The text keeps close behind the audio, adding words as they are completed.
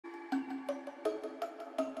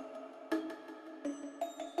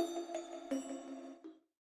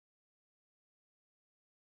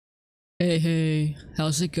Hey,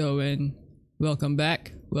 how's it going? Welcome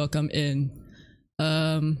back, welcome in.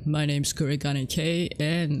 My name's Kurigane K,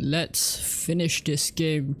 and let's finish this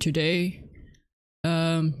game today.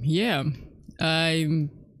 Yeah,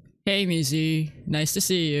 I'm. Hey, Mizzy, nice to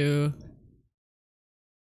see you.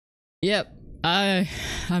 Yep,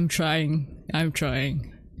 I'm trying.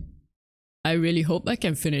 I really hope I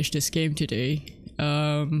can finish this game today.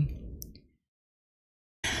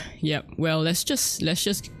 Yep. Well, let's just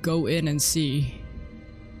go in and see.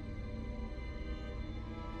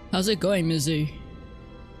 How's it going, Mizzy?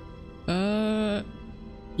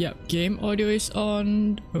 Yep, game audio is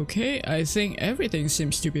on. Okay, I think everything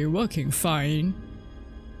seems to be working fine.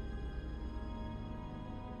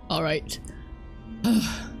 Alright.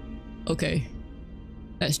 Okay,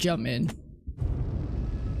 let's jump in.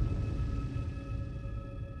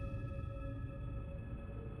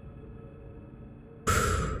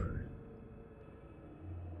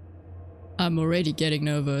 I'm already getting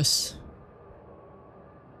nervous.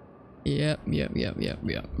 Yep.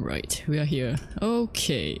 Right, we are here.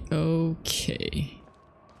 Okay.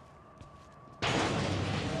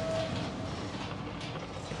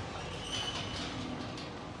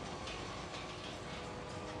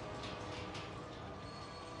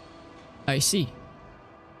 I see.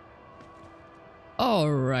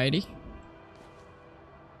 Alrighty.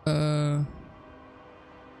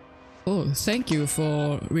 Oh, thank you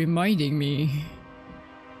for reminding me.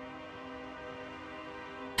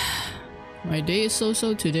 My day is so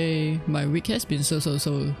today. My week has been so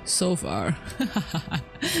far.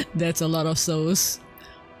 That's a lot of souls.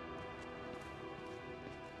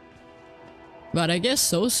 But I guess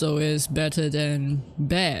so is better than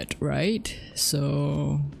bad, right?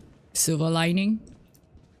 So, silver lining.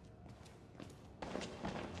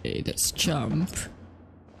 Okay, let's jump.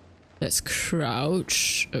 Let's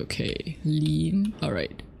crouch. Okay, lean.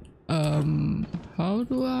 Alright. How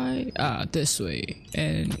do I? Ah, this way.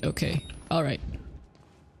 And okay. Alright.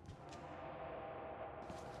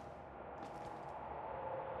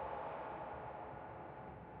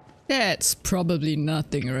 That's probably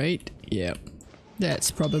nothing, right? Yep. That's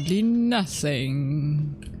probably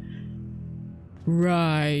nothing.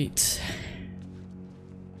 Right.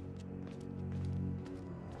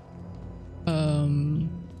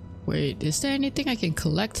 Wait, is there anything I can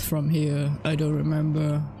collect from here? I don't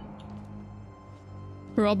remember.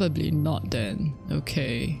 Probably not then.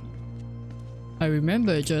 Okay. I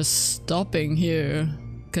remember just stopping here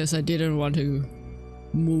because I didn't want to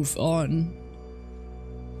move on.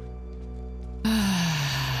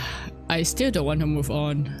 I still don't want to move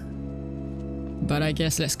on. But I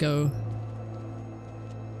guess let's go.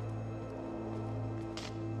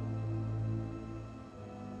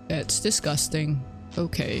 That's disgusting.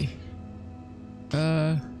 Okay.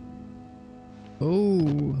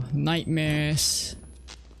 Oh, nightmares.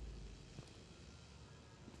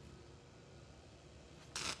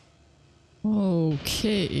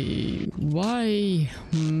 Okay, why?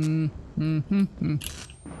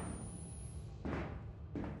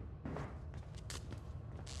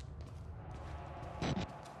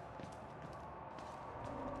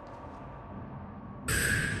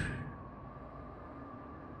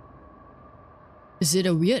 Is it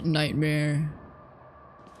a weird nightmare?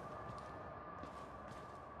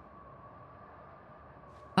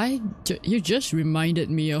 You just reminded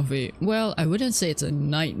me of it. Well, I wouldn't say it's a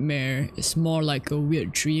nightmare. It's more like a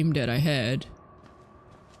weird dream that I had.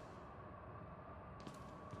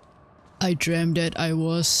 I dreamt that I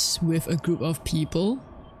was with a group of people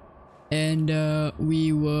and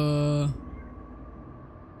we were...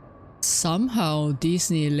 Somehow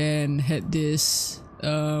Disneyland had this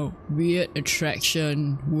weird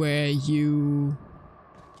attraction where you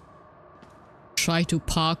try to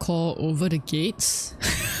parkour over the gates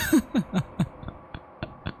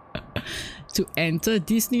to enter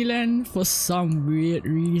Disneyland for some weird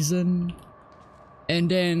reason. And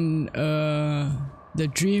then in the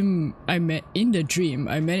dream I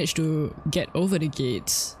managed to get over the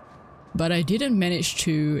gates, but I didn't manage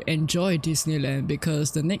to enjoy Disneyland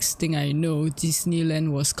because the next thing I know,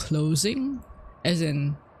 Disneyland was closing, as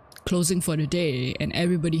in closing for the day, and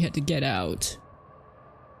everybody had to get out.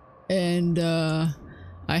 And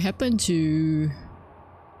I happened to,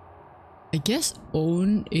 I guess,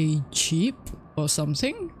 own a Jeep or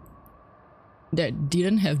something that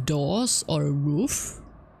didn't have doors or a roof,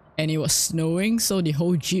 and it was snowing, so the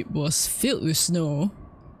whole Jeep was filled with snow.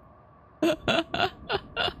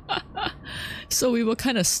 So we were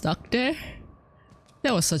kind of stuck there.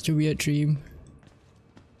 That was such a weird dream.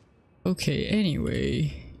 Okay,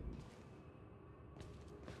 anyway.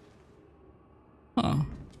 Huh.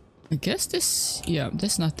 A guess this, yeah,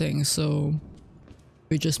 there's nothing, so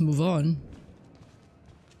we just move on.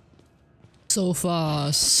 So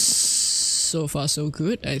far so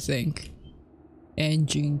good, I think.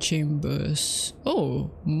 Engine chambers.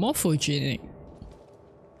 Oh, morphogenic.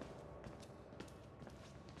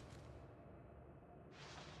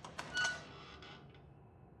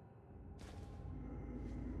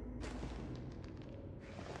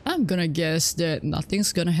 I'm gonna guess that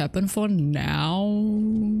nothing's gonna happen for now.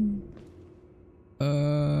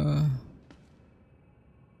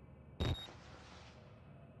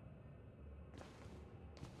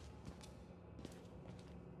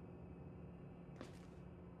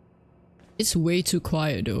 It's way too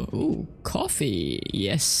quiet though. Ooh, coffee.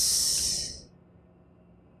 Yes.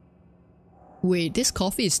 Wait, this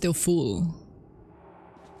coffee is still full.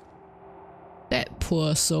 That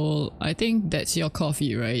poor soul. I think that's your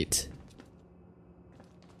coffee, right?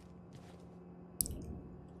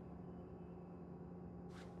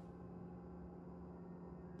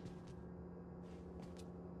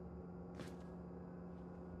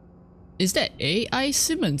 Is that A.I.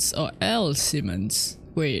 Simmons or L. Simmons?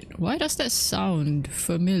 Wait, why does that sound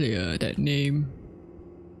familiar, that name?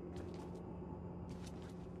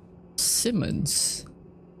 Simmons.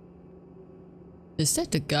 Is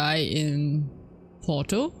that the guy in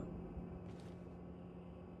Portal?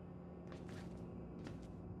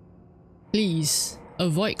 Please,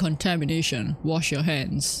 avoid contamination. Wash your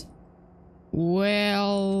hands.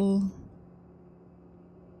 Well...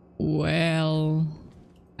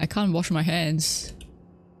 I can't wash my hands.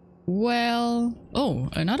 Well... Oh,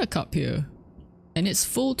 another cup here. And it's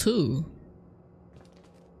full too.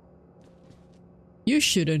 You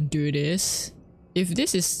shouldn't do this. If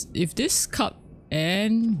this cup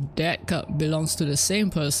and that cup belongs to the same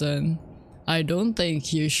person, I don't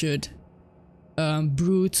think you should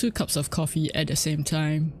brew 2 cups of coffee at the same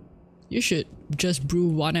time. You should just brew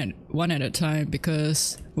one at a time,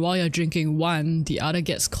 because while you're drinking one, the other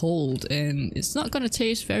gets cold and it's not gonna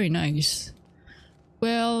taste very nice.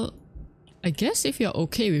 Well, I guess if you're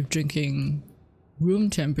okay with drinking room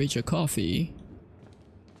temperature coffee.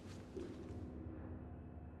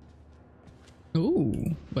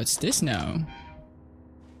 Ooh, what's this now?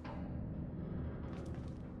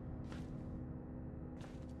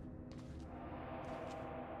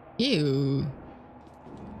 Ew.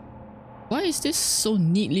 Why is this so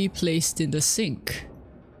neatly placed in the sink?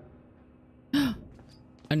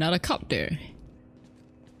 Another cup there.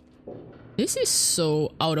 This is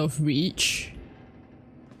so out of reach.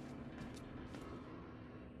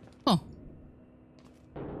 Oh.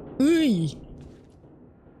 Ooh.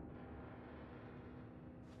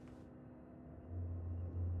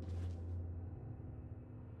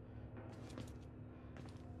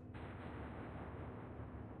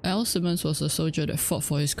 Al Simmons was a soldier that fought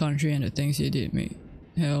for his country, and the things he did make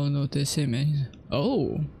hell notice him. And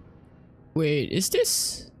oh, wait, is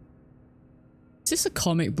this a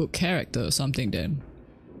comic book character or something then?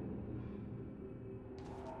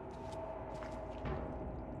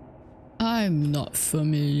 I'm not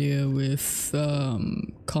familiar with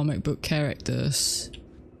comic book characters.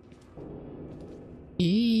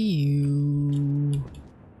 Ew.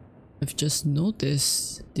 I've just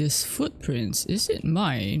noticed this footprints. Is it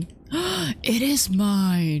mine? It is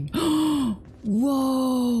mine!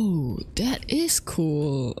 Whoa! That is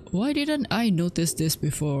cool. Why didn't I notice this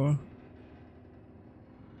before?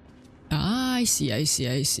 Ah, I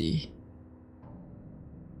see.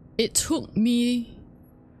 It took me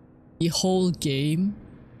the whole game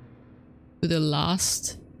to the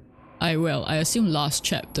last... I assume last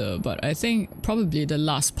chapter, but I think probably the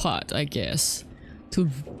last part, I guess, to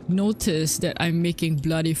notice that I'm making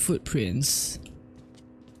bloody footprints.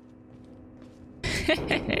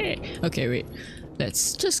 Okay, wait.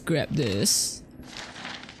 Let's just grab this.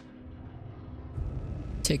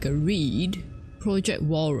 Take a read. Project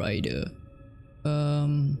Wall Rider.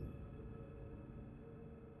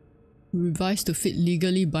 Revised to fit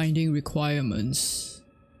legally binding requirements.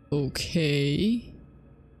 Okay.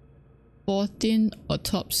 14th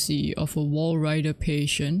autopsy of a Wall Rider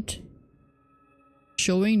patient,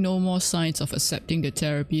 showing no more signs of accepting the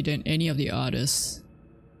therapy than any of the others.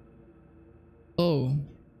 Oh.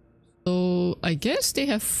 So I guess they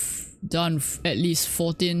have done at least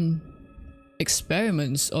 14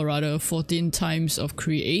 experiments, or rather 14 times of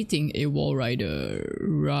creating a Wall Rider,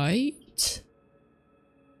 right?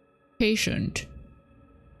 Patient.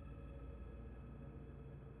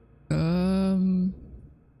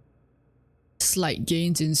 Slight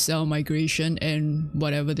gains in cell migration and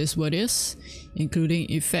whatever this word is, including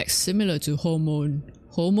effects similar to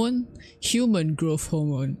Hormone? Human growth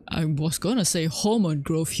hormone. I was gonna say hormone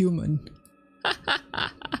growth human.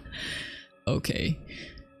 Okay.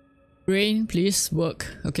 Brain, please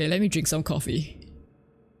work. Okay, let me drink some coffee.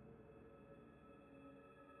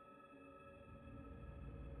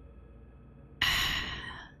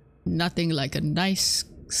 Nothing like a nice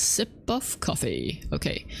sip of coffee.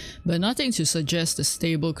 Okay, but nothing to suggest the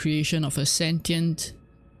stable creation of a sentient,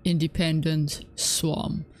 independent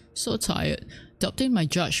swarm. So tired. Adopting my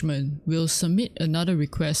judgment, will submit another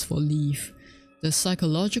request for leave. The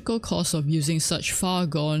psychological cost of using such far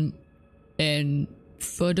gone and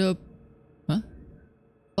further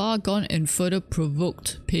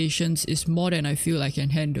provoked patience is more than I feel I can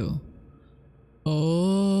handle.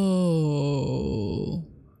 Oh,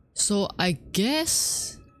 so I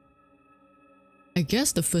guess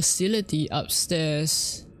the facility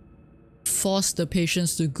upstairs forced the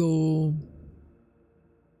patients to go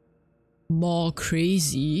more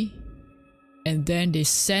crazy, and then they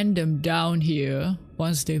send them down here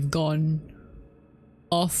once they've gone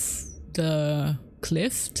off the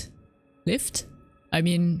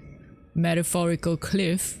metaphorical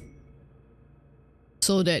cliff,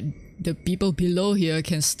 so that the people below here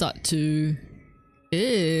can start to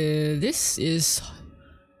this is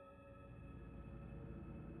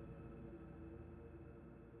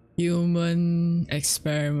human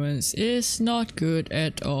experiments is not good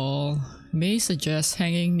at all. May suggest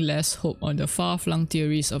hanging less hope on the far-flung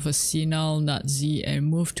theories of a senile Nazi and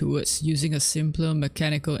move towards using a simpler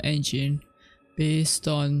mechanical engine based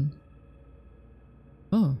on...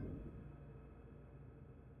 Oh.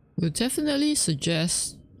 Will definitely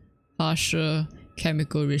suggest harsher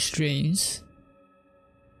chemical restraints.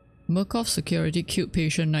 Murkoff security killed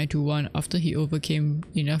patient 921 after he overcame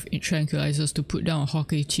enough tranquilizers to put down a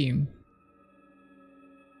hockey team.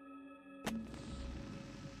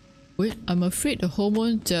 Wait, I'm afraid the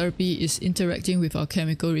hormone therapy is interacting with our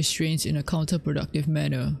chemical restraints in a counterproductive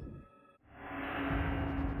manner.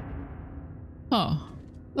 Huh.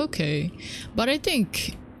 Okay. But I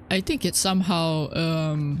think it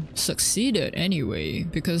somehow succeeded anyway,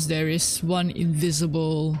 because there is one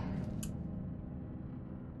invisible...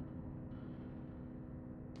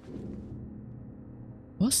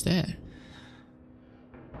 What's that?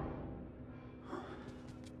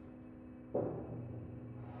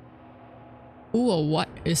 Who or what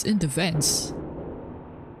is in the vents?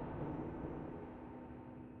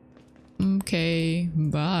 Okay,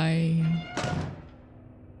 bye.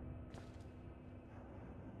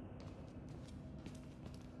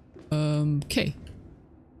 Okay.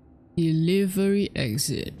 Delivery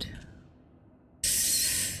exit.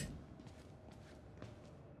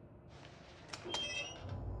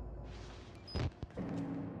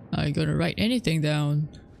 Are you gonna write anything down?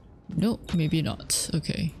 Nope, maybe not.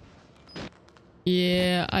 Okay.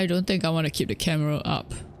 Yeah, I don't think I want to keep the camera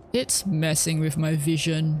up. It's messing with my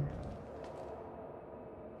vision.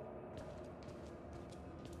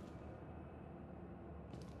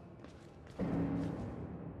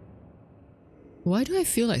 Why do I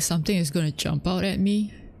feel like something is gonna jump out at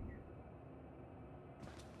me?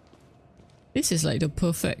 This is like the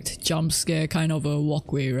perfect jump scare kind of a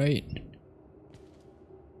walkway, right?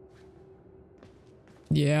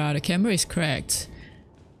 Yeah, the camera is cracked.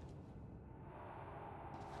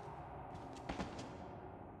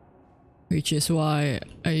 Which is why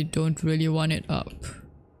I don't really want it up.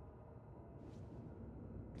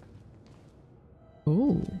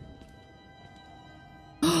 Oh.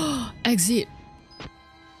 Exit!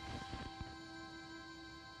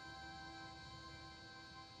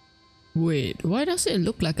 Wait, why does it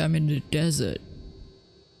look like I'm in the desert?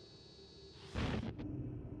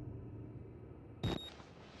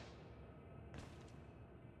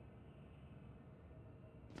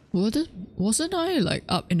 Wasn't I like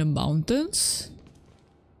up in the mountains?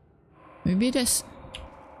 Maybe that's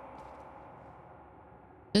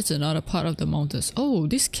another part of the mountains. Oh,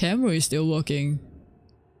 this camera is still working.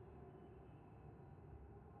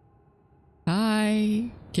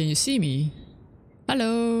 Hi, can you see me?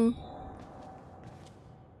 Hello.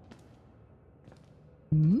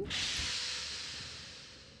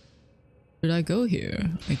 Should I go here?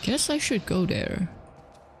 I guess I should go there.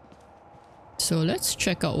 So let's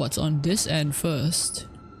check out what's on this end first.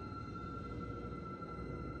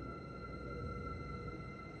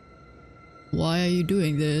 Why are you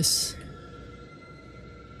doing this?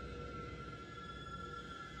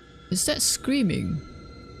 Is that screaming?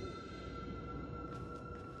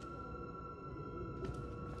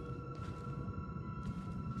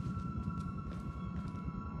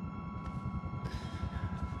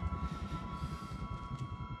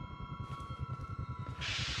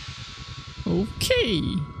 Okay.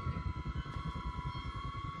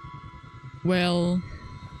 Well,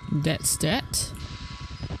 that's that.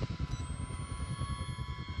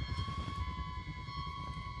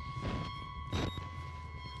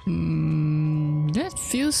 That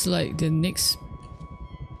feels like the next...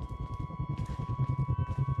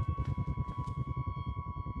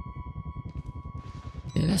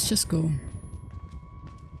 Yeah, let's just go.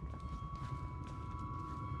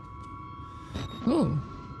 Oh,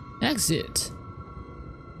 exit.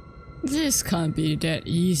 This can't be that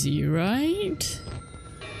easy, right?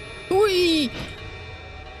 Whee!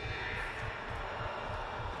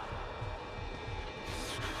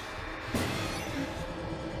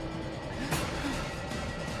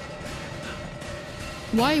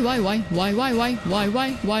 Why?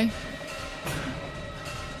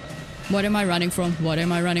 What am I running from? What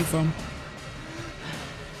am I running from?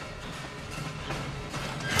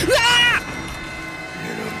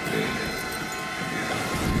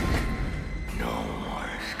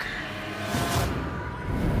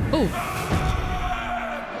 Oh!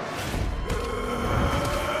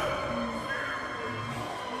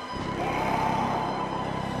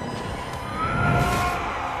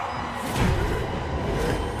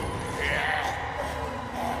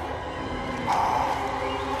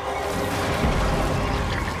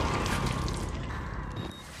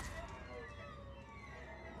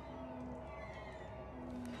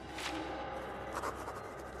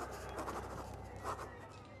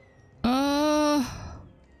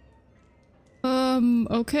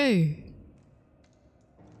 Okay.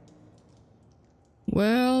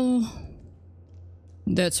 Well,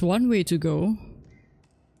 that's one way to go.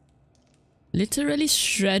 Literally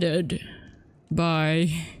shredded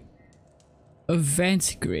by a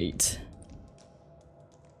vent grate.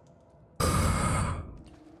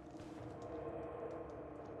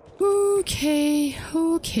 Okay.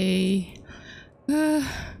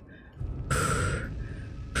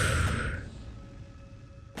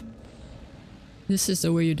 This is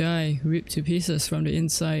the way you die, ripped to pieces from the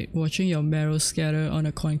inside, watching your marrow scatter on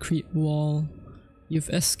a concrete wall. You've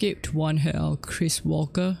escaped one hell, Chris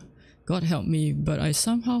Walker. God help me, but I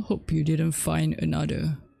somehow hope you didn't find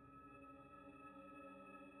another.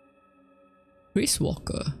 Chris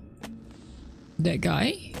Walker? That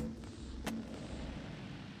guy?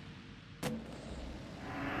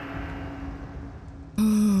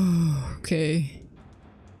 Okay.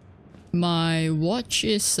 My watch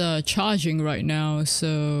is charging right now,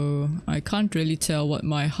 so I can't really tell what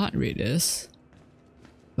my heart rate is.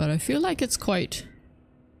 But I feel like it's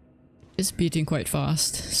beating quite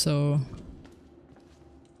fast, so...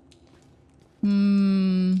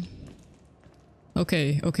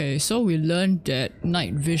 Okay, so we learned that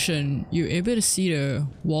night vision, you're able to see the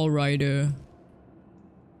wall rider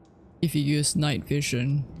if you use night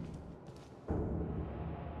vision.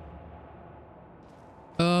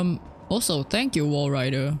 Also, thank you, Wall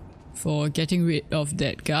Rider, for getting rid of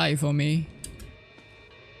that guy for me.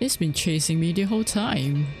 He's been chasing me the whole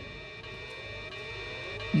time.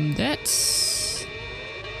 That's...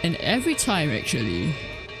 And every time, actually.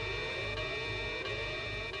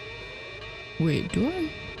 Wait, do I?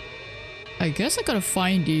 I guess I gotta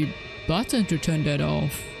find the button to turn that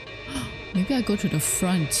off. Maybe I go to the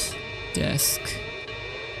front desk.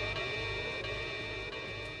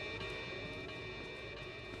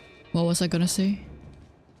 What was I gonna say?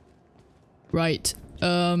 Right.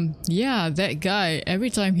 Yeah, that guy, every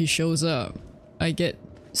time he shows up, I get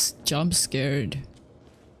jump scared.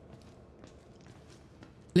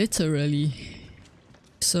 Literally.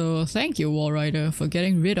 So thank you, Wall Rider, for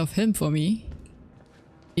getting rid of him for me.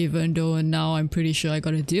 Even though now I'm pretty sure I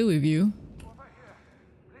gotta deal with you.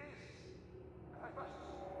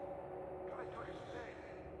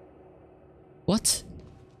 What?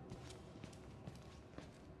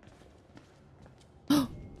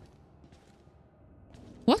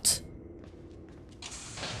 What?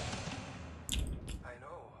 I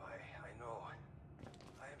know.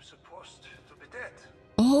 I am supposed to be dead.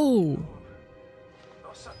 Oh!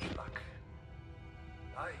 No such luck.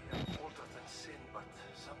 I am older than sin, but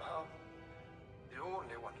somehow the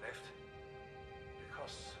only one left.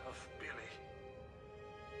 Because of Billy.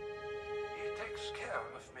 He takes care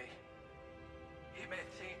of me. He may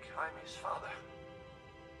think I'm his father.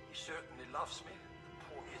 He certainly loves me, the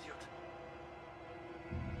poor idiot.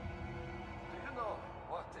 Do you know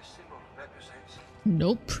what this symbol represents?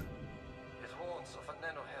 Nope. It warns of a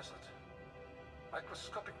nanohazard.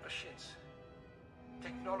 Microscopic machines.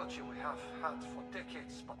 Technology we have had for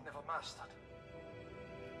decades but never mastered.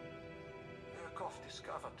 Murkoff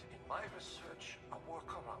discovered in my research a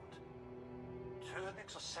workaround. Turning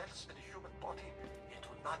the cells in the human body into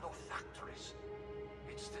nanofactories. memories.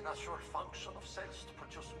 It's the natural function of cells to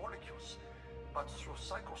produce molecules, but through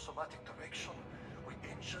psychosomatic direction, we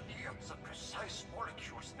engineered the precise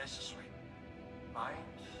molecules necessary. Mind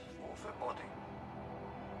over body.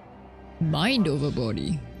 Mind over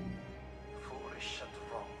body. Foolish and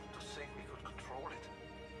wrong to think we could control it.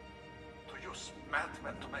 To use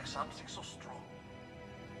madmen to make something so strong.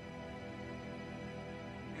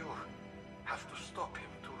 You have to stop him,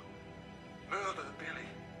 to murder Billy.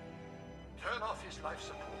 Turn off his life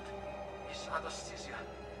support, his anesthesia.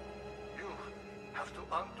 You have to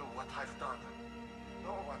undo what I've done.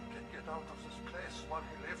 No one can get out of this place while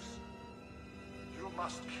he lives. You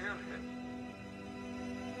must kill him.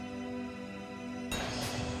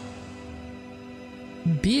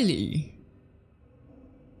 Billy.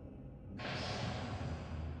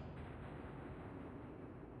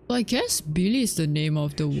 Well, I guess Billy is the name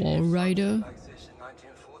of the wall rider. Like this in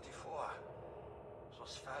 1944.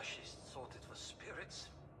 Those fascists thought it was spirits.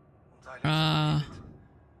 And I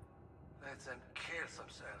let them kill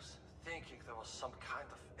themselves, thinking there was some kind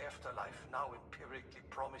of afterlife now empirically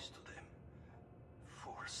promised to them.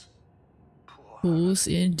 Fools. Poor Fools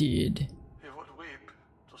indeed. He would weep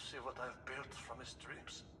to see what I've built from his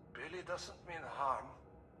dreams. Billy doesn't mean harm.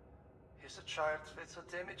 He's a child with a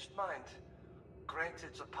damaged mind,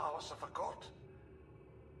 granted the powers of a god.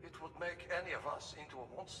 It would make any of us into a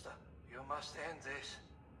monster. You must end this.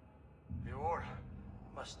 We all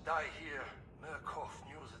must die here. Murkoff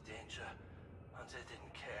knew the danger, and they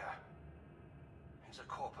didn't care. In the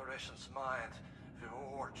corporation's mind, we're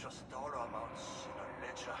all just dollar amounts in a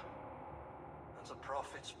ledger. And the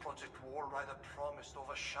Prophet's Project Wall Rider promised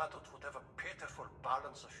overshadowed whatever pitiful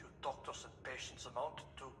balance a few doctors and patients amounted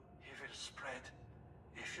to. He will spread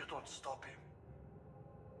if you don't stop him.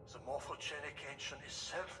 The morphogenic engine is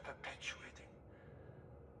self-perpetuating.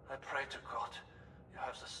 I pray to God you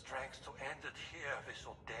have the strength to end it here with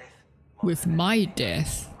your death. With my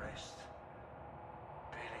death. Rest.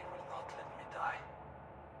 Billy will not let me die.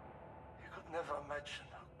 You could never imagine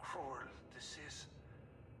how cruel this is.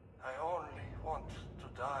 I only want to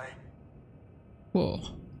die. Whoa.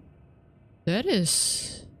 That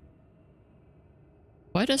is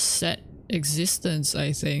quite a sad existence,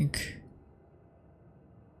 I think.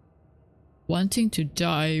 Wanting to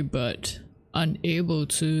die but unable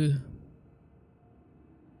to.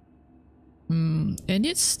 And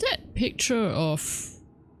it's that picture of,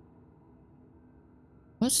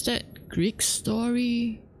 what's that Greek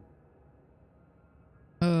story?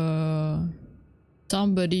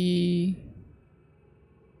 Somebody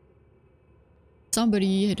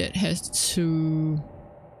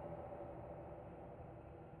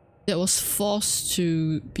that was forced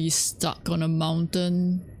to be stuck on a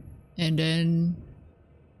mountain and then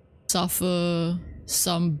suffer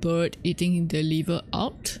some bird eating their liver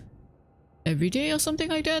out every day or something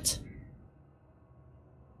like that.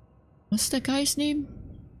 What's that guy's name?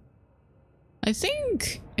 I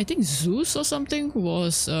think Zeus or something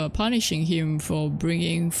was punishing him for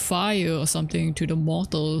bringing fire or something to the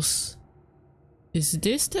mortals. Is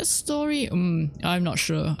this that story? I'm not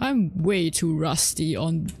sure. I'm way too rusty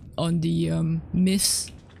on the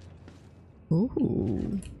myths.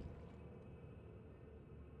 Ooh.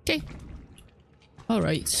 Okay.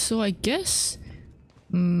 Alright, so I guess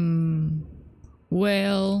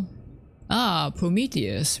well,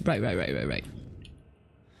 Prometheus. Right.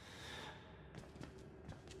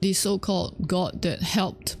 The so-called god that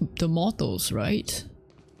helped the mortals, right?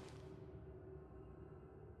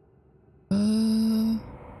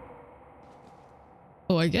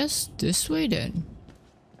 Oh, I guess this way then.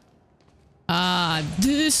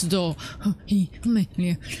 This door.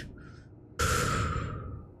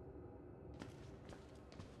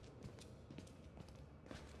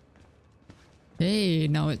 Hey,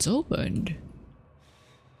 now it's opened.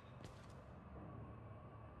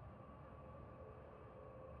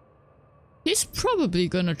 He's probably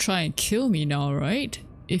gonna try and kill me now, right?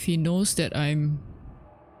 If he knows that I'm...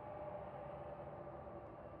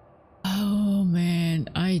 Oh man,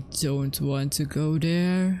 I don't want to go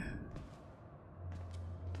there.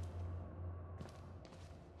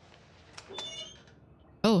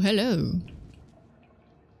 Oh, hello.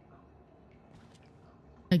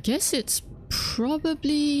 I guess it's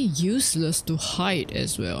probably useless to hide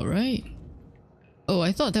as well, right? Oh,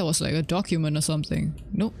 I thought that was like a document or something.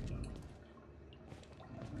 Nope.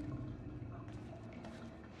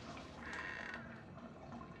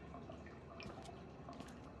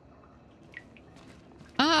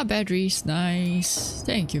 Batteries, nice.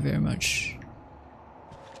 Thank you very much.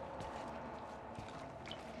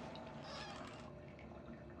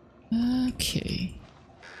 Okay.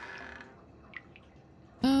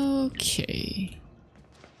 Okay.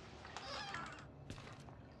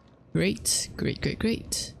 Great, great, great,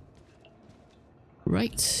 great.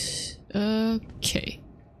 Right. Okay.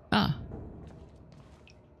 Ah.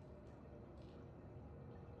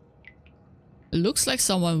 Looks like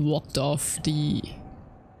someone walked off the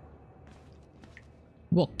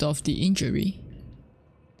injury.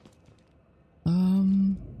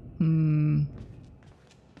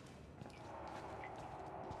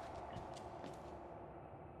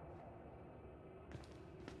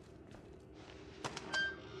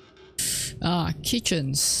 Ah,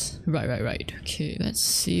 kitchens. Right. Okay, let's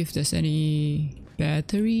see if there's any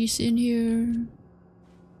batteries in here.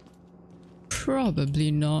 Probably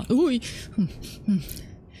not. Ooh.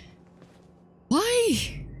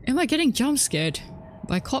 Why am I getting jump scared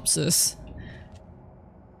by corpses?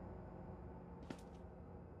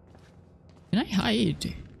 Can I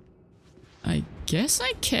hide? I guess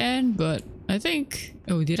I can, but I think...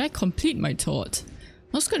 Oh, did I complete my thought?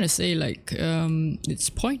 I was gonna say, like, it's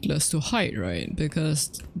pointless to hide, right?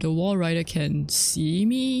 Because the wall rider can see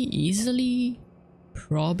me easily.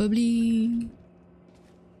 Probably.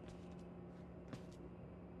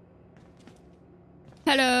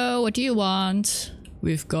 Hello, what do you want?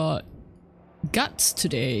 We've got guts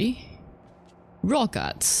today. Raw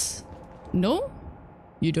guts. No?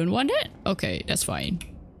 You don't want it? Okay, that's fine.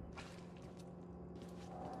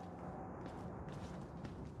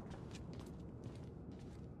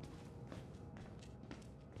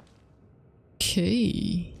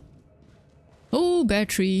 Okay. Oh,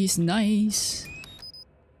 batteries, nice.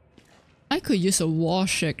 I could use a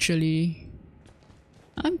wash actually.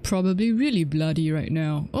 I'm probably really bloody right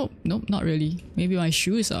now. Oh, nope, not really. Maybe my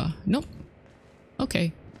shoes are. Nope.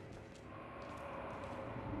 Okay.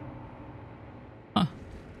 Huh.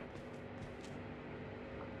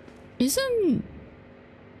 Isn't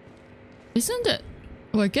that...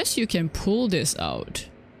 Well, I guess you can pull this out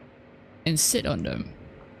and sit on them.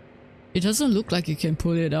 It doesn't look like you can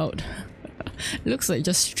pull it out. It looks like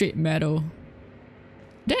just straight metal.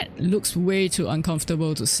 That looks way too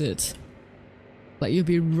uncomfortable to sit. Like you'll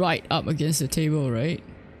be right up against the table, right?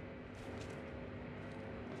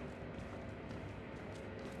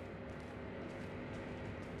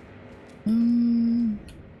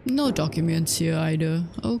 No documents here either.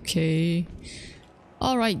 Okay.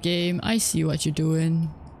 Alright game, I see what you're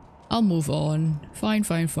doing. I'll move on.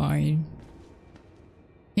 Fine.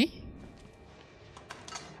 Eh?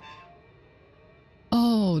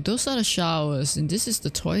 Oh, those are the showers and this is the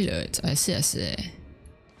toilet. I see.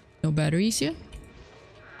 No batteries here?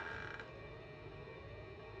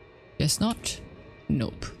 Guess not.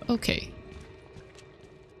 Nope. Okay.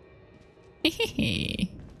 Hehehe.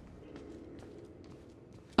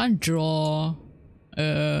 Can't draw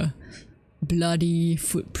a bloody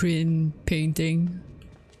footprint painting.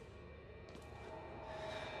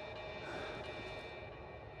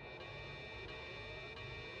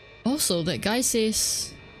 Also, that guy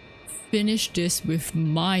says finish this with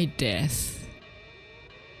my death.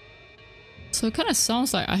 So it kind of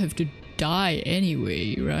sounds like I have to die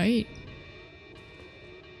anyway, right?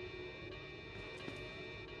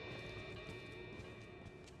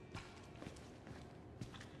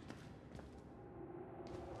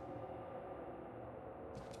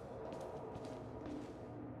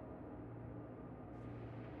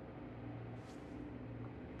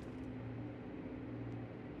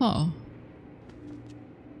 Oh.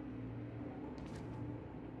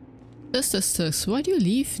 Test. Why do you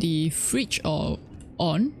leave the fridge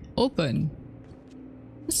open?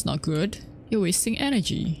 That's not good. You're wasting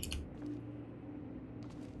energy.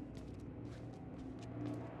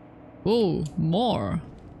 Whoa, more.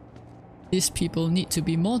 These people need to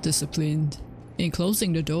be more disciplined in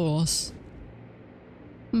closing the doors.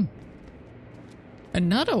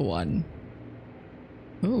 Another one.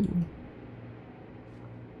 Oh.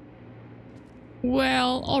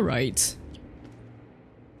 Well, alright.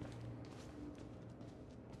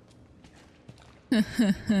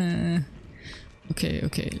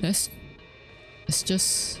 Okay, let's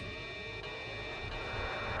just...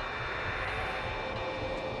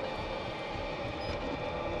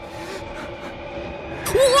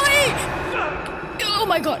 Why? Oh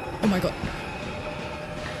my god!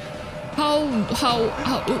 How,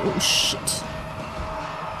 oh shit.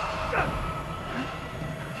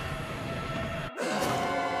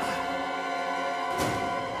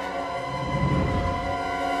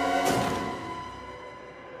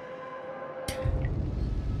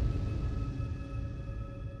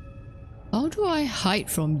 How do I hide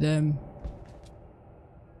from them?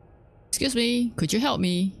 Excuse me, could you help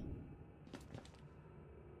me?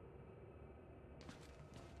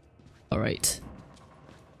 Alright.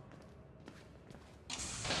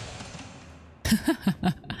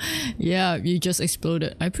 Yeah, you just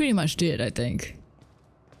exploded. I pretty much did, I think.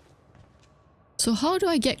 So how do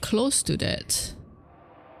I get close to that?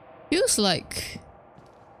 Feels like...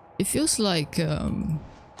 It feels like...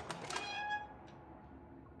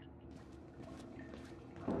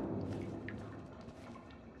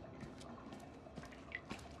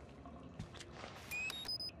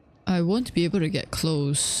 I won't be able to get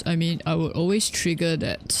close. I mean, I will always trigger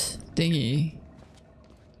that thingy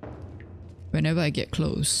whenever I get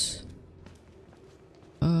close.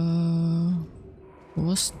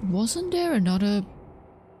 Wasn't there another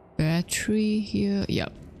battery here?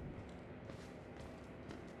 Yep.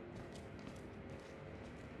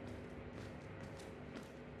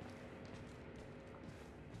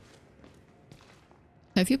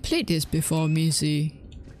 Have you played this before, Mizzy?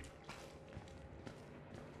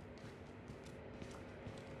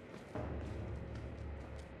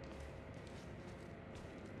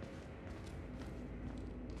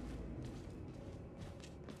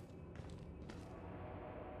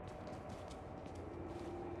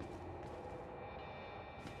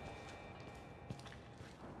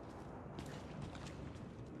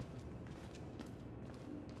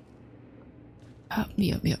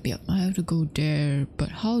 Yep. I have to go there, but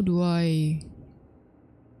how do I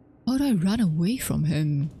run away from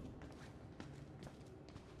him?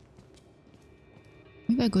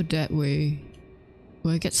 Maybe I go that way.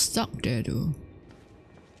 Will I get stuck there though?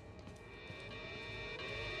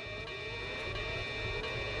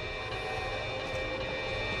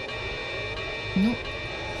 Nope.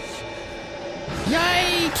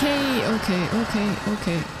 Yikes!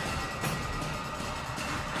 Okay.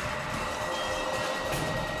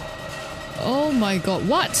 Oh my god,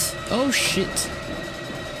 what? Oh shit.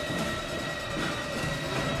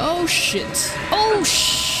 Oh shit. Oh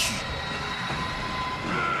sh...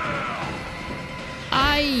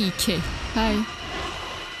 Okay. Hi.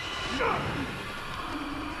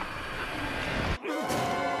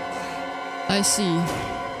 I see.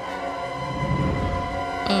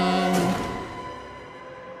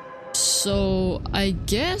 So I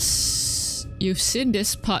guess you've seen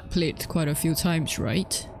this part played quite a few times,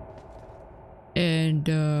 right? And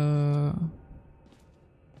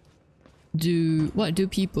what do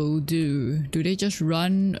people do? Do they just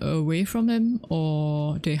run away from him,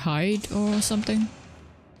 or they hide or something?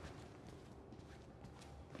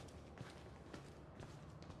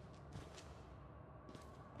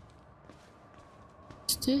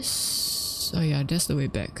 Is this... Oh yeah, that's the way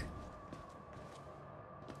back.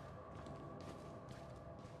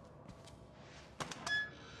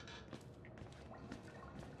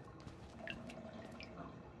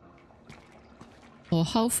 Or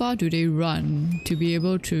how far do they run to be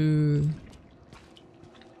able to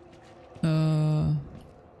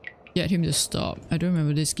get him to stop? I don't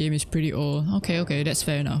remember, this game is pretty old. Okay, that's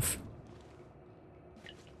fair enough.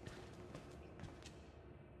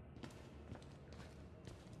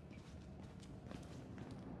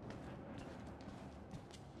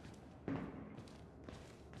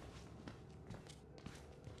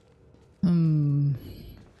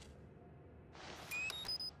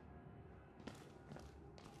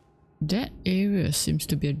 That area seems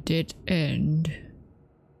to be a dead end.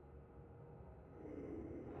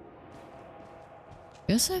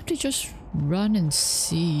 Guess I have to just run and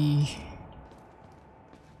see.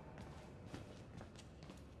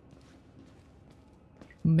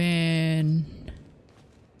 Man.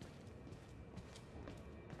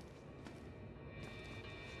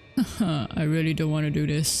 I really don't want to do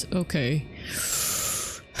this. Okay.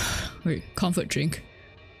 Wait, comfort drink.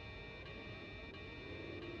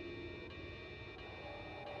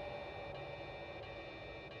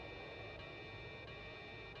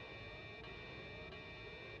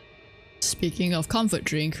 Speaking of comfort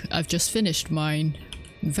drink, I've just finished mine.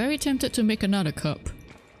 I'm very tempted to make another cup.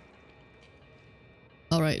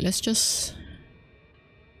 Alright, let's just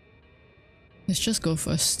go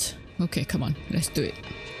first. Okay, come on, let's do it.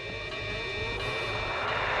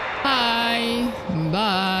 Hi!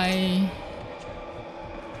 Bye!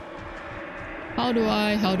 How do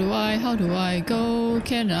I go?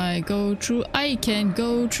 Can I go through? I can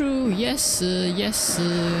go through. Yes,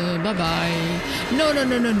 bye bye. No. Do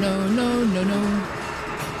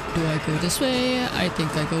I go this way? I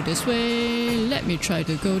think I go this way. Let me try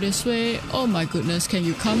to go this way. Oh my goodness, can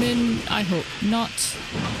you come in? I hope not.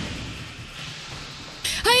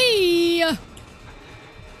 Hey!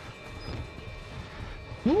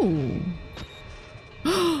 Ooh.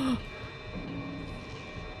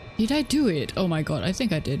 Did I do it? Oh my god, I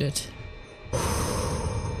think I did it.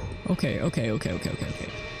 Okay.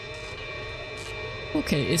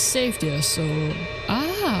 Okay, it's safe there, so...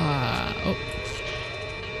 Ah! Oh.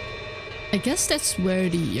 I guess that's where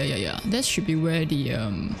the yeah. That should be where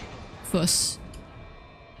the first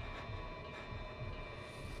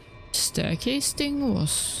staircase thing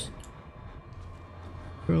was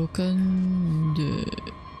broken.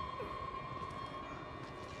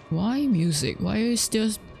 Why music? Why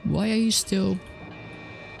are you still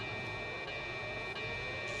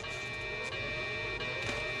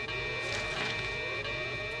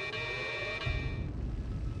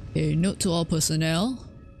A note to all personnel.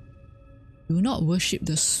 Do not worship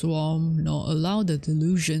the swarm nor allow the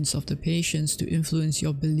delusions of the patients to influence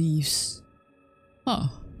your beliefs. Huh.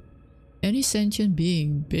 Any sentient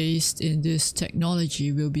being based in this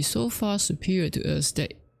technology will be so far superior to us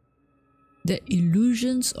that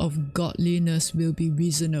illusions of godliness will be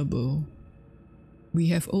reasonable. We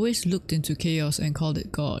have always looked into chaos and called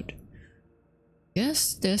it God.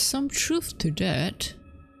 Yes, there's some truth to that.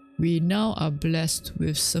 We now are blessed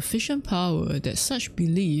with sufficient power that such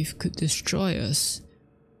belief could destroy us.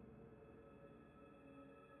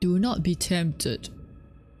 Do not be tempted.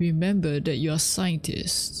 Remember that you are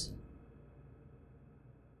scientists.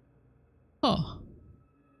 Huh.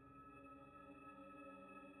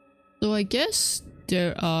 So I guess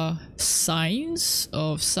there are signs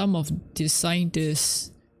of some of the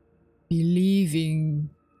scientists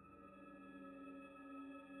believing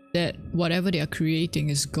that whatever they are creating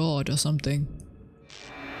is God or something.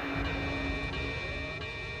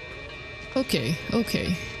 Okay.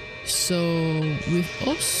 So we've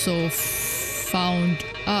also found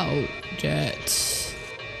out that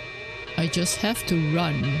I just have to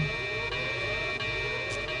run.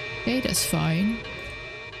 Okay, that's fine.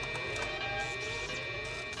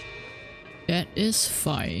 That is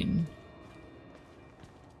fine.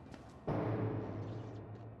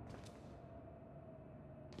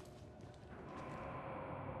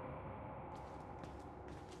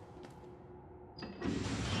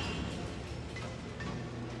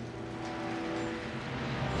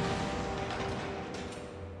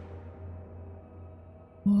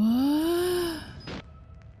 What?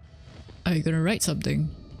 Are you gonna write something?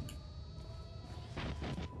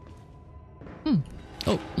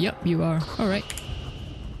 Oh, yep, you are. Alright.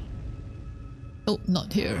 Oh,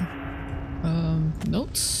 not here.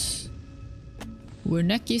 Notes?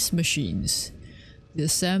 Wernicke's machines. The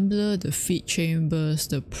assembler, the feed chambers,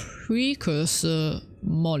 the precursor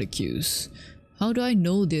molecules. How do I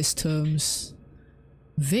know these terms?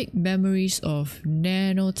 Vague memories of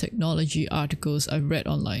nanotechnology articles I've read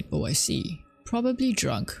online. Oh, I see. Probably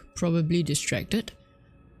drunk, probably distracted.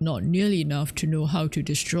 Not nearly enough to know how to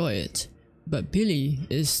destroy it. But Billy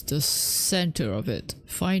is the center of it.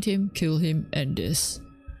 Find him, kill him, end this.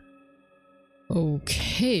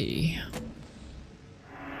 Okay.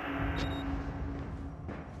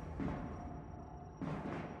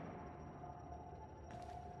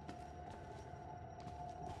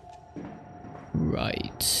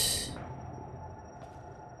 Right.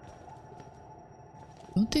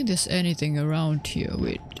 Don't think there's anything around here.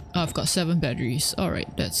 Wait, I've got 7 batteries.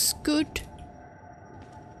 Alright, that's good.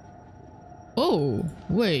 Oh,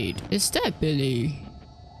 wait, is that Billy?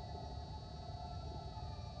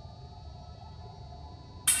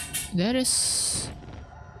 That is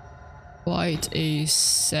quite a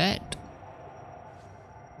sad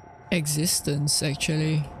existence,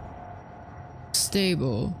 actually.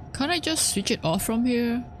 Stable. Can't I just switch it off from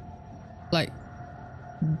here? Like,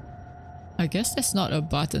 I guess that's not a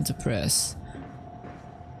button to press.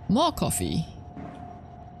 More coffee.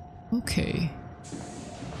 Okay.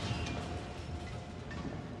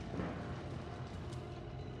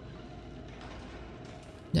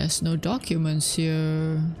 There's no documents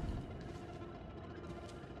here.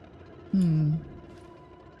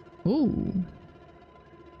 Oh.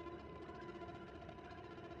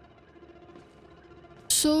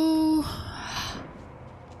 So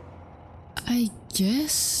I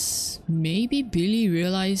guess maybe Billy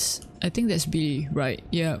realized, I think that's Billy, right?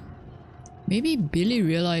 Yeah. Maybe Billy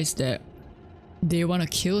realized that they want to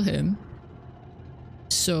kill him.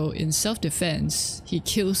 So in self-defense, he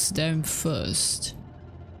kills them first.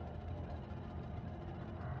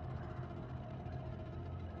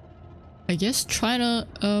 I guess trying to,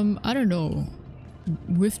 I don't know,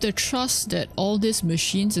 with the trust that all these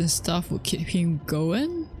machines and stuff will keep him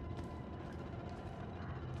going?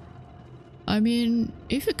 I mean,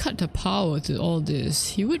 if you cut the power to all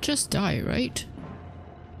this, he would just die, right?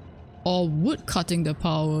 Or would cutting the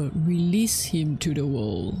power release him to the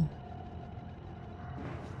world?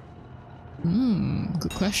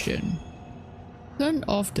 Good question. Turn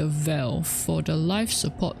off the valve for the life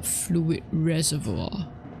support fluid reservoir.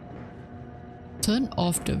 Turn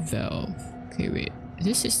off the valve. Okay, wait.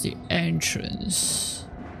 This is the entrance.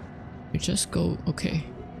 We just go, okay.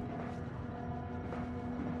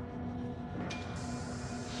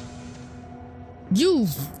 You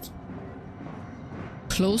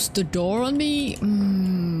closed the door on me?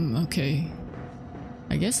 Okay.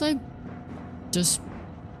 I guess I just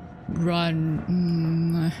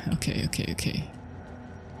run. Okay.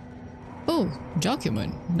 Oh,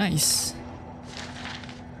 document. Nice.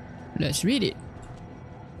 Let's read it.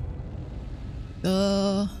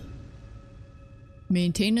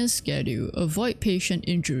 Maintenance schedule. Avoid patient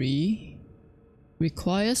injury.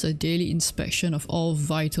 Requires a daily inspection of all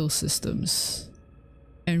vital systems.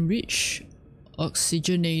 Enrich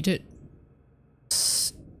oxygenated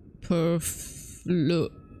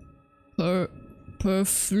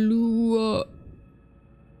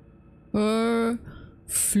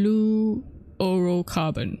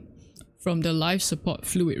perfluorocarbon from the life support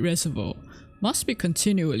fluid reservoir must be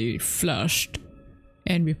continually flushed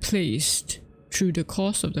and replaced through the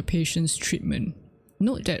course of the patient's treatment.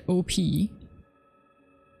 Note that OP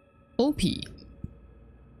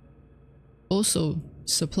also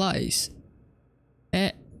supplies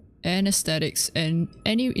anesthetics, and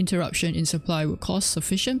any interruption in supply will cause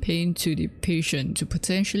sufficient pain to the patient to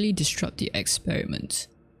potentially disrupt the experiment.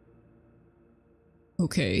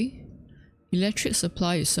 Okay. Electric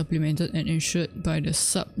supply is supplemented and ensured by the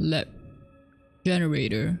sub-lab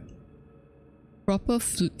generator. Proper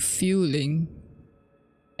fueling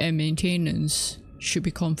and maintenance should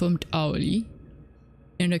be confirmed hourly.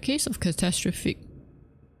 In the case of catastrophic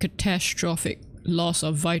loss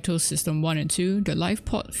of vital system 1 and 2, the life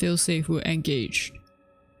pod failsafe will engage,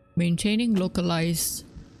 maintaining localized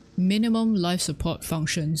minimum life support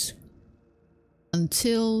functions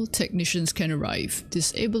until technicians can arrive.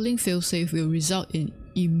 Disabling failsafe will result in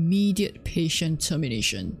immediate patient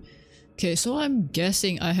termination. Okay, so I'm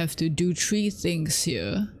guessing I have to do 3 things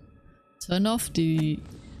here. Turn off the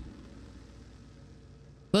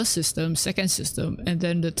first system, second system, and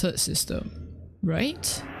then the third system,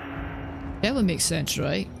 right? That would make sense,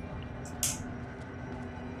 right?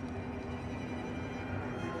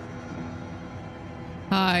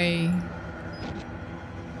 Hi.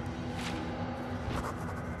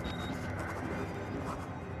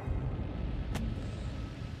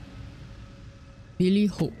 Billy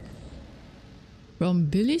Hope. From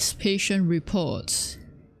Billy's patient reports,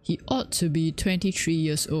 he ought to be 23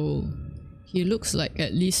 years old. He looks like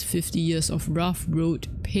at least 50 years of rough road,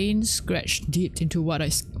 pain scratched deep into what I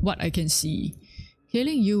can see.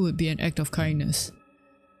 Killing you would be an act of kindness.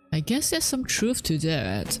 I guess there's some truth to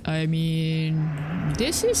that. I mean,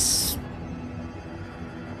 this is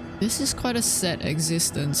quite a sad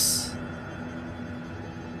existence.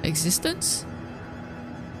 Existence?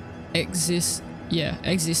 Yeah,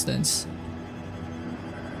 existence.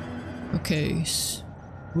 Okay,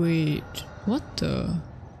 wait, what the?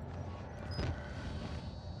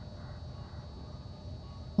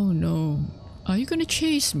 Oh no, are you gonna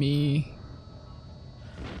chase me?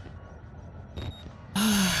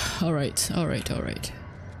 Alright. How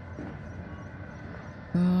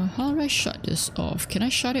do I shut this off? Can I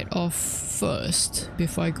shut it off first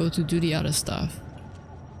before I go to do the other stuff?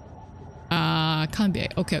 Can't be.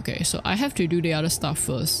 Okay, so I have to do the other stuff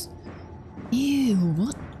first. Ew,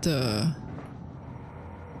 what the?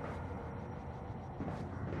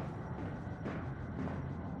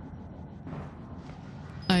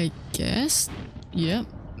 I guess, yep,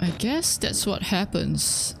 I guess that's what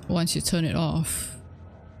happens once you turn it off.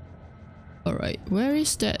 Alright, where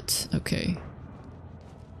is that? Okay.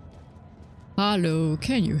 Hello,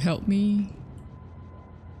 can you help me?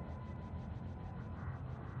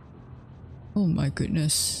 Oh my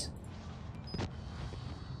goodness.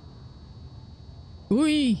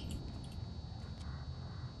 Ui!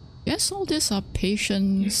 Guess all these are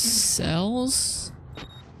patient cells?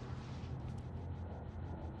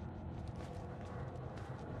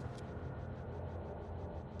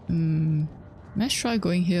 Let's try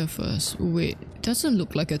going here first. Wait, it doesn't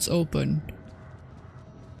look like it's open.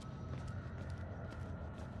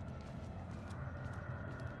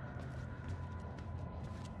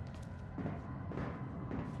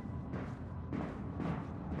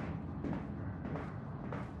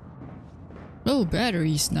 Oh,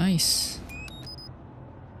 batteries, nice.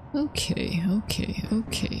 Okay.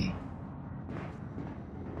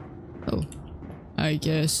 Oh, I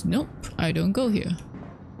guess nope, I don't go here.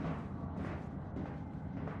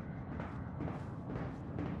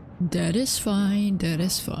 That is fine,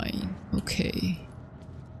 okay.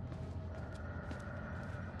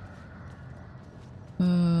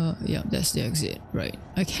 Yeah, that's the exit, right.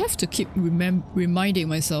 I have to keep reminding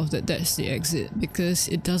myself that that's the exit because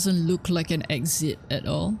it doesn't look like an exit at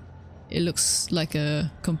all. It looks like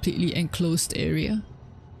a completely enclosed area.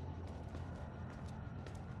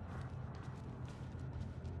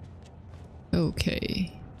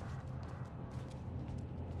 Okay.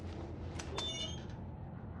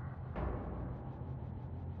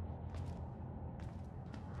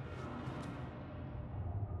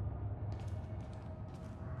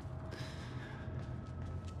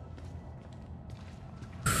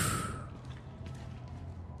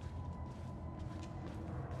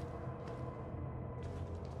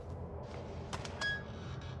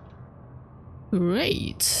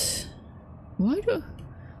 Great. Why do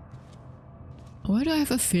I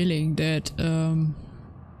have a feeling that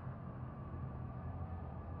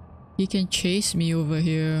he can chase me over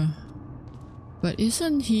here? But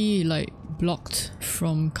isn't he like blocked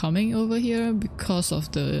from coming over here because of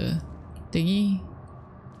the thingy?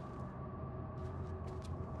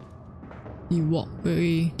 The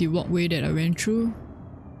walkway that I went through?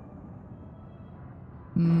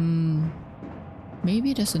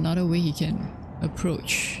 Maybe there's another way he can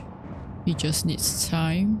approach. He just needs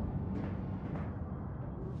time.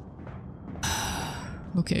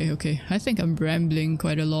 Okay. I think I'm rambling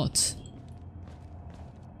quite a lot.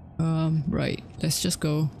 Right. Let's just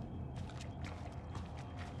go.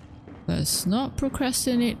 Let's not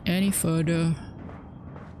procrastinate any further.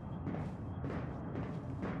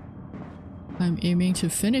 I'm aiming to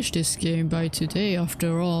finish this game by today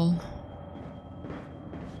after all.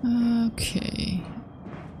 Okay.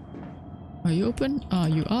 Are you open? Ah,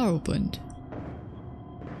 you are opened.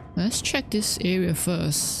 Let's check this area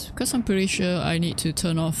first, because I'm pretty sure I need to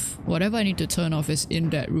turn off whatever I need to turn off is in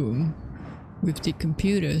that room with the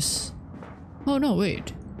computers. Oh no,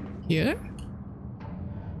 wait. Here?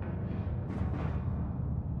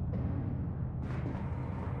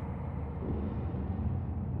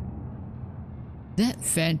 That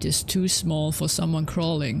vent is too small for someone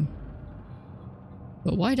crawling.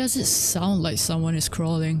 But why does it sound like someone is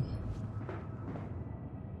crawling?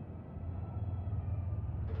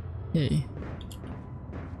 Hey.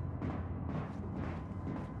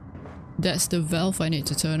 That's the valve I need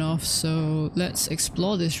to turn off, so let's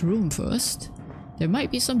explore this room first. There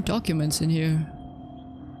might be some documents in here.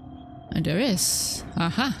 And there is.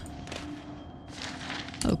 Aha!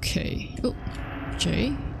 Okay. Oh,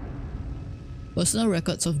 J. Personal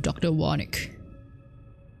records of Dr. Warnick.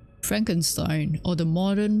 Frankenstein or the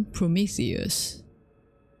modern Prometheus.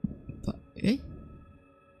 But, eh?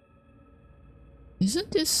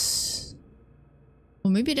 Isn't this...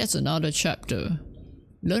 Or maybe that's another chapter.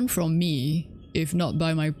 Learn from me, if not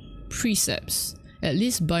by my precepts, at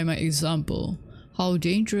least by my example. How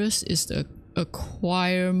dangerous is the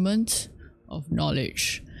acquirement of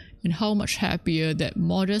knowledge, and how much happier that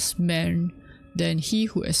modest man than he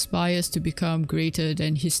who aspires to become greater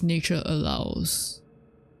than his nature allows.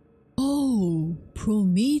 Oh,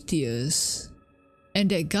 Prometheus.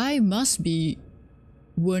 And that guy must be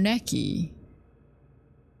Wernicke.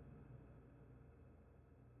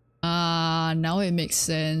 Ah, now it makes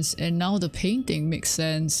sense. And now the painting makes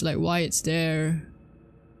sense, like why it's there.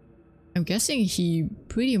 I'm guessing he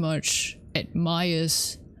pretty much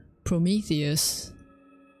admires Prometheus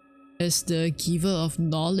as the giver of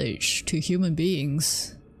knowledge to human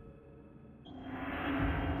beings.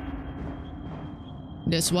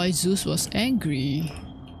 That's why Zeus was angry.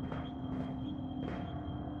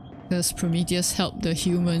 Because Prometheus helped the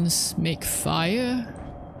humans make fire.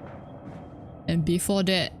 And before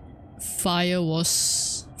that, fire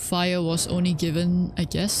was only given, I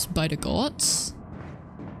guess, by the gods.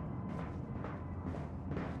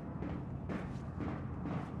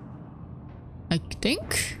 I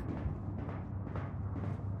think.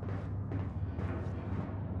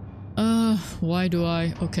 Why do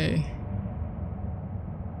I? Okay.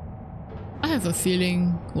 I have a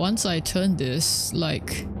feeling once I turn this,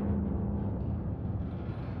 like...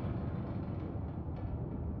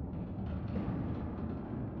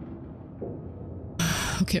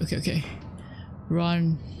 Okay.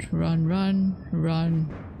 Run.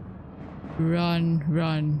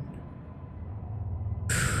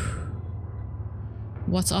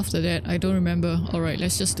 What's after that? I don't remember. Alright,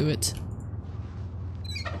 let's just do it.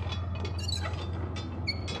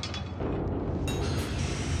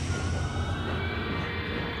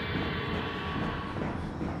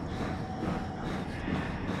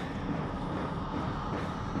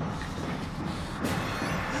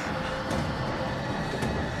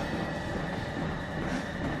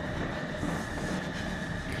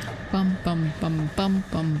 Bum.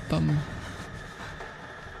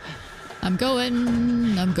 I'm going.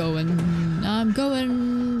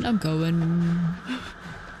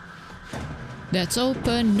 That's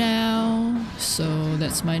open now. So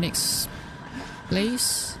that's my next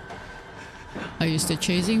place. Are you still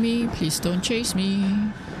chasing me? Please don't chase me.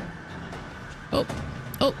 Oh,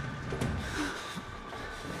 oh.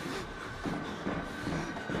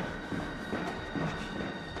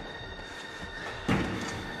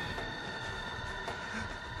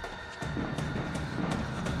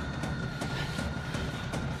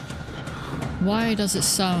 Why does it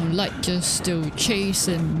sound like you're still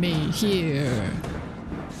chasing me here?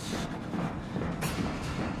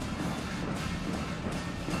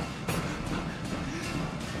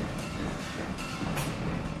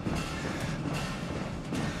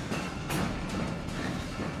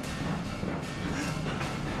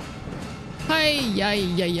 Hi, yay,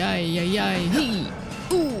 yay, yay, yay, yay, hey,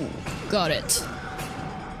 ooh, got it.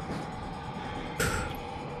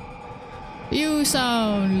 You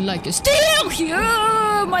sound like you're still here!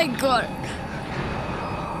 Oh my god!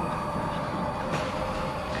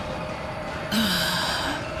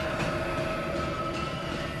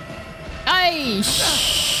 Ay!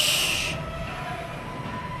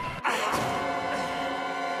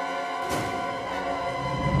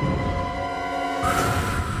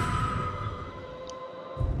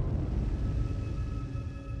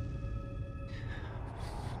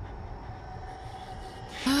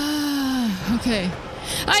 Okay.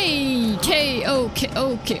 Okay, okay,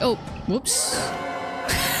 okay. Oh, whoops.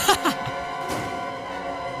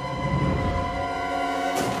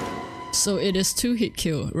 So it is 2-hit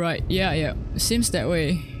kill, right? Yeah, yeah. Seems that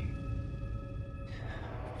way.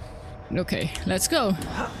 Okay, let's go.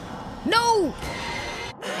 No!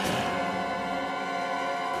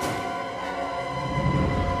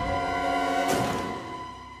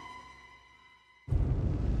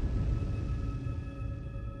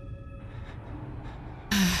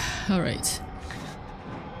 All right.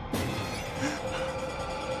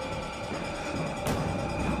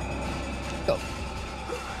 Go.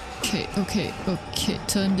 Okay, okay, okay.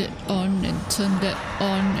 Turn it on and turn that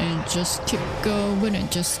on and just keep going and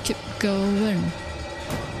just keep going.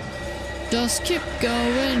 Just keep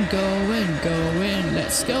going, going, going.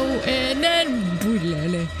 Let's go and then.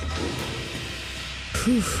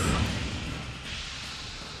 Whew.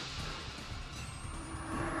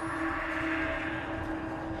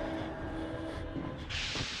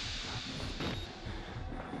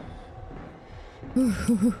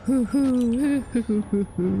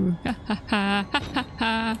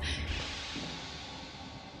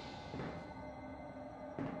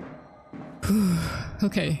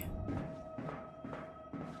 Okay.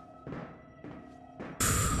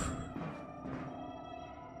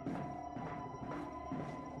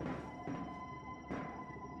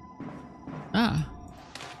 Ah,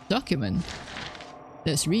 document.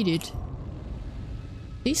 Let's read it.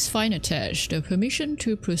 Please find attached the permission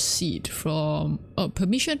to proceed from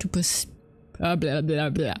permission to blah blah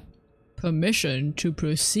blah. Permission to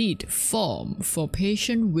proceed form for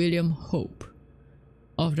patient William Hope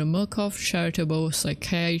of the Murkoff Charitable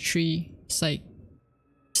Psychiatry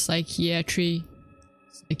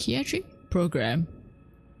Program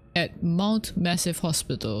at Mount Massive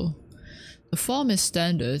Hospital. The form is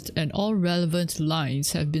standard and all relevant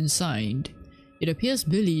lines have been signed. It appears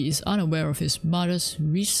Billy is unaware of his mother's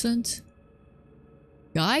recent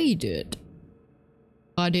guided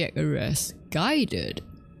cardiac arrest. Guided.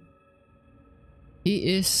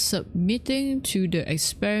 He is submitting to the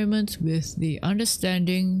experiment with the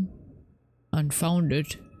understanding,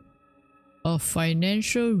 unfounded, of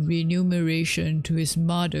financial remuneration to his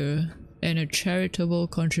mother and a charitable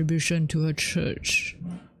contribution to her church.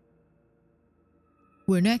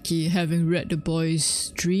 Wernicke, having read the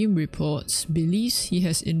boy's dream reports, believes he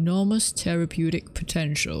has enormous therapeutic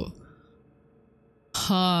potential.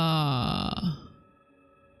 Ha.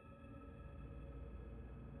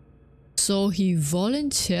 So he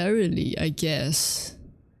voluntarily, I guess,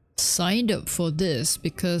 signed up for this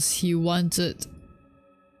because he wanted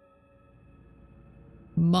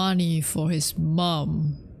money for his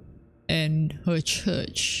mom and her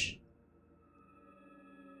church.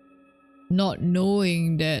 Not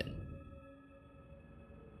knowing that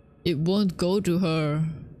it won't go to her.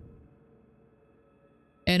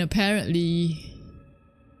 And apparently,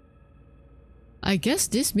 I guess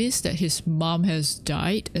this means that his mom has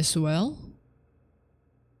died as well.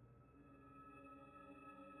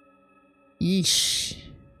 Yeesh.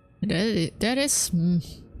 That is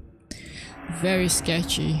very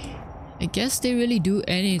sketchy. I guess they really do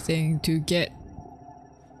anything to get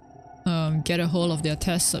a hold of their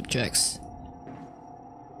test subjects.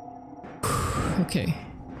 Okay.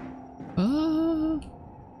 Oh.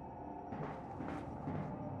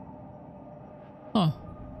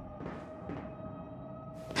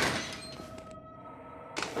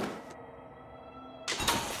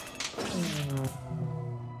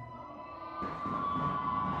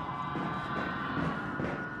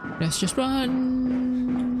 Let's just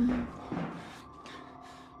run.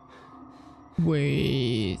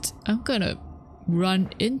 Wait, I'm gonna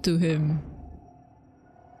run into him.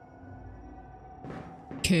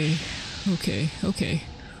 Okay, okay.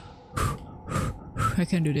 I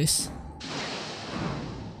can do this.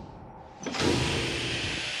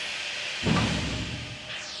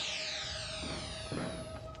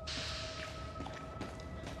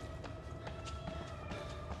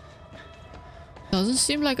 Doesn't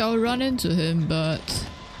seem like I'll run into him, but...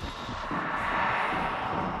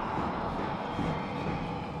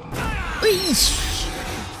 Eesh!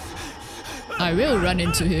 I will run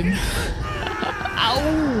into him.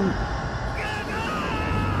 Ow!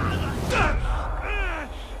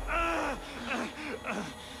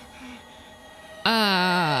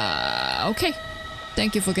 Okay.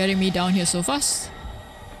 Thank you for getting me down here so fast.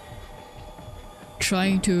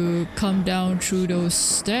 Trying to come down through those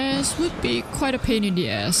stairs would be quite a pain in the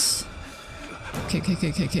ass. Okay.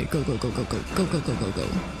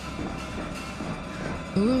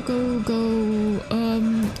 Go.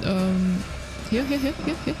 Here.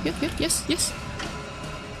 Yes.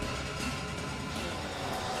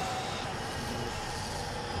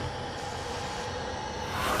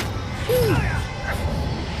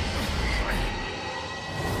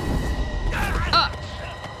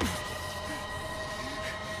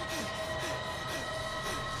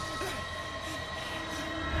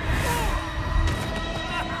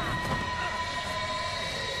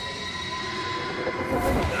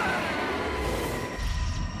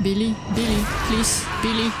 Billy, please,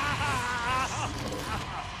 Billy.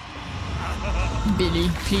 Billy,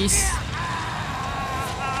 please.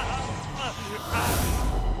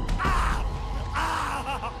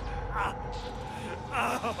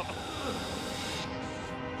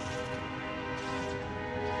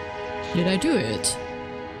 Did I do it?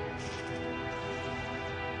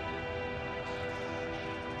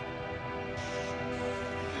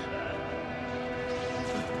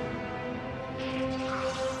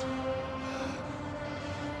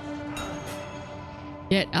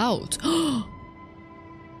 Get out. I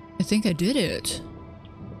think I did it.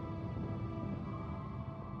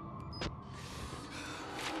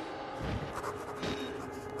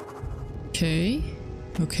 Okay.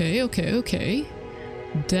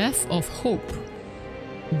 Death of Hope.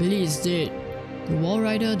 Billy is dead. The Wall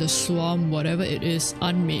Rider, the Swarm, whatever it is,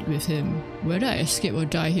 unmade with him. Whether I escape or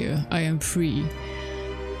die here, I am free.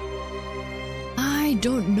 I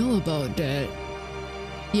don't know about that.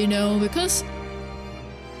 You know, because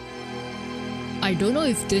I don't know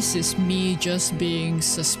if this is me just being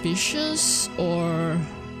suspicious or...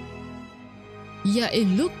 Yeah, it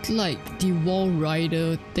looked like the Wall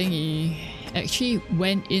Rider thingy actually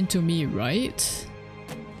went into me, right?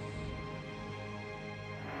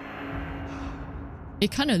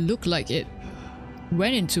 It kind of looked like it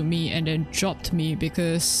went into me and then dropped me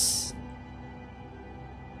because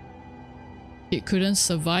it couldn't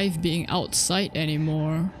survive being outside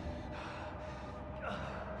anymore.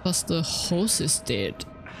 Plus the host is dead.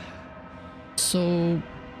 So...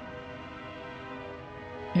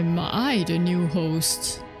 am I the new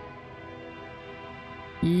host?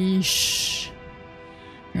 Yeesh.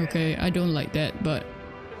 Okay, I don't like that, but...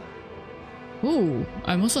 oh,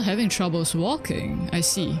 I'm also having troubles walking. I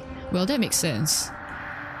see. Well, that makes sense.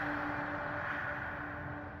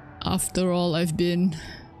 After all, I've been...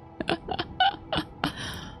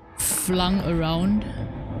 flung around.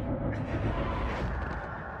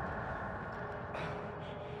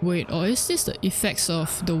 Wait, or is this the effects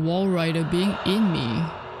of the Wall Rider being in me?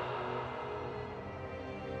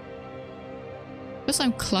 Because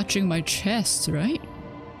I'm clutching my chest, right?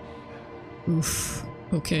 Oof.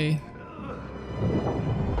 Okay.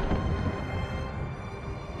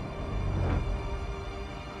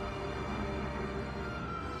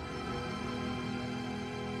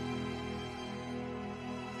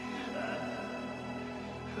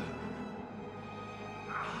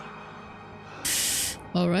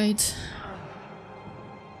 Alright.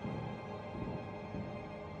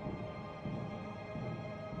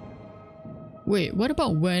 Wait, what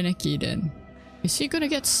about Wernicke then? Is he gonna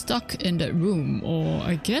get stuck in that room? Or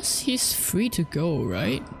I guess he's free to go,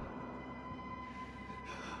 right?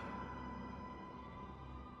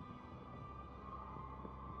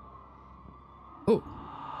 Oh.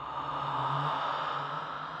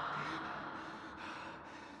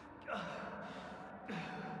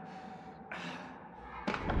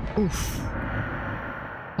 Oof.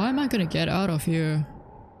 How am I gonna get out of here?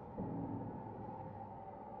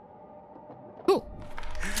 Oh!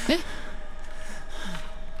 Eh?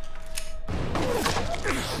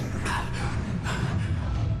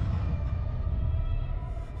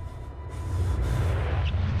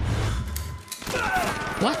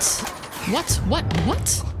 What?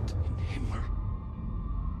 What? Himmel.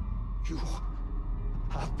 You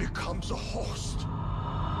have become the host.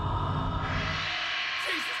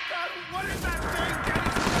 Jesus God, what is that thing?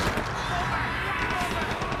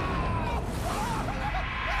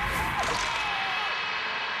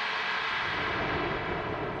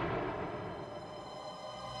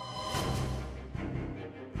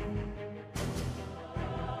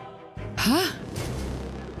 Huh?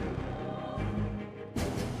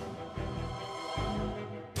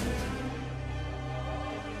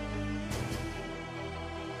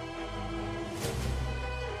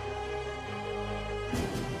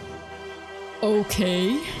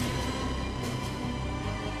 Okay.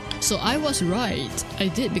 So I was right. I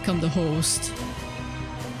did become the host.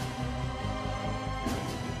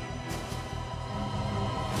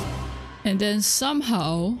 And then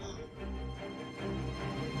somehow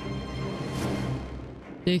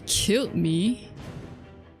they killed me.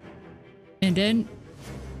 And then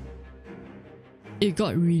it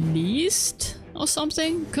got released or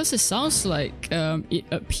something? Because it sounds like it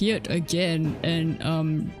appeared again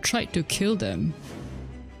and tried to kill them.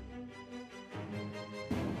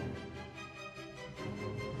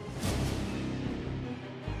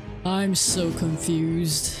 I'm so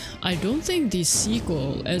confused. I don't think the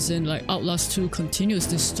sequel, as in like Outlast 2, continues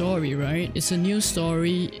this story, right? It's a new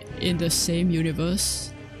story in the same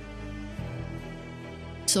universe.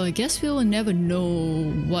 So I guess we will never know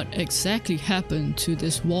what exactly happened to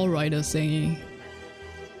this wall rider thingy.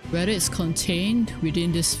 Whether it's contained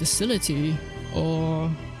within this facility or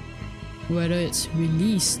whether it's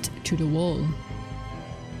released to the wall.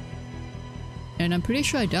 And I'm pretty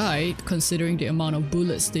sure I died considering the amount of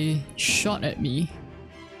bullets they shot at me.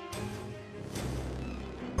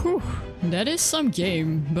 Whew, that is some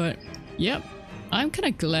game, but yep, I'm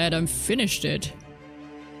kinda glad I'm finished it.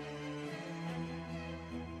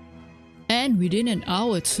 And within an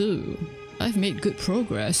hour too. I've made good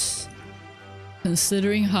progress.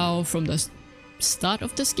 Considering how from the start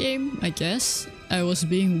of this game, I guess, I was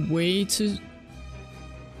being way too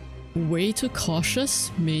cautious,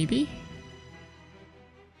 maybe?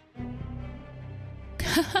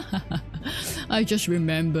 I just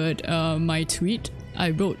remembered my tweet I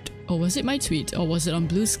wrote, or was it my tweet, or was it on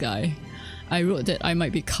Blue Sky? I wrote that I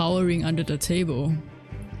might be cowering under the table.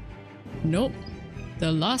 Nope.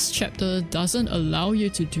 The last chapter doesn't allow you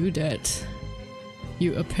to do that.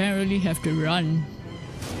 You apparently have to run.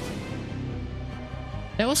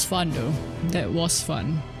 That was fun though. That was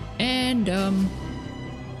fun. And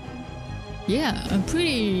yeah, I'm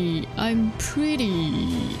pretty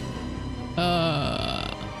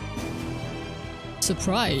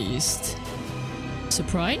surprised.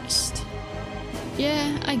 Surprised?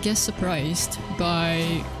 Yeah, I guess surprised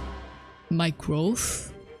by my growth.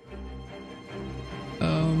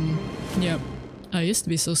 Yeah, I used to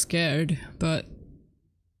be so scared, but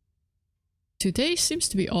today seems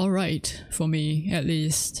to be alright for me, at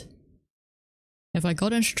least. Have I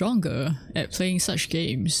gotten stronger at playing such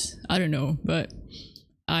games? I don't know, but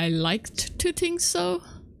I liked to think so.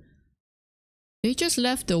 They just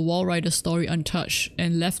left the Wall Rider story untouched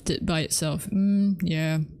and left it by itself.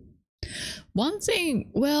 Yeah. One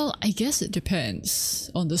thing, well, I guess it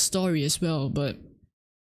depends on the story as well, but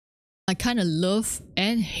I kinda love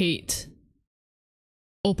and hate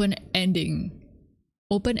open endings,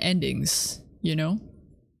 you know?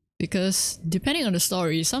 Because depending on the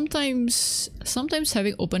story, sometimes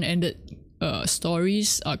having open-ended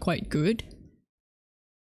stories are quite good.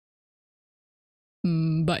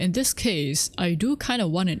 But in this case, I do kind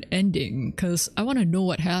of want an ending because I want to know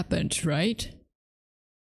what happened, right?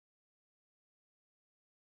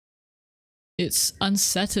 It's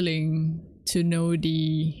unsettling to know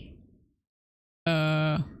the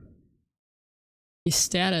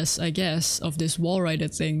status, I guess, of this wall rider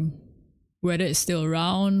thing. Whether it's still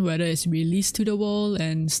around, whether it's released to the wall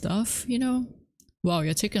and stuff, you know? Wow,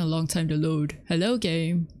 you're taking a long time to load. Hello,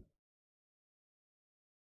 game.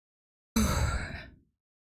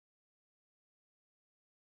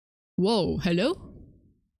 Whoa, hello?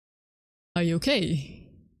 Are you okay?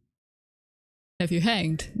 Have you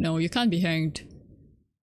hanged? No, you can't be hanged.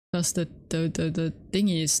 Because the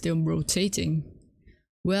thingy is still rotating.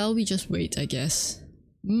 Well, we just wait, I guess.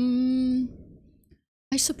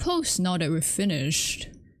 I suppose now that we've finished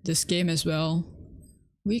this game as well,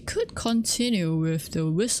 we could continue with the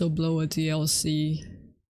Whistleblower DLC.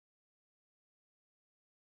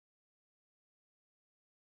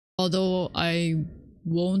 Although I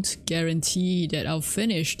won't guarantee that I'll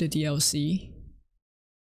finish the DLC.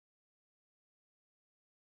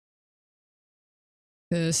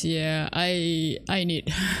 Cause yeah, I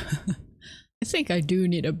need I think I do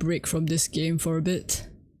need a break from this game for a bit.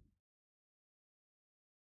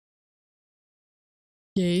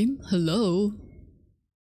 Game? Hello?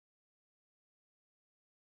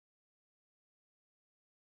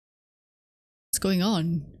 What's going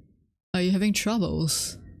on? Are you having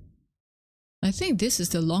troubles? I think this is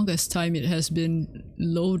the longest time it has been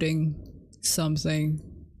loading something.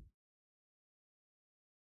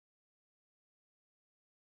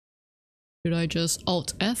 Should I just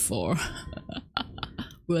Alt F4?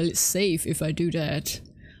 Well, it's safe if I do that.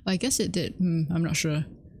 I guess it did. I'm not sure.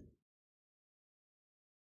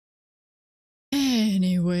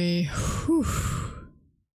 Anyway, whew.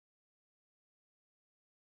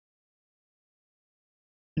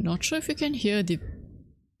 Not sure if you can hear the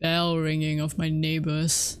bell ringing of my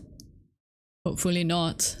neighbors. Hopefully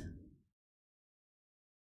not.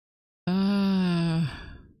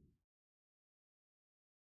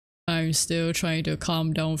 I'm still trying to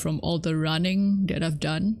calm down from all the running that I've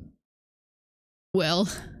done. Well,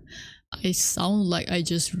 I sound like I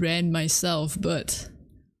just ran myself, but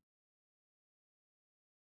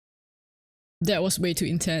that was way too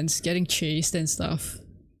intense, getting chased and stuff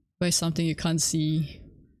by something you can't see.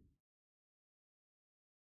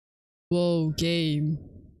 Whoa, game.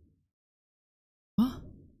 Huh?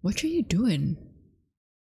 What are you doing?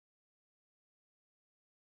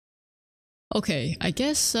 Okay, I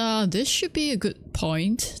guess this should be a good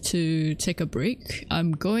point to take a break.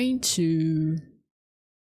 I'm going to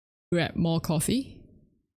grab more coffee,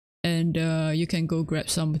 and you can go grab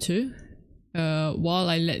some too, while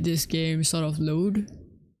I let this game sort of load.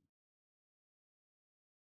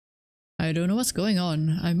 I don't know what's going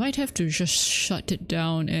on. I might have to just shut it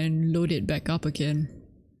down and load it back up again.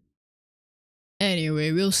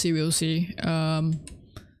 Anyway, we'll see, we'll see.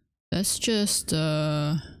 Let's just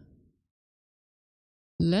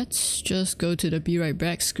go to the be right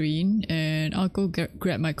back screen, and I'll go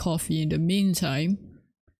grab my coffee in the meantime.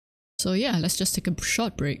 So yeah, let's just take a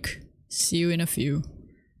short break. See you in a few.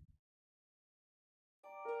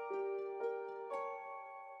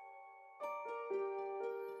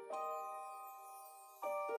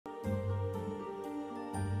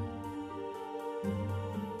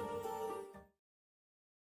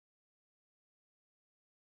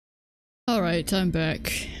 Alright, I'm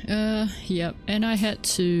back. Yep, and I had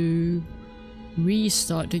to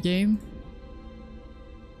restart the game.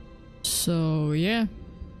 So yeah.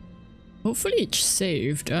 Hopefully it's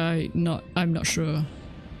saved. I'm not sure.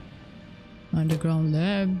 Underground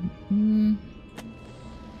lab.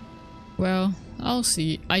 Well, I'll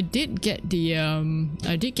see. I did get the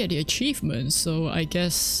achievement, so I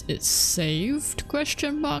guess it's saved,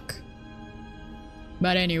 question mark.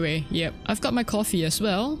 But anyway, yep, I've got my coffee as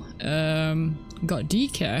well. Got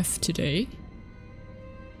decaf today.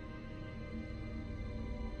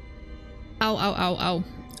 Ow, ow, ow, ow.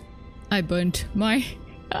 I burnt my...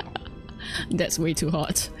 That's way too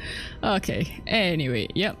hot. Okay, anyway,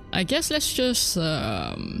 yep, I guess let's just,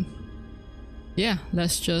 yeah,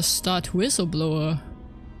 let's just start Whistleblower.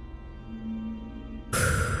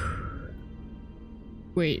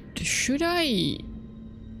 Wait, should I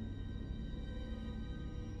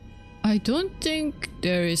don't think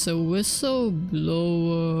there is a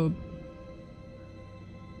whistleblower.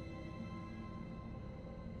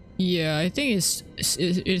 Yeah, I think it's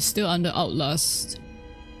still under Outlast.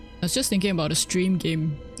 I was just thinking about a stream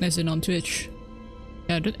game, as in on Twitch.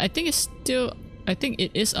 Yeah, I think it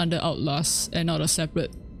is under Outlast and not a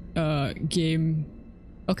separate game.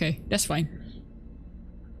 Okay, that's fine.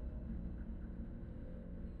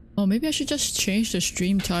 Oh, maybe I should just change the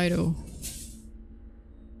stream title.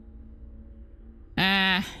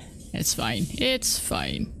 Ah, it's fine. It's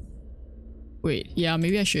fine. Wait, yeah,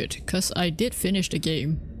 maybe I should, because I did finish the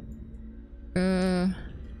game.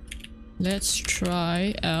 Let's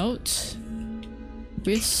try out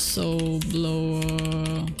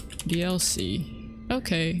Whistleblower DLC.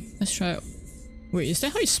 Okay, let's try it. Wait, is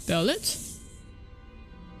that how you spell it?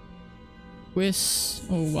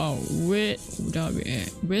 Oh wow,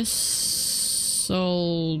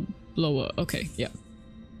 Whistleblower. Okay, yeah.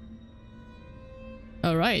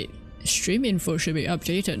 Alright, stream info should be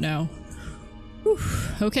updated now. Whew,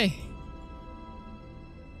 okay.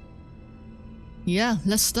 Yeah,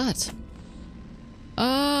 let's start.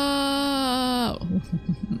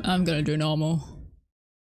 I'm gonna do normal.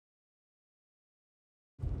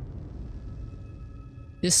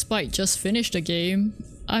 Despite just finished the game,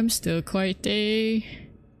 I'm still quite a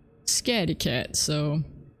scaredy cat, so...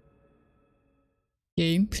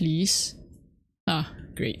 Game, please. Ah,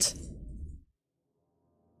 great.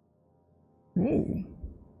 Ooh.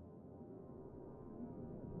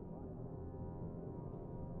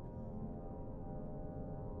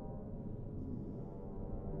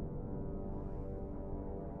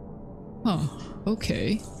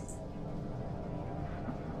 Okay.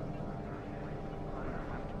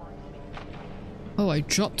 Oh, I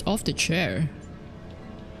dropped off the chair.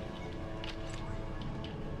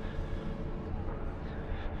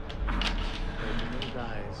 Open those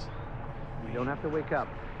eyes. You don't have to wake up,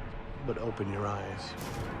 but open your eyes.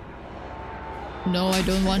 No, I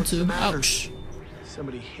don't want What's to. the matter? Ouch.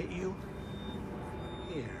 Somebody hit you?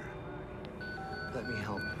 Here. Let me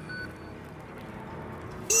help.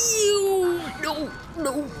 Ew! No,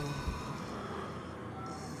 no.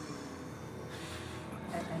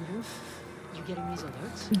 Andrew, you getting these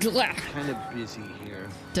alerts? Blah. Kind of busy here.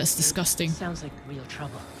 That's disgusting. Sounds like real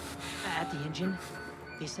trouble. At the engine,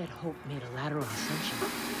 they said Hope made a lateral ascension.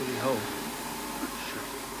 Really hope.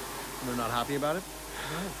 They're not happy about it?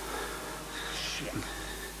 No.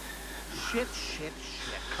 Shit. Shit.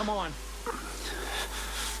 Come on.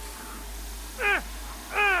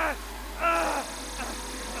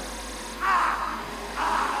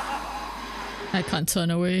 I can't turn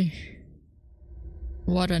away.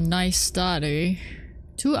 What a nice start, eh?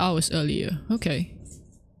 2 hours earlier. Okay.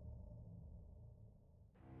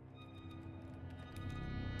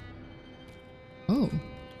 Oh.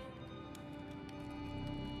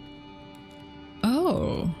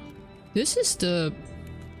 Oh. This is the...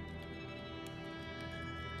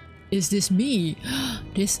 Is this me?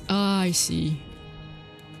 This... Ah, I see.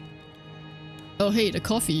 Oh, hey, the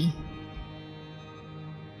coffee.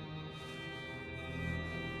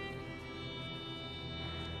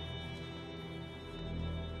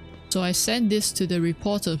 So I sent this to the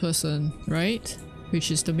reporter person, right? Which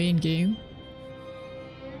is the main game.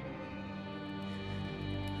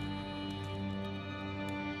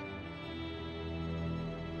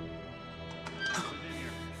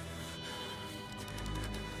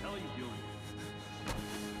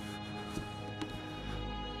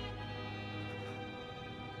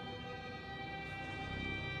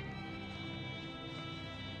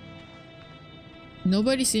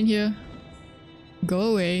 Nobody's in here. Go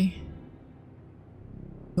away.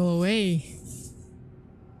 Go away.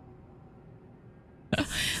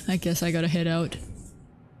 I guess I gotta head out.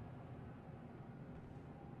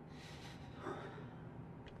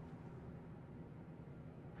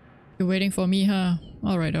 You're waiting for me, huh?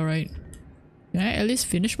 Alright, alright. Can I at least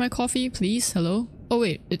finish my coffee, please? Hello? Oh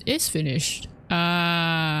wait, it is finished.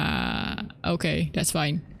 Okay, that's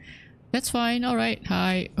fine. That's fine, alright.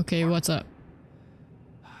 Hi. Okay, what's up?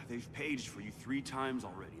 They've paged for you 3 times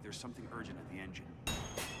already. There's something urgent at the engine.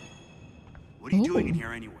 What are you doing in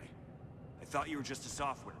here anyway? I thought you were just a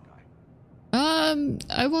software guy.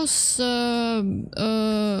 I was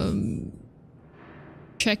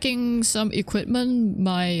checking some equipment.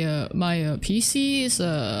 My PC is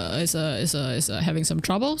having some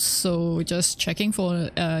troubles, so just checking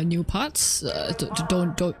for new parts.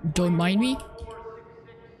 Don't mind me.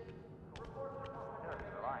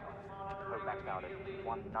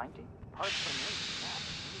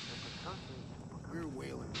 We're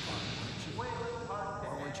Wayland Farm, aren't you?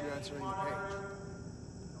 Why weren't you answering the page?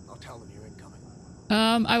 I'll tell them you're incoming.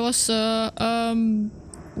 I was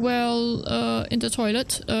in the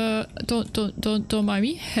toilet. Don't mind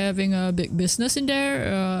me. Having a big business in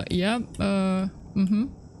there. Yeah.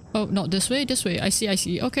 Oh, not this way. This way. I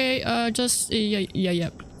see. Okay. Just yeah.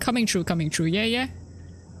 Coming through. Yeah.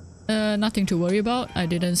 Nothing to worry about. I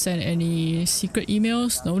didn't send any secret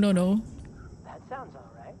emails. No. That sounds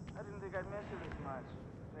alright. I didn't think I'd miss you this much.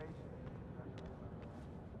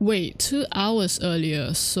 Wait, 2 hours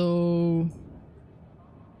earlier, so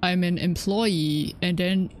I'm an employee and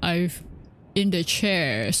then I've in the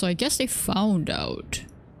chair, so I guess they found out.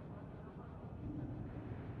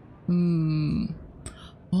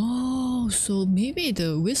 Oh, so maybe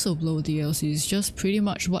the whistleblower DLC is just pretty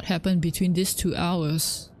much what happened between these 2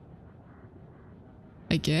 hours.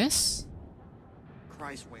 I guess?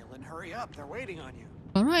 Christ, Wayland, hurry up. They're waiting on you.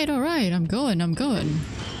 Alright, I'm going.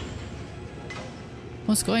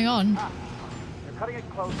 What's going on? They're cutting it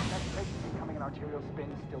close. Next station becoming an arterial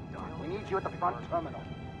spin, still dark. We need you at the front terminal.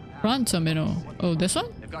 Front terminal. Oh, this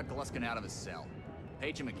one? They've got Gluskin out of his cell.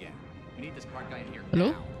 Page him again. We need this park guy in here.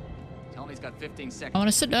 Hello? Now. Tell him he's got 15 seconds. I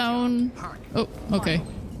wanna sit down. Park. Oh, okay.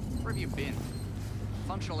 Finally. Where have you been?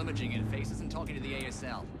 Functional imaging interface isn't talking to the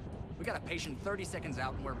ASL. We got a patient 30 seconds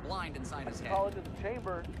out and we're blind inside his head. Call into the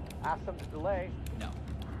chamber. Ask them to delay. No,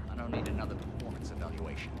 I don't need another performance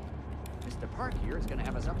evaluation. Mr. Park here is gonna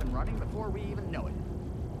have us up and running before we even know it.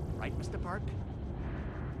 Right, Mr. Park?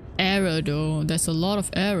 Error though. There's a lot of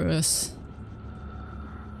errors.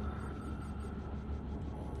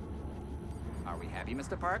 Are we happy,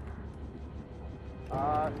 Mr. Park?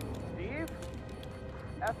 Steve?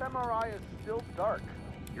 fMRI is still dark.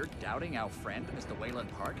 You're doubting our friend, Mr.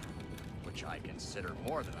 Wayland Park? Which I consider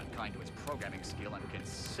more than unkind to his programming skill and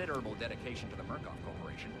considerable dedication to the Murkoff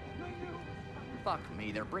Corporation. Fuck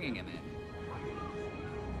me, they're bringing him in.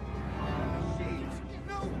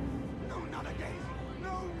 No! No, not again!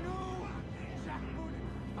 No, no! Jack Moon,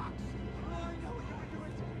 Fox! I know what you're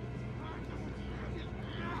doing to me!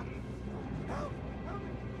 Help! Help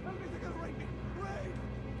me! Help me! They're gonna rape me! Ray!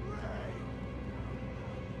 Ray!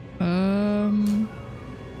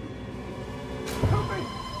 Help me!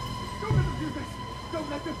 Don't let them do this! Don't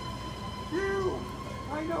let them! You!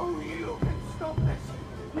 I know you can stop this!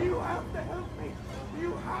 You have to help me!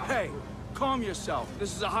 You have Hey! Calm yourself.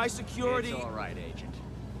 This is a high security... It's all right, Agent.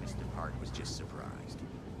 Mr. Park was just surprised.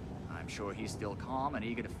 I'm sure he's still calm and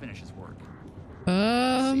eager to finish his work.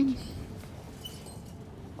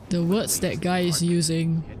 The words that guy is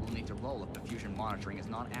using It will need to roll if the fusion monitoring is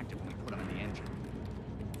not active when we put him in the engine.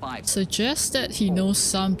 5 suggests that he knows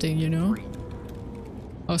something, you know?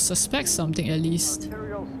 Or suspects something at least.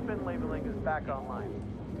 Arterial spin labeling is back online.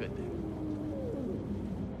 Good thing.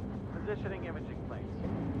 Positioning imaging plates.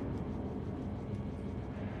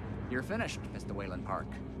 You're finished, Mr. Wayland Park.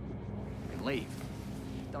 You can leave.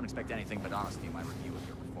 Don't expect anything but honesty in my review of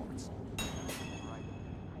your performance.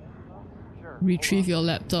 Retrieve your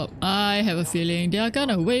laptop. I have a feeling they're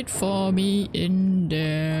gonna wait for me in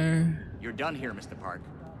there. You're done here, Mr. Park.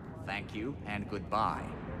 Thank you and goodbye.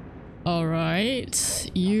 Alright.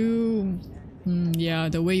 You... yeah,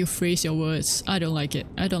 the way you phrase your words. I don't like it.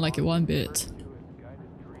 I don't like it one bit.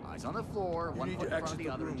 Eyes on the floor, one foot in front of the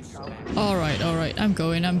other. Alright, alright. I'm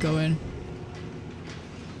going, I'm going.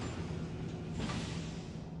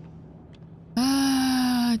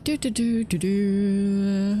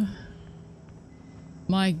 Do.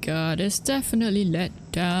 My god, it's definitely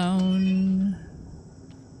let down.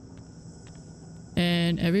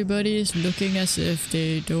 And everybody is looking as if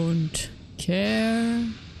they don't care.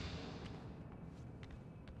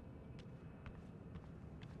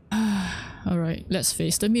 Alright, let's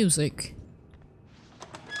face the music.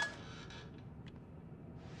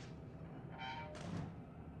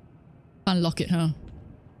 Unlock it, huh?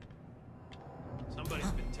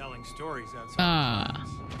 Somebody's been telling stories outside.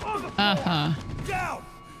 Down!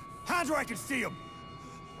 Hands where I can see them!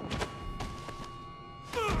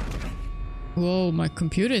 Whoa, my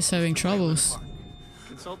computer is having troubles.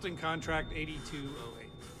 Consulting contract 8208.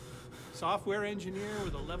 Software engineer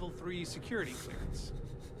with a level 3 security clearance.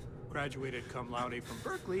 Graduated cum laude from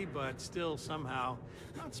Berkeley, but still somehow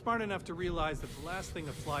not smart enough to realize that the last thing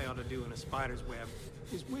a fly ought to do in a spider's web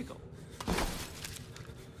is wiggle.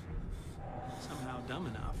 Somehow dumb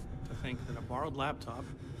enough to think that a borrowed laptop,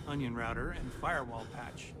 onion router, and firewall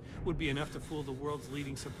patch would be enough to fool the world's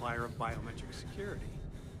leading supplier of biometric security.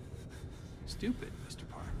 Stupid, Mr.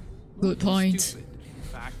 Park. Good point. Stupid. In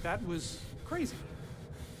fact, that was crazy.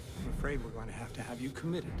 I'm afraid we're going to have you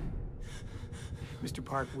committed. Mr.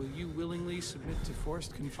 Park, will you willingly submit to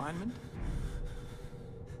forced confinement?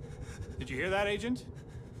 Did you hear that, Agent?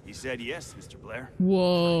 He said yes, Mr. Blair.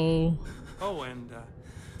 Whoa. Oh, and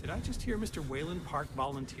did I just hear Mr. Wayland Park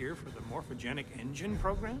volunteer for the morphogenic engine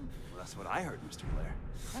program? Well, that's what I heard, Mr. Blair.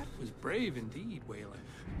 That was brave indeed, Wayland.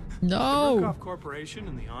 No. The Murkoff Corporation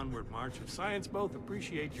and the onward march of science both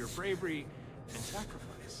appreciate your bravery and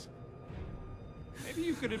sacrifice. Maybe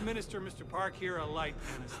you could administer Mr. Park here a light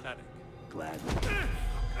anesthetic. Glad.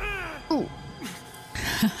 Ooh.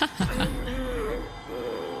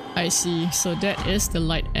 I see. So that is the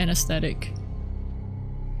light anesthetic.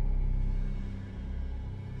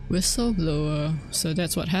 Whistleblower. So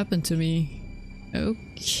that's what happened to me.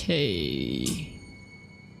 Okay.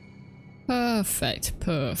 Perfect,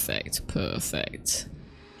 perfect, perfect.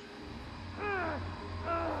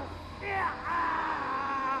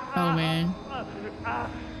 Oh man.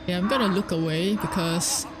 Yeah, I'm gonna look away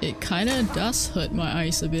because it kinda does hurt my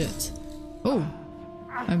eyes a bit. Oh,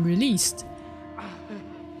 I'm released.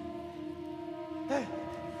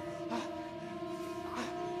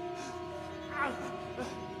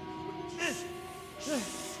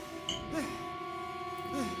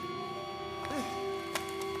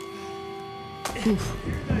 Oof.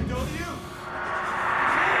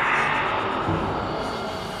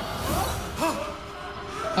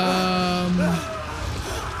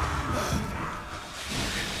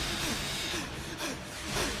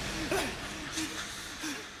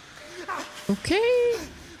 Okay.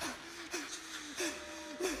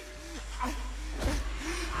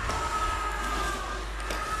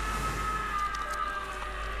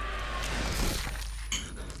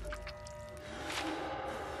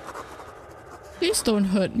 Please don't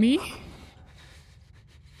hurt me.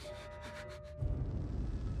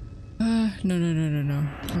 No.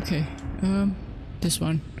 Okay. This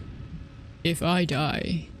one. If I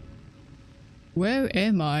die. Where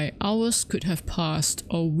am I? Hours could have passed,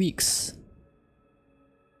 or weeks.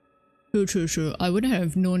 True. I wouldn't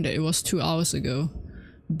have known that it was 2 hours ago.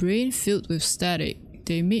 Brain filled with static.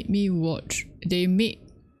 They made me watch. This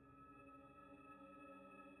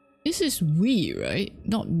is we, right?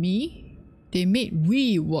 Not me? They made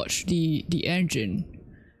we watch the engine.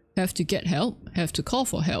 Have to get help? Have to call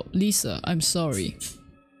for help. Lisa, I'm sorry.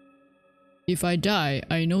 If I die,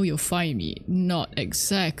 I know you'll find me. Not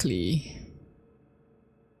exactly.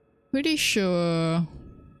 Pretty sure,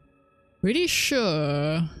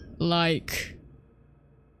 like,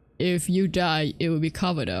 if you die, it will be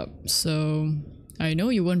covered up. So, I know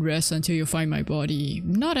you won't rest until you find my body.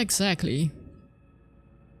 Not exactly.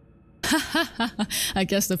 I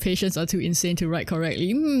guess the patients are too insane to write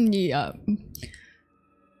correctly. Yeah.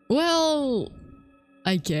 Well,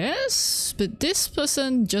 I guess, but this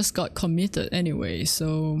person just got committed anyway,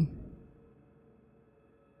 so...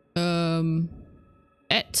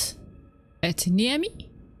 Etniemi?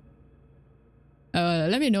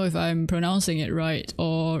 Let me know if I'm pronouncing it right,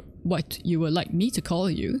 or what you would like me to call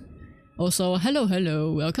you. Also,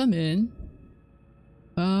 hello, welcome in.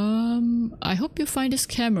 I hope you find this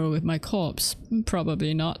camera with my corpse.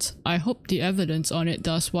 Probably not. I hope the evidence on it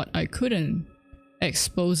does what I couldn't.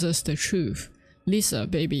 Exposes the truth. Lisa,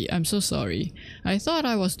 baby, I'm so sorry. I thought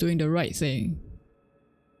I was doing the right thing.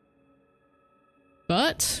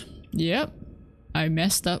 But, yep, I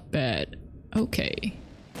messed up bad. Okay.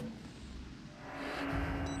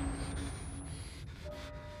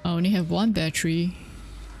 I only have 1 battery.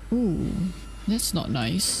 Ooh, that's not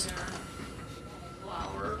nice.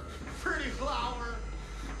 Flower, pretty flower.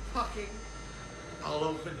 Fucking. I'll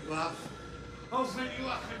open you up. Open you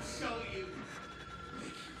up and show you. Make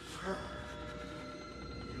you fur.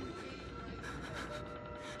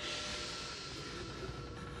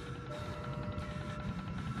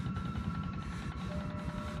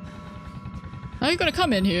 Are you gonna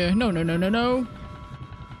come in here? No.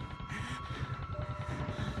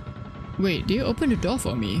 Wait, do you open the door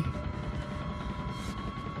for me?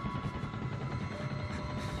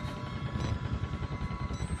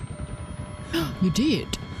 You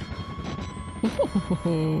did.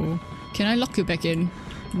 Oh, can I lock you back in?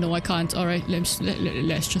 No, I can't. Alright, let's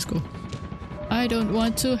just go. I don't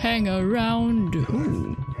want to hang around.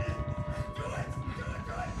 Ooh.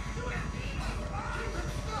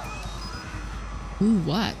 Ooh,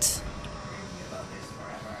 what?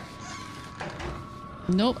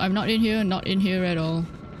 Nope, I'm not in here, not in here at all.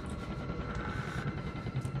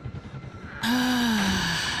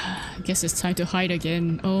 Guess it's time to hide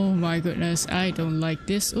again. Oh my goodness, I don't like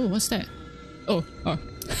this. Oh, what's that? Oh.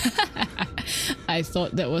 I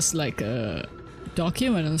thought that was like a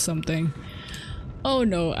document or something. Oh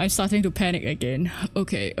no, I'm starting to panic again.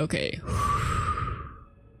 Okay.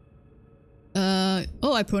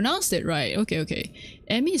 Oh, I pronounced it right. Okay.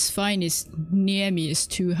 Emmy is fine, near me is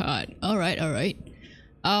too hard. Alright.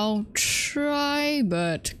 I'll try,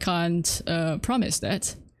 but can't promise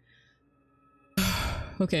that.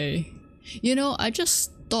 Okay. You know, I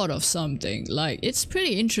just thought of something. Like, it's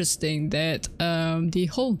pretty interesting that the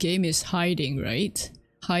whole game is hiding, right?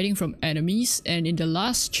 Hiding from enemies, and in the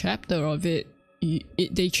last chapter of it,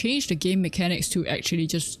 they changed the game mechanics to actually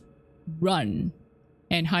just run.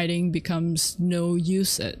 And hiding becomes no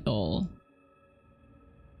use at all.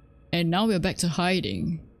 And now we're back to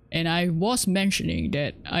hiding. And I was mentioning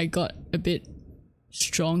that I got a bit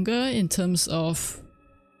stronger in terms of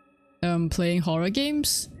playing horror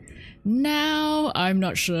games. Now, I'm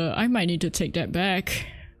not sure. I might need to take that back.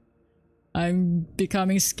 I'm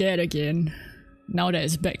becoming scared again. Now that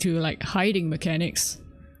it's back to like hiding mechanics.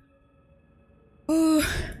 Oh,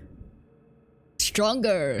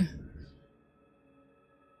 stronger.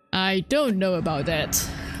 I don't know about that.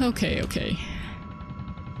 Okay.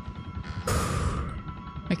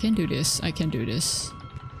 I can do this.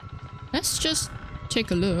 Let's just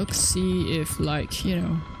take a look, see if like, you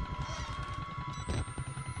know...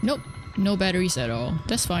 Nope, no batteries at all.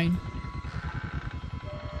 That's fine.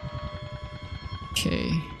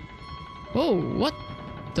 Okay. Oh, what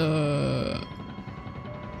the...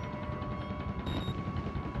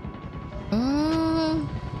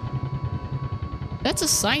 That's a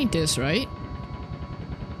scientist, right?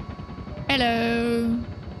 Hello.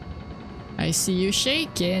 I see you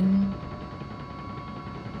shaking.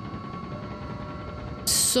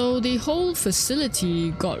 So the whole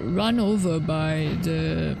facility got run over by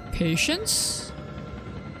the patients?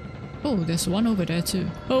 Oh, there's one over there too.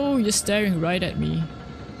 Oh, you're staring right at me.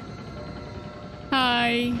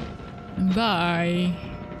 Hi. Bye.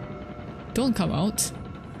 Don't come out.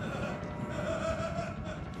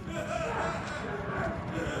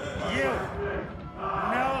 You!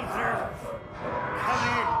 Melzer! Come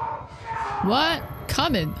in! What?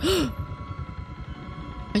 Come in.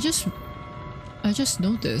 I just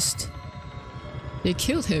noticed. They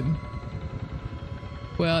killed him.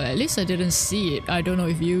 Well, at least I didn't see it. I don't know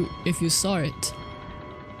if you saw it.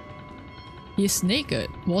 He's naked,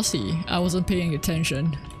 was he? I wasn't paying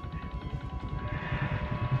attention.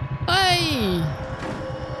 Hey!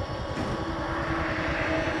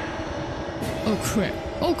 Oh crap.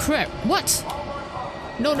 Oh crap. What?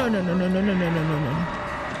 No.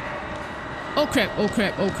 Oh crap, oh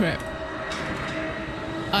crap, oh crap.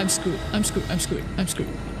 I'm screwed.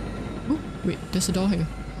 Oh, wait, there's a door here.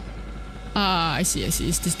 Ah, I see, it's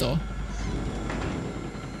this door.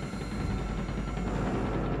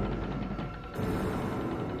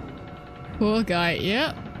 Poor guy,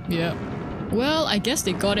 yeah. Well, I guess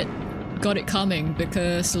they got it coming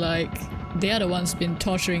because like they are the ones been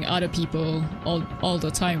torturing other people all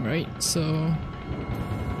the time, right? So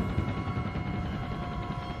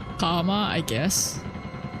karma, I guess.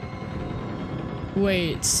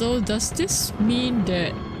 Wait, so does this mean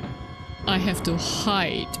that I have to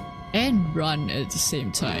hide and run at the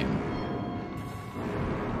same time?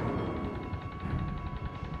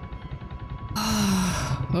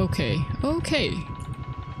 Okay.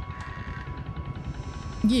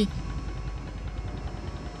 Yeah.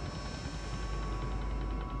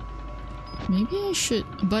 Maybe I should,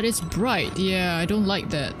 but it's bright. Yeah, I don't like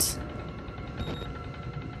that.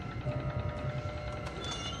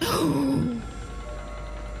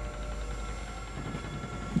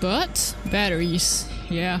 But batteries.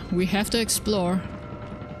 Yeah, we have to explore.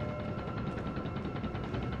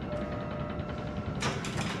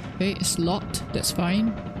 Okay, it's locked. That's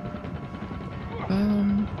fine.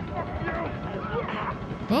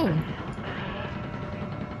 Oh.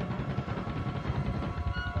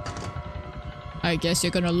 I guess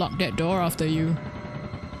you're gonna lock that door after you.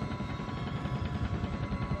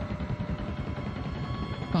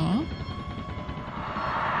 Huh?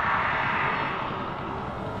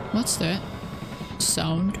 What's that?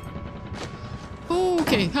 Sound. Oh,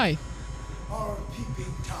 okay, hi. Our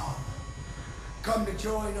peeping Tom. Come to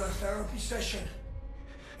join our therapy session.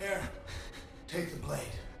 Here, take the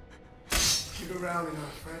blade. Get around in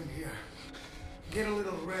our friend here. Get a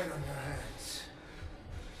little red on your hands.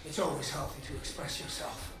 It's always healthy to express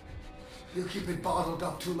yourself. You keep it bottled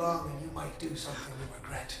up too long and you might do something you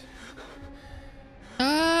regret.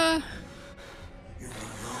 You're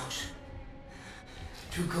one of those.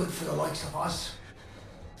 Too good for the likes of us.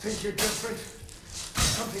 Think you're different?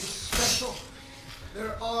 Something special?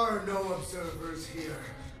 There are no observers here.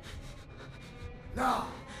 Now,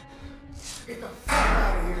 get the fuck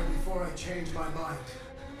out of here before I change my mind.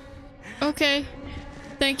 Okay.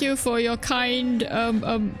 Thank you for your kind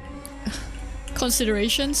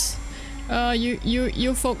considerations.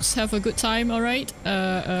 You folks have a good time, all right?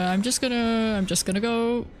 I'm just gonna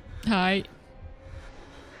go. Hi.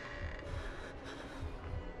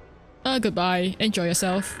 Goodbye. Enjoy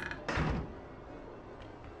yourself.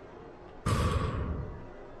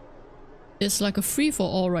 It's like a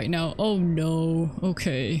free-for-all right now. Oh no.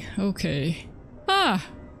 Okay. Ah!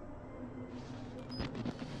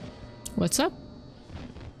 What's up?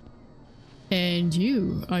 And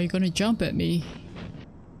you, are you gonna jump at me?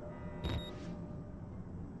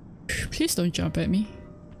 Please don't jump at me.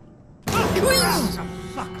 Where the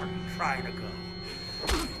fuck are you trying to go?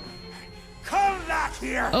 Come back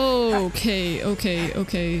here!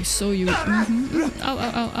 Okay. So you. Ow.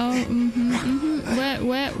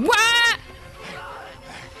 Where? What?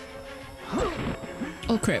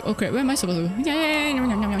 Oh crap. Where am I supposed to? Do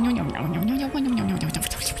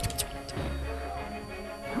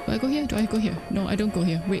I go here? No, I don't go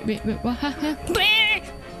here. Wait. What?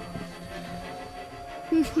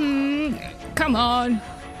 Come on.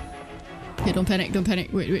 Okay, don't panic.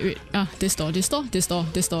 Wait. Ah, this door.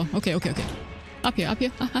 Okay. Up here.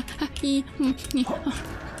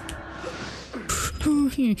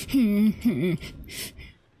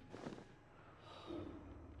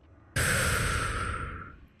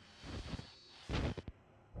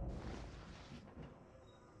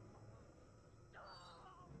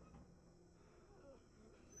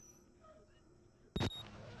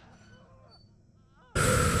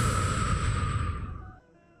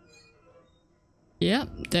 Yep,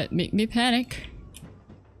 that made me panic.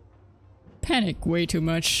 Panic way too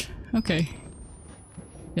much. Okay.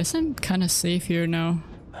 Guess I'm kinda safe here now.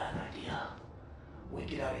 Bad idea. We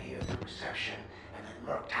get out of here through reception, and then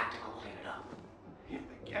Merc Tactical clean it up. If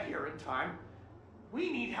they get here in time,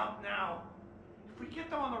 we need help now. If we get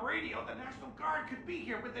them on the radio, the National Guard could be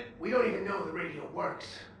here with it. We don't even know the radio works.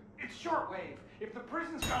 It's shortwave. If the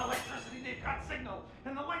prison's got electricity, they've got signal,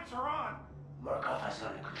 and the lights are on. Murkoff has it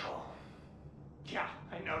under control. Yeah,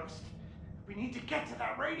 I noticed. We need to get to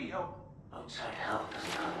that radio. Outside help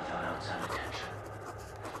doesn't come without outside attention.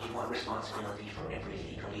 You want responsibility for every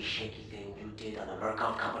legally shaky thing you did on the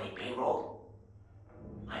Murkoff Company payroll?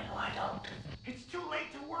 I know I don't. It's too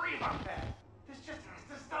late to worry about that. This just has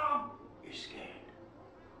to stop. You're scared.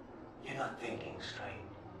 You're not thinking straight.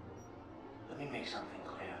 Let me make something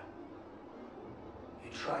clear.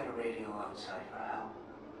 You try to radio outside for help.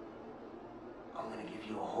 I'm gonna give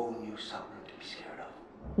you a whole new something to be scared of.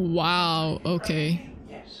 Wow, okay.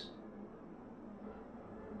 Yes.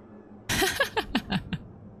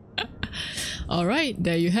 Alright,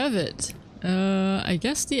 there you have it. I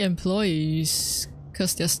guess the employees,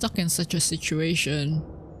 because they're stuck in such a situation.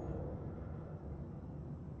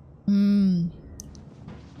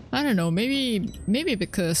 I don't know, maybe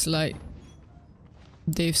because like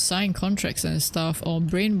they've signed contracts and stuff or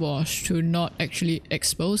brainwashed to not actually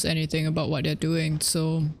expose anything about what they're doing,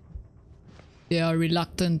 so they are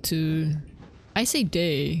reluctant to... I say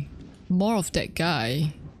they, more of that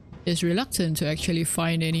guy is reluctant to actually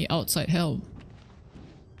find any outside help.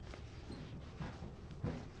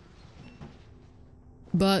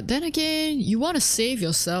 But then again, you want to save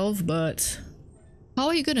yourself, but how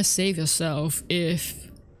are you gonna save yourself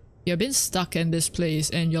if you've been stuck in this place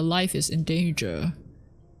and your life is in danger?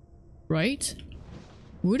 Right?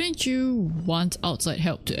 Wouldn't you want outside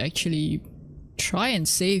help to actually try and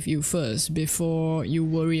save you first before you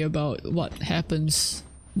worry about what happens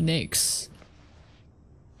next?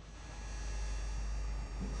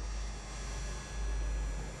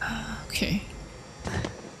 Okay.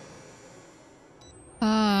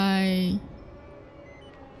 Hi.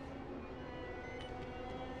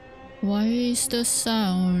 Why is the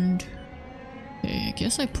sound? Okay, I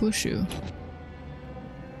guess I push you.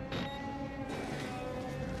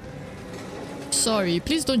 Sorry,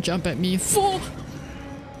 please don't jump at me. Fool!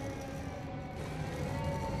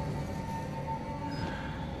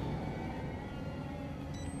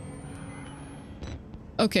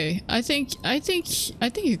 Okay, I think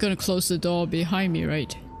you're gonna close the door behind me,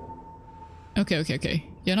 right? Okay.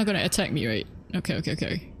 You're not gonna attack me, right?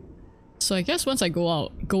 Okay. So I guess once I go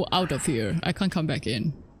out of here, I can't come back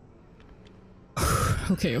in.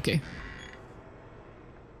 Okay.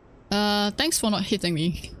 Thanks for not hitting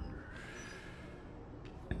me.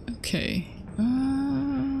 Okay.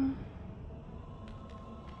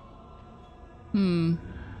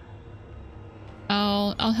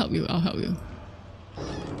 I'll help you.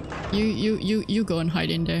 You go and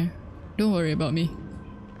hide in there. Don't worry about me.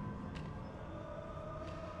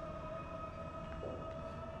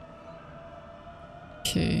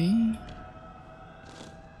 Okay.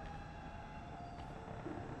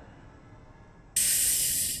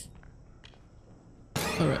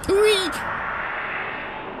 Alright.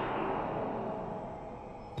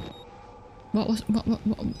 What?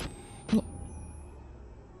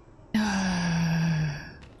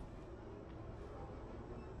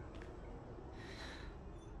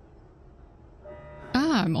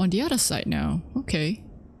 I'm on the other side now. Okay.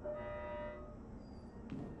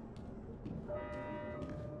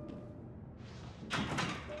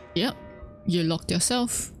 Yep, you locked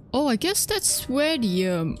yourself. Oh, I guess that's where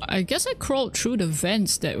the I guess I crawled through the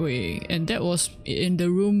vents that way, and that was in the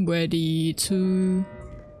room where the two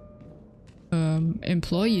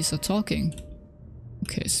employees are talking.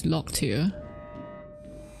 Okay, it's locked here.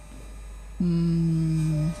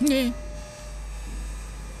 Yeah.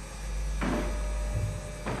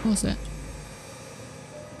 What was that?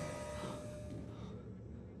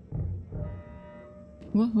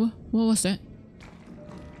 What was that?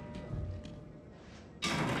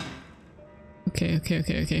 Okay.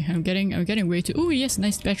 I'm getting way too. Oh yes,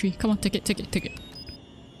 nice battery. Come on, take it.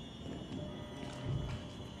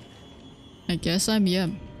 I guess I'm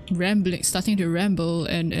rambling, starting to ramble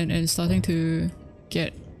and starting to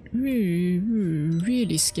get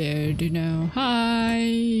really scared now. Hi.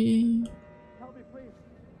 Help me, please.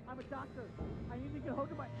 I'm a doctor. I need to get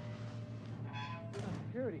hold of my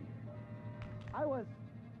security.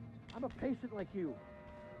 I'm a patient like you.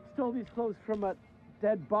 Stole these clothes from a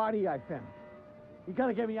dead body I found. You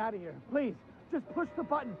gotta get me out of here. Please, just push the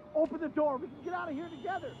button. Open the door. We can get out of here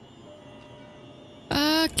together.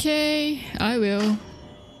 Okay, I will.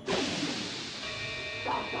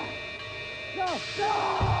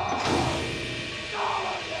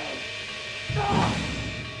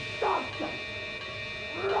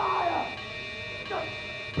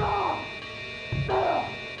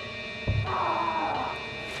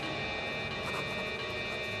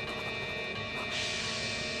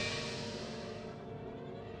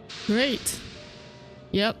 Great.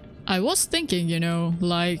 Yep. I was thinking, you know,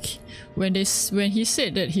 like when he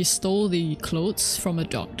said that he stole the clothes from a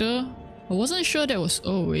doctor, I wasn't sure that was.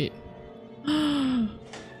 Oh wait.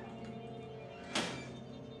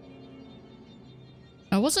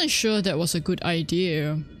 I wasn't sure that was a good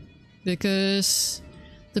idea because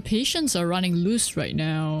the patients are running loose right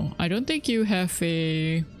now. I don't think you have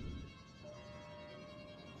a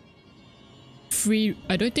free.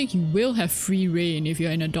 I don't think you will have free reign if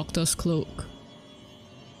you're in a doctor's cloak.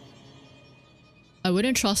 I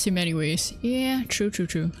wouldn't trust him anyways. Yeah, true.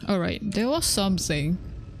 Alright, there was something.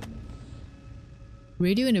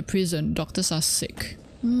 Radio in the prison, doctors are sick.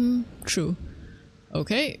 True.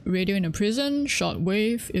 Okay, radio in a prison,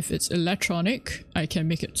 shortwave. If it's electronic, I can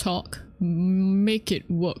make it talk. Make it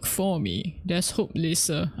work for me. There's hope,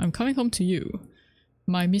 Lisa. I'm coming home to you.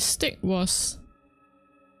 My mistake was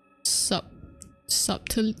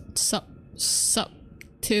subtlety.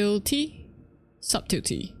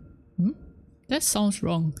 That sounds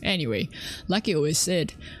wrong. Anyway, like I always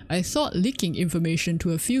said, I thought leaking information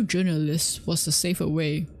to a few journalists was the safer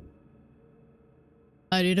way.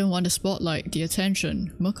 I didn't want the spotlight, the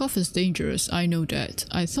attention. Murkoff is dangerous, I know that.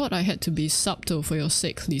 I thought I had to be subtle for your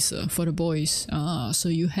sake, Lisa, for the boys. Ah, so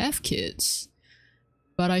you have kids.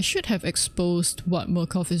 But I should have exposed what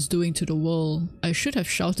Murkoff is doing to the world. I should have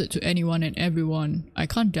shouted to anyone and everyone. I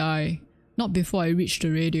can't die. Not before I reach the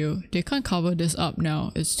radio. They can't cover this up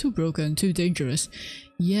now. It's too broken, too dangerous.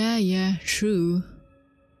 Yeah, true.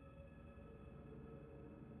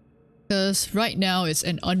 Because right now it's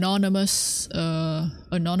an anonymous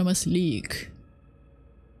leak.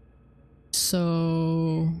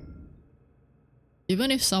 So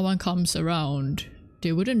even if someone comes around,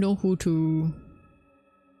 they wouldn't know who to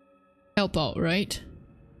help out, right?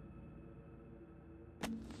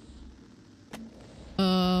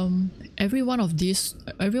 Every one of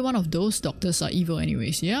those doctors are evil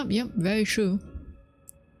anyways. Yep, very true.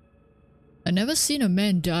 I never seen a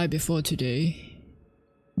man die before today.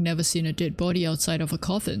 Never seen a dead body outside of a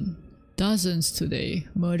coffin. Dozens today,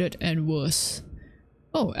 murdered and worse.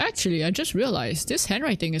 Oh, actually, I just realized this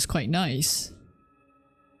handwriting is quite nice.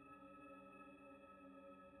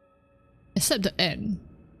 Except the N.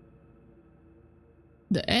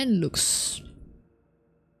 The N looks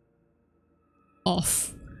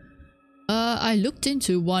off. I looked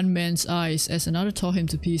into one man's eyes as another tore him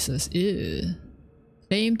to pieces. Ew.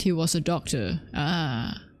 Claimed he was a doctor.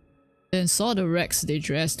 Ah. Then saw the wrecks they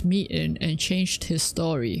dressed me in and changed his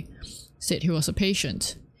story. Said he was a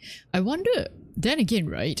patient. I wonder, then again,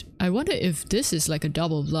 right? I wonder if this is like a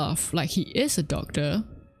double bluff. Like he is a doctor,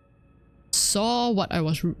 saw what I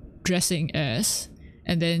was dressing as,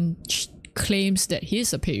 and then claims that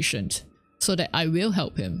he's a patient so that I will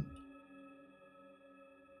help him.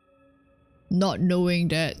 Not knowing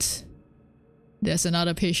that there's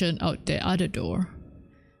another patient out the other door.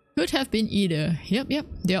 Could have been either. Yep,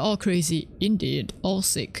 they're all crazy. Indeed, all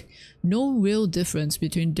sick. No real difference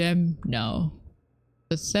between them now.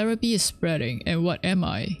 The therapy is spreading, and what am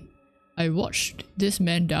I? I watched this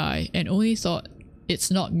man die and only thought,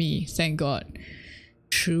 it's not me, thank God.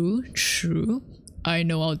 True. I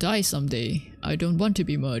know I'll die someday. I don't want to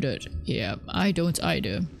be murdered. Yeah, I don't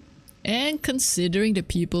either. And considering the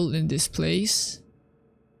people in this place,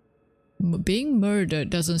 being murdered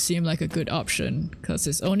doesn't seem like a good option, because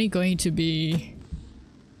it's only going to be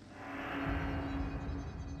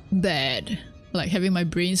bad. Like having my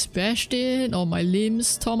brains bashed in, or my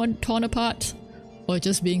limbs torn apart, or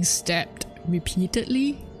just being stabbed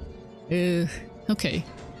repeatedly. Okay.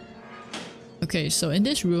 Okay, so in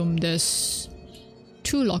this room there's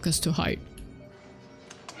 2 lockers to hide.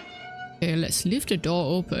 Okay, let's leave the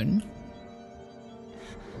door open.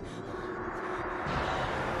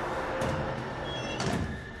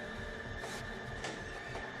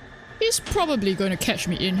 He's probably going to catch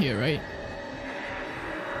me in here, right?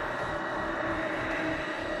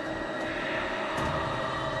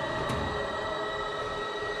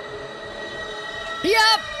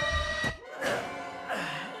 Yep!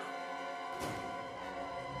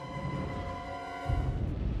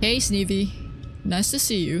 Hey Sneevy, nice to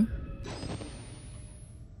see you.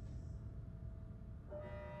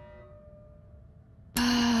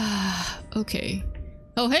 Okay.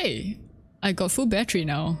 Oh hey! I got full battery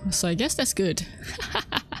now, so I guess that's good.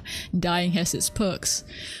 Dying has its perks.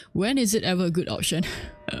 When is it ever a good option?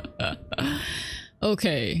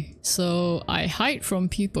 Okay, so I hide from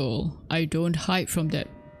people. I don't hide from that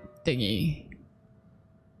thingy.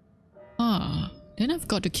 Ah, then I've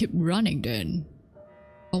got to keep running then.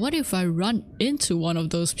 But what if I run into one of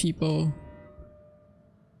those people?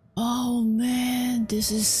 Oh man, this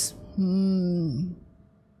is...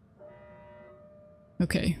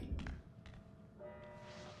 Okay.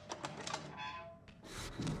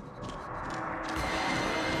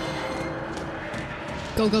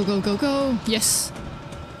 Go, go, go, go, go! Yes!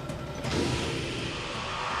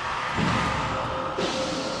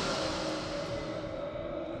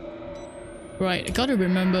 Right, I gotta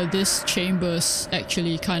remember this chambers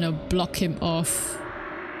actually kind of block him off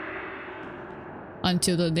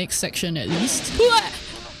until the next section at least.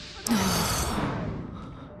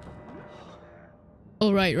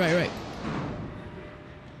 Oh, right.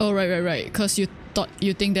 Oh, right. Cause you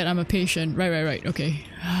think that I'm a patient. Right. Okay.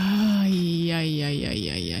 Ay.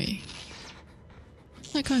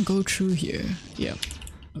 I can't go through here. Yep.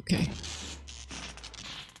 Okay.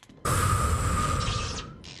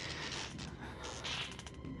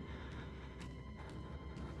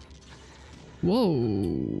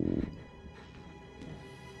 Whoa.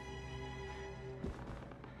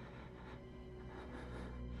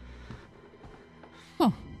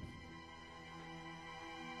 Huh.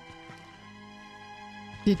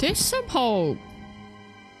 Did they somehow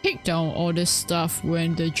take down all this stuff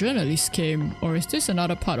when the journalists came, or is this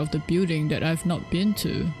another part of the building that I've not been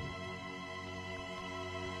to?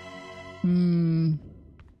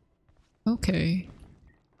 Okay.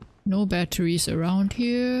 No batteries around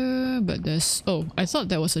here, but there's... Oh, I thought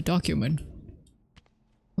that was a document.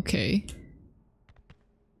 Okay.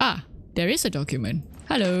 Ah, there is a document.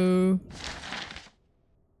 Hello.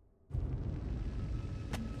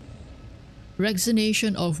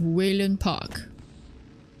 Resignation of Wayland Park.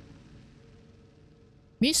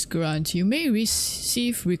 Miss Grant, you may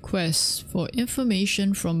receive requests for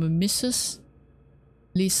information from Mrs.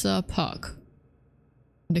 Lisa Park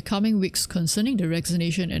in the coming weeks concerning the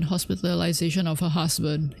resignation and hospitalization of her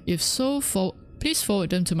husband. If so, please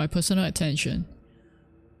forward them to my personal attention.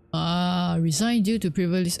 Resigned due to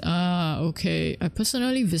previous... okay. I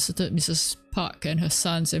personally visited Mrs. Park and her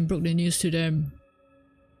sons and broke the news to them.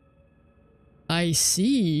 I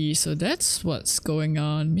see, so that's what's going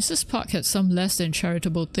on. Mrs. Park had some less than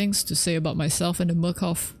charitable things to say about myself and the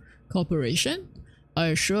Murkoff Corporation. I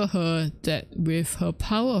assure her that with her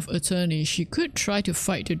power of attorney, she could try to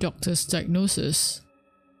fight the doctor's diagnosis.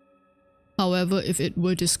 However, if it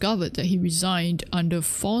were discovered that he resigned under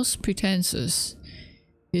false pretenses,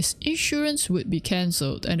 his insurance would be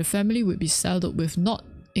cancelled and the family would be saddled with not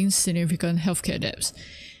insignificant healthcare debts.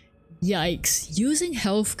 Yikes, using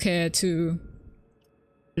healthcare to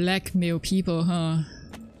blackmail people, huh?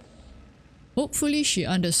 Hopefully she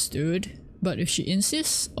understood, but if she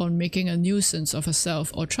insists on making a nuisance of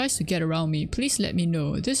herself or tries to get around me, please let me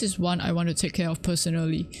know. This is one I want to take care of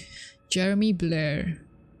personally. Jeremy Blair.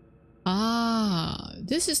 Ah,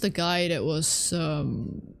 this is the guy that was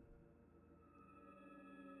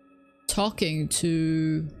talking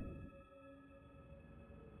to...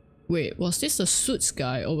 Wait, was this the suits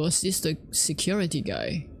guy or was this the security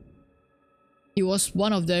guy? He was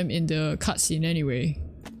one of them in the cutscene anyway,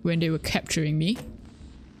 when they were capturing me.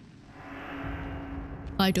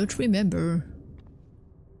 I don't remember.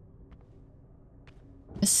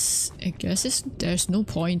 I guess there's no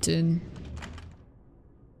point in...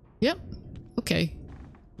 Yep, okay.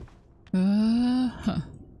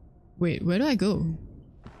 Wait, where do I go?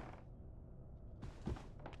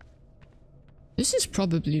 This is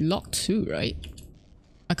probably locked too, right?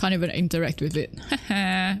 I can't even interact with it.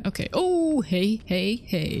 Haha. Okay. Oh, hey.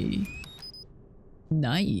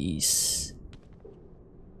 Nice.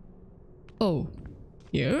 Oh.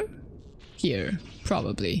 Here? Here.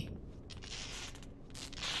 Probably.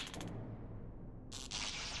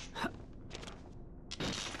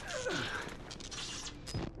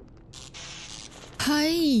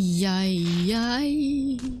 Hi.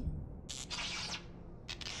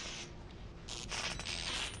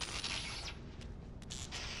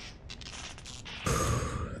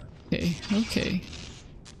 Okay.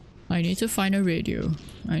 I need to find a radio.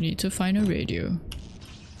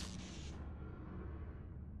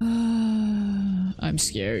 I'm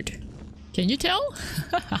scared. Can you tell?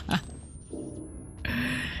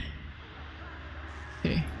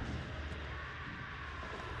 Okay.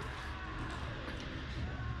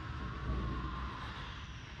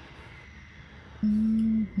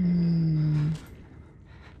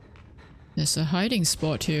 There's a hiding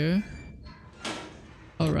spot here.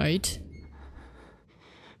 Alright.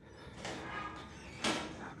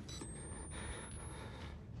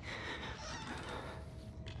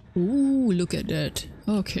 Ooh, look at that.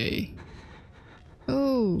 Okay.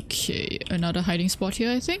 Okay, another hiding spot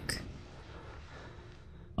here, I think.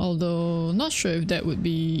 Although, not sure if that would be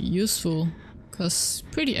useful, cause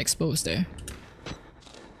pretty exposed there.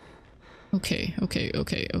 Okay.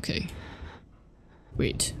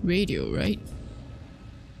 Wait, radio, right?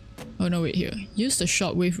 Oh no, wait, here. Use the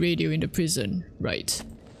shortwave radio in the prison. Right.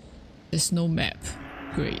 There's no map.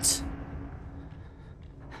 Great.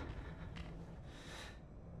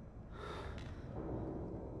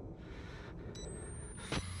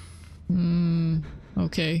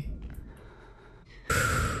 Okay.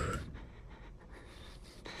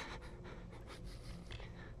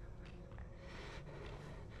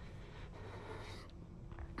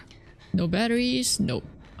 No batteries? Nope.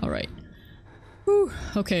 Alright.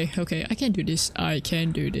 Okay, okay. I can do this. I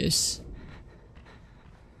can do this.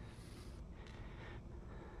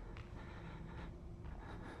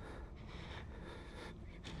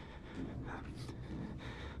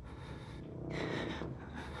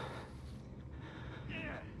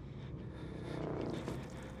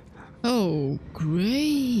 Oh,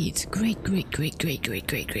 great. Great, great, great, great, great,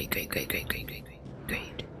 great, great, great, great, great, great, great, great,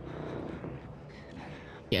 great.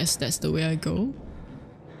 Yes, that's the way I go.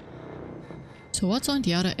 So what's on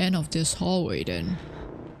the other end of this hallway then?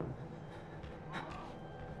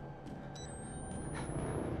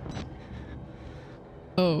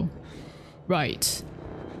 Oh, right.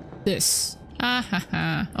 This. Ah ha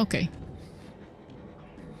ha. Okay.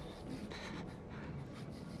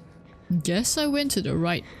 Guess I went to the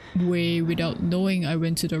right way without knowing I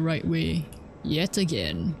went to the right way yet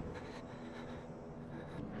again.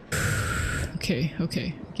 Okay,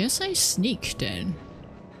 okay. Guess I sneak then.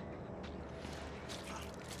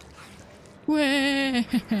 Where?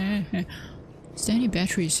 Is there any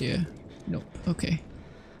batteries here? Nope. Okay.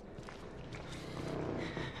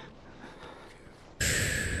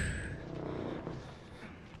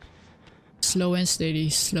 Slow and steady,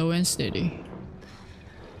 slow and steady.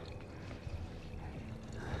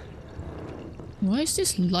 Why is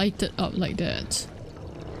this lighted up like that?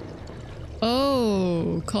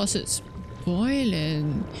 Oh, cause it's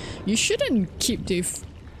boiling. You shouldn't keep the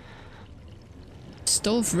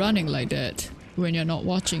stove running like that when you're not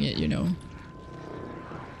watching it, you know.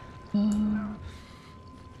 I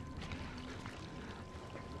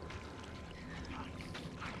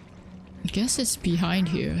guess it's behind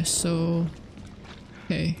here, so...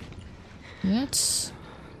 Okay. Let's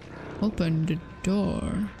open the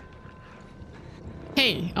door.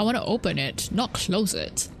 Hey, I want to open it, not close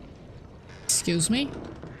it. Excuse me?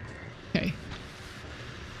 Okay.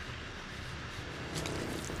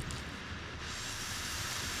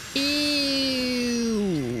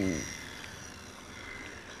 Ew.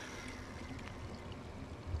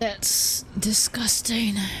 That's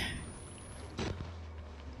disgusting.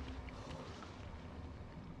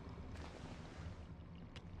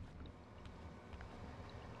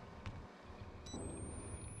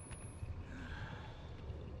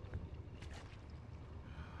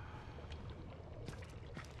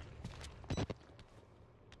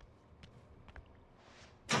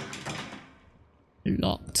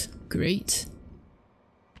 Locked. Great.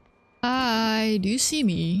 Hi, do you see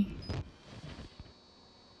me?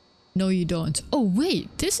 No, you don't. Oh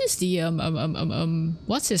wait, this is the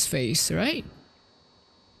what's his face, right?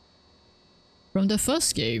 From the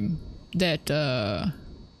first game that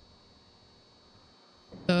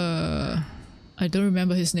I don't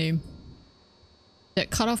remember his name.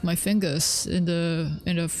 That cut off my fingers in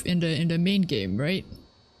the main game, right?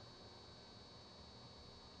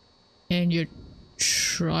 And you're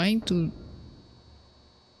trying to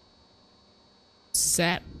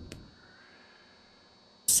zap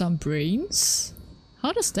some brains?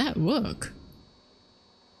 How does that work?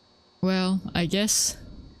 Well, I guess...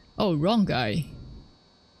 Oh, wrong guy.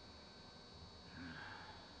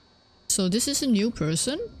 So this is a new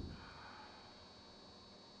person?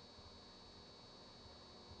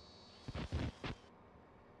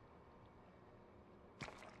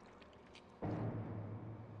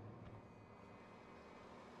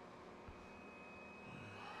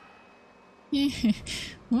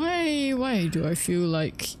 Why do I feel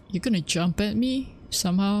like you're gonna jump at me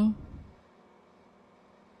somehow?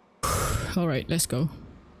 Alright, let's go.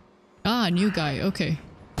 Ah, new guy, okay.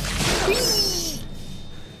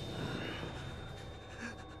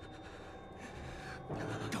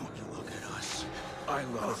 Don't you look at us. I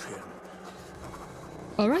love him.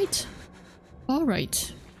 Alright.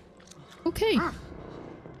 Alright. Okay.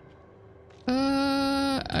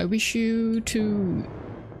 I wish you to...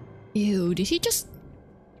 Ew, did he just...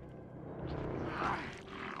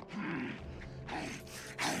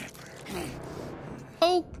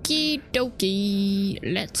 Okie dokie,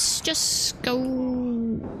 let's just go.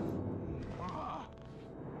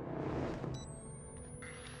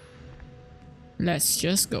 Let's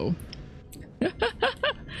just go.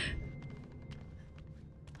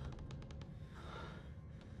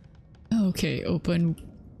 Okay, open...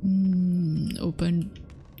 open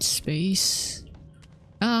Space.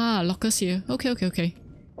 Ah, lockers here. Okay, okay, okay.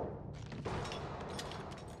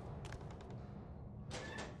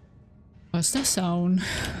 What's that sound?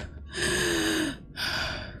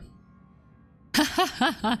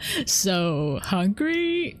 So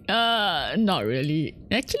hungry? Not really.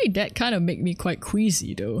 Actually, that kind of make me quite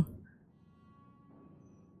queasy though.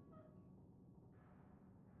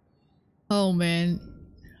 Oh man.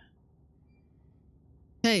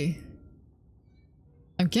 Hey.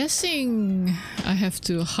 I'm guessing I have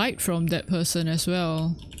to hide from that person as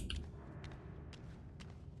well.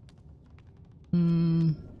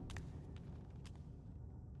 Hmm.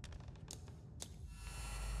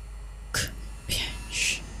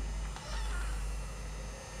 Shh.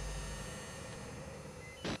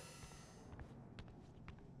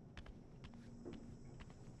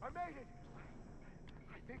 I made it!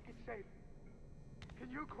 I think it's safe.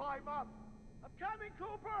 Can you climb up? I'm coming,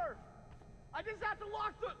 Cooper! I just have to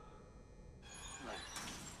lock the...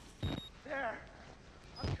 There!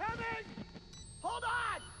 I'm coming! Hold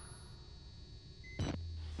on!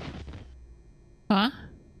 Huh?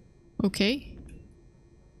 Okay.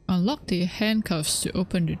 Unlock the handcuffs to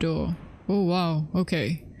open the door. Oh wow,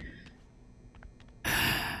 okay.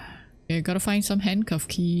 Yeah, gotta find some handcuff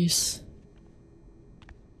keys.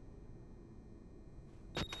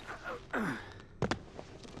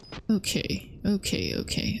 Okay, okay,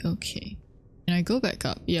 okay, okay. Can I go back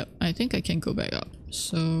up? Yep, I think I can go back up.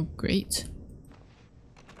 So, great.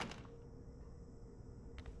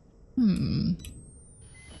 Okay,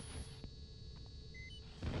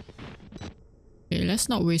 let's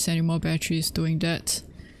not waste any more batteries doing that.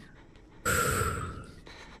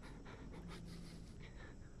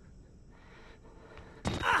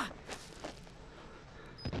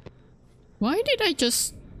 Why did I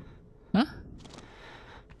just... Huh?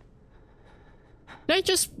 Did I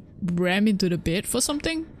just ram into the bed for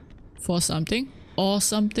something? For something? Or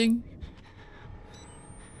something?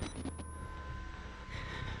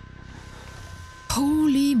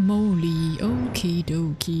 Holy moly, okie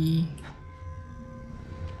dokie.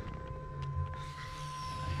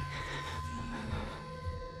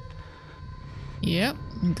 Yep,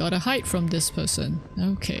 gotta hide from this person.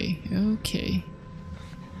 Okay, okay.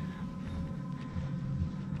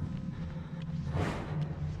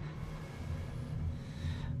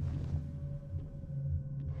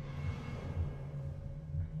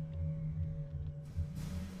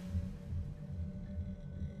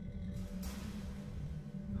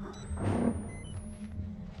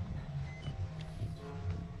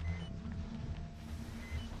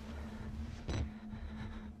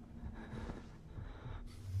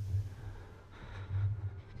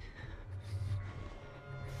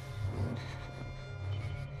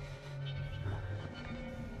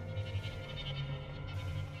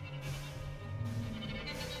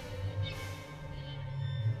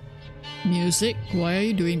 Music, why are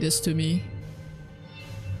you doing this to me?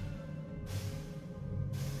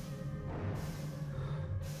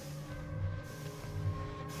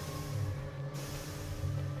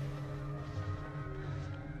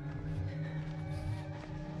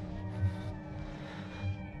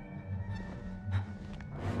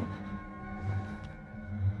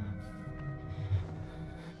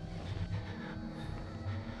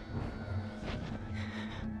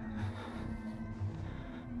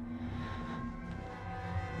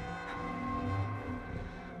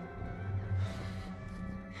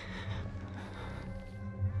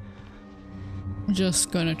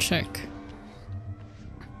 Just gonna check.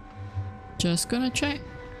 Just gonna check.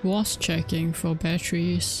 Was checking for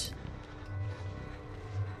batteries.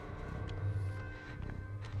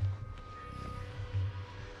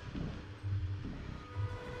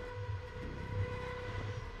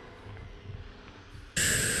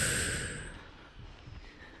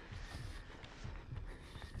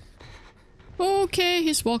 Okay,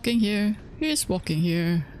 he's walking here. He's walking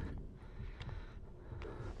here.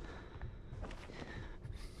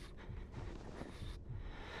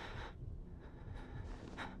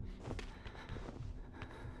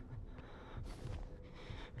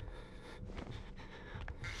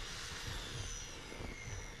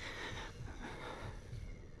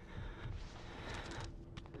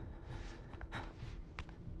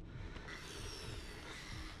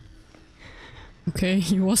 Okay,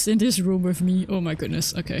 he was in this room with me. Oh my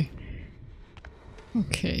goodness, okay.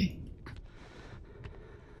 Okay.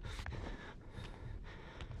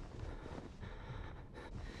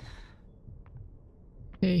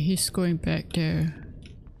 Okay, he's going back there.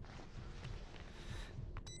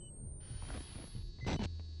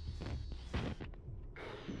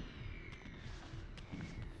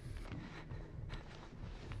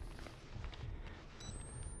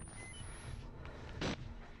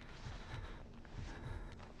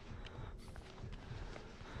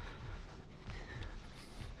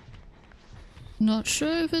 Not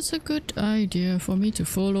sure if it's a good idea for me to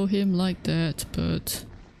follow him like that, but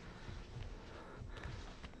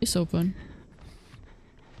it's open.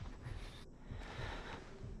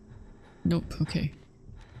 Nope, okay.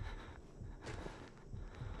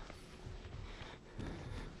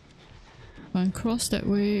 Fine, cross that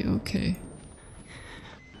way, okay.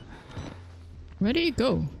 Ready,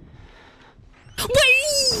 go.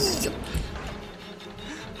 Wait!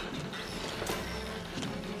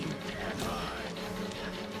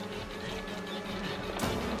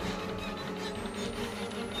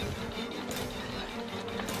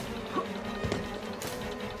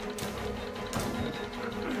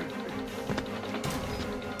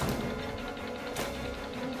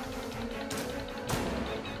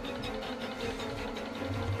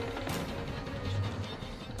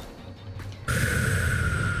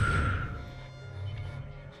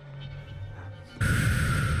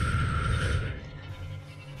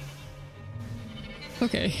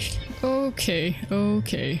 Okay, okay,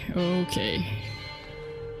 okay, okay.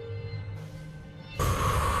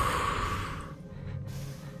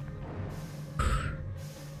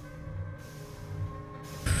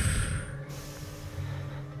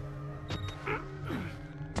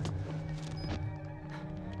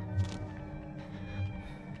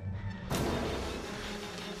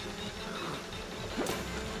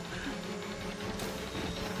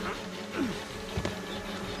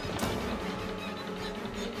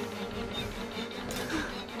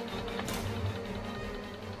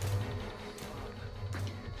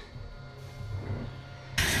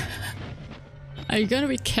 Are you gonna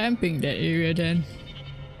be camping that area then?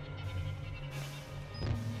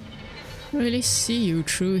 Really see you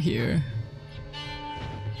through here.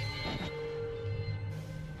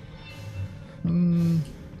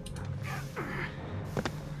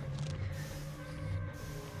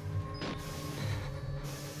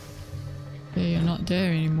 Yeah, you're not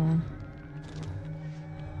there anymore.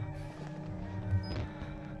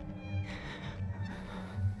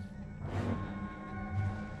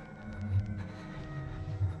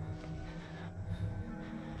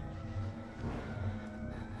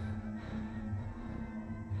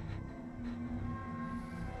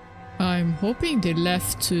 I'm hoping they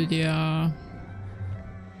left to their...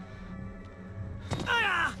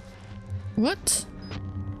 What?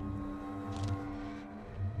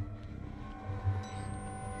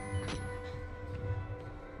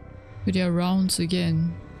 To their rounds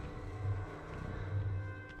again.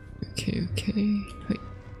 Okay, okay. Wait.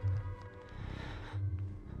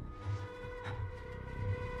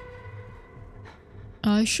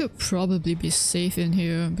 I should probably be safe in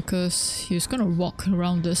here because he's gonna walk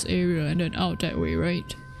around this area and then out that way,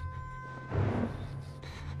 right?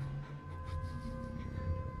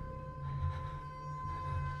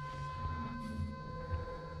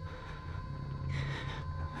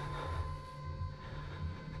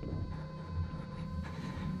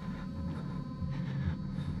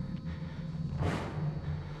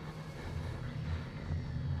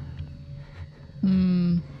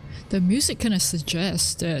 The music kind of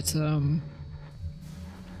suggests that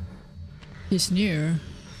he's near.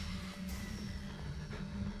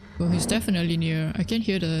 Well, he's definitely near. I can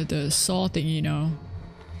hear the saw thingy now.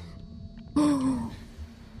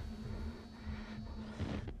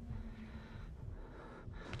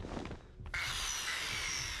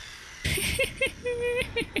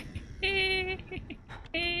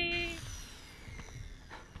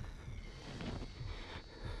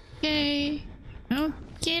 Okay.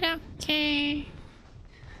 Okay, okay.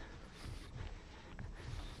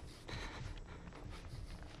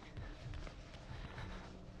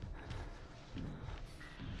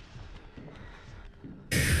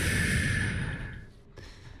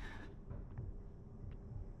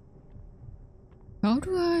 How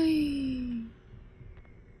do I...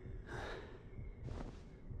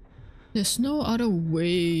 There's no other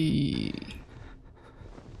way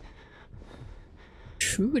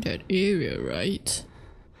through that area, right?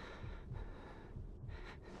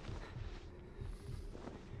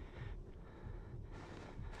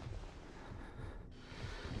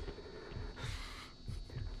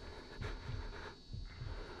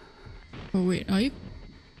 Oh wait, are you?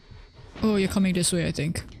 Oh, you're coming this way, I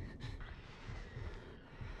think.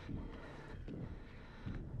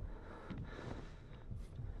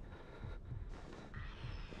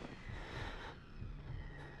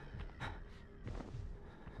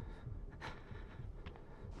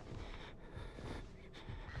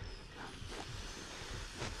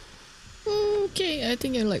 Okay, I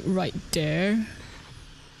think you're like right there.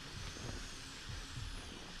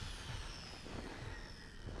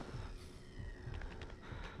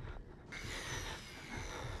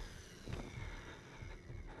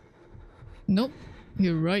 Nope,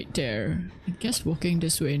 you're right there. I guess walking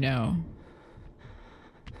this way now.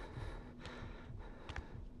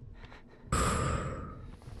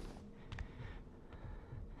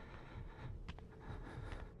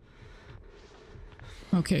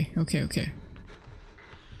 Okay.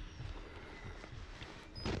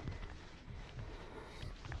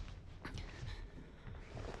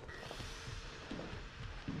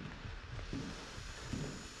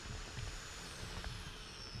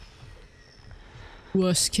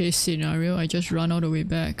 Worst case scenario, I just run all the way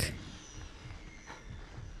back.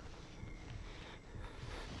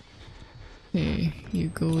 Okay, you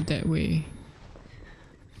go that way.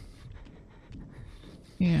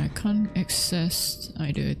 Yeah, I can't access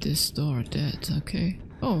either this door or that, okay.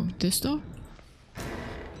 Oh, this door?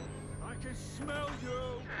 I can smell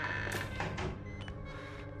you.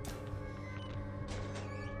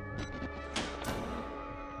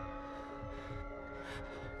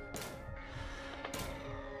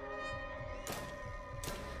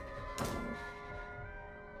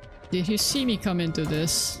 Did you see me come into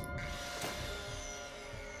this?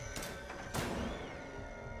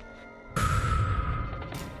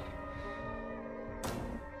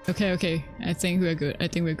 Okay, I think we're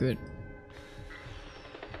good.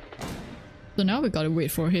 So now we gotta wait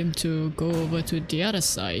for him to go over to the other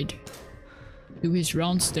side. Do his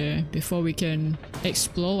rounds there before we can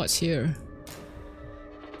explore what's here.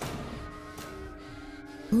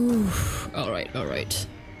 Ooh, alright.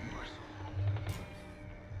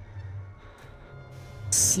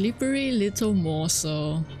 Slippery little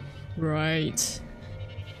morsel. Right.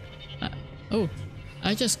 Oh,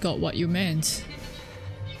 I just got what you meant.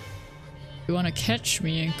 You wanna catch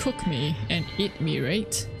me and cook me and eat me,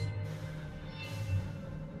 right?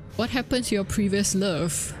 What happened to your previous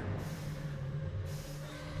love?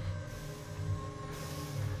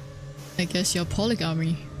 I guess you're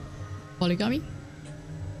polygamy. Polygamy?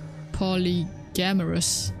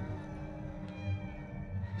 Polygamorous.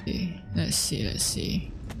 Okay, let's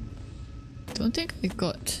see. Don't think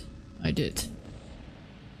I did.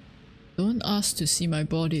 Don't ask to see my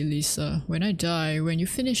body, Lisa. When I die, when you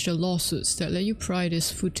finish the lawsuits that let you pry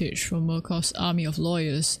this footage from Murkoff's army of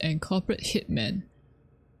lawyers and corporate hitmen,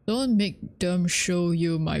 don't make them show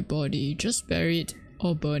you my body. Just bury it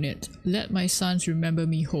or burn it. Let my sons remember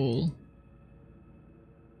me whole.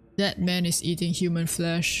 That man is eating human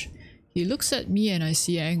flesh. He looks at me and I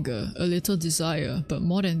see anger, a little desire, but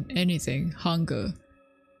more than anything, hunger.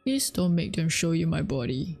 Please don't make them show you my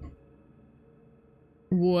body.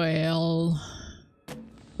 Well...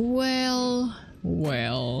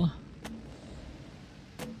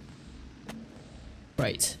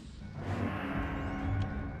 Right.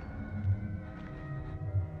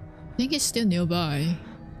 I think it's still nearby.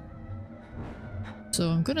 So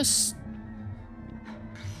I'm gonna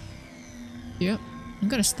Yep, I'm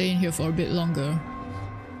gonna stay in here for a bit longer.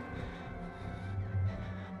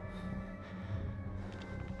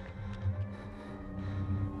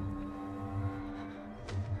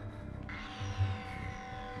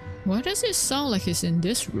 Why does it sound like he's in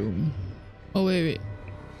this room? Oh wait.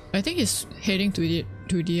 I think he's heading to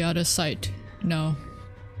the other side now.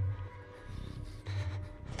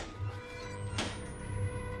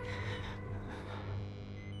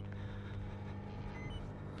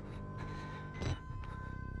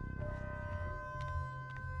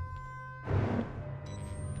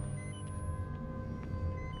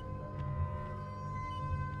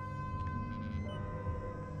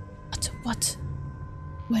 What?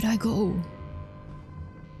 Where'd I go?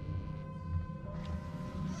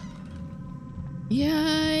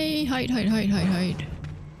 Yay! Hide.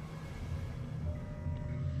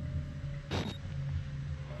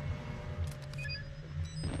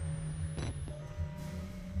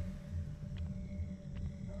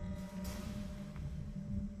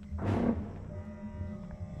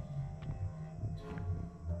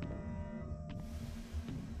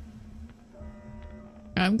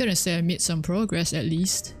 I'm gonna say I made some progress at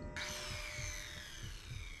least.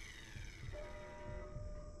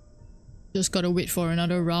 Just gotta wait for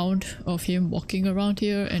another round of him walking around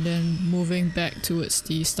here and then moving back towards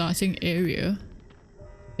the starting area.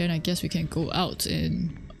 Then I guess we can go out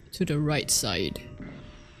and to the right side.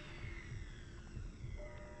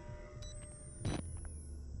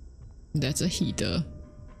 That's a heater.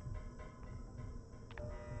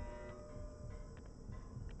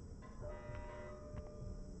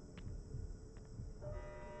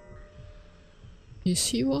 Is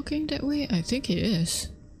he walking that way? I think he is.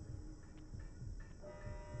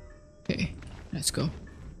 Okay, let's go.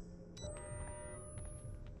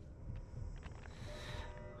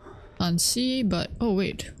 Can't see, but oh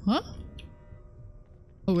wait, huh?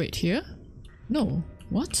 Oh wait, here? No.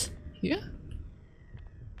 What? Here?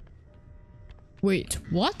 Wait,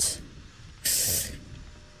 what?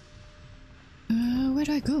 Where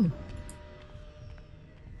do I go?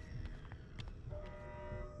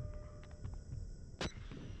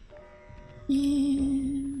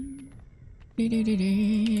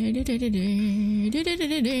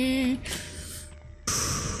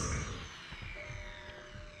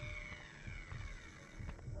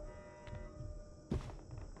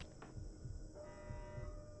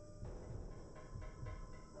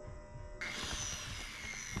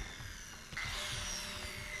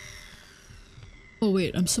 Oh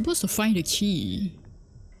wait, I'm supposed to find the key.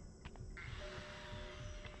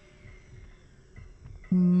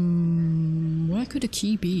 Where could the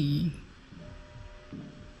key be?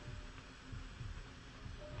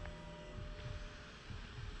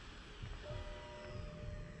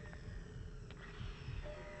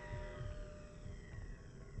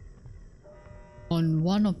 On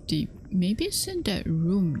one of the... maybe it's in that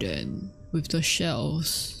room then, with the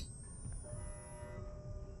shelves.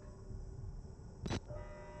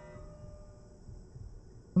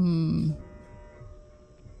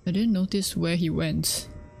 I didn't notice where he went.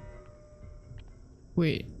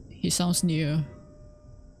 Wait, he sounds near.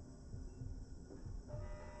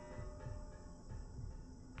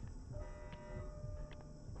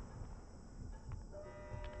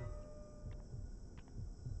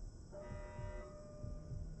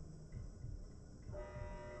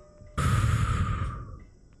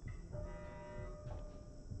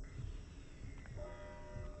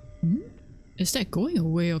 Is that going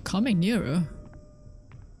away or coming nearer?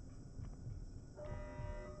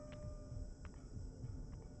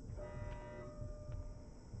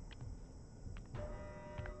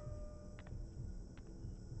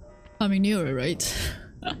 Coming nearer, right?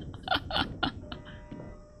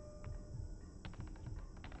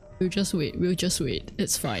 We'll just wait, we'll just wait.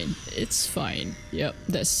 It's fine. It's fine. Yep,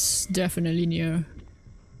 that's definitely near.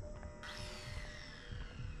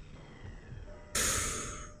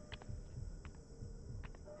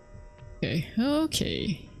 Okay,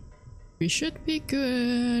 okay. We should be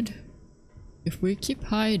good. If we keep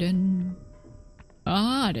hiding.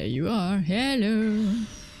 Ah, there you are. Hello.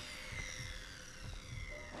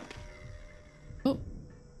 Oh.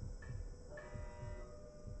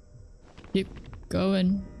 Keep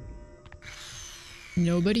going.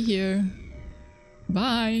 Nobody here.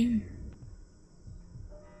 Bye.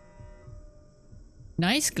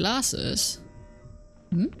 Nice glasses.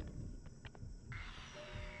 Hmm?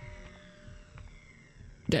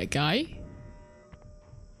 That guy?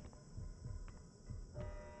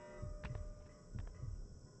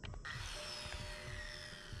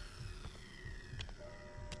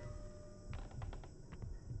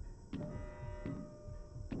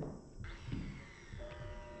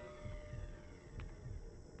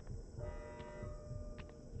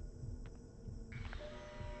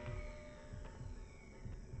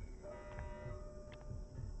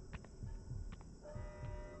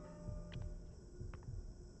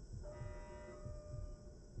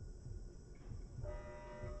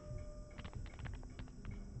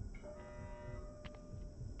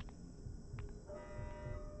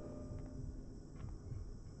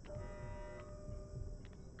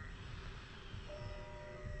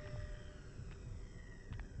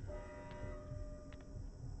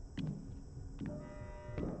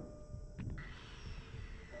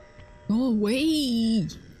 Go away!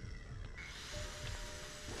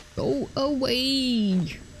 Go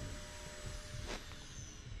away!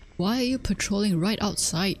 Why are you patrolling right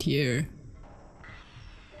outside here?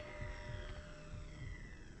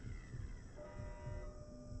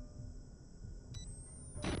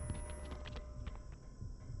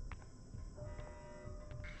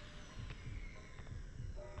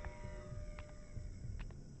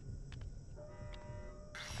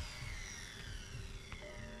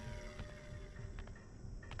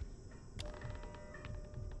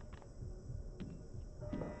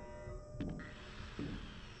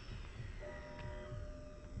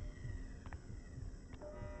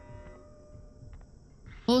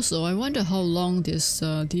 Also, I wonder how long this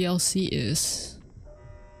DLC is.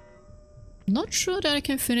 Not sure that I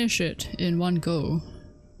can finish it in one go.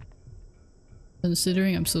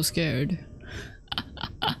 Considering I'm so scared.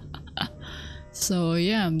 So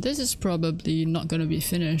yeah, this is probably not gonna be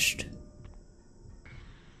finished.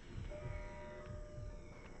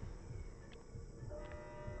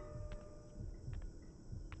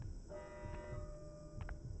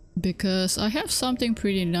 Because I have something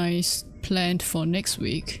pretty nice planned for next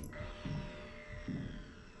week.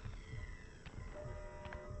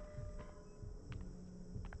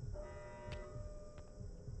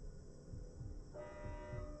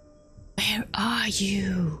 are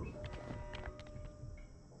you?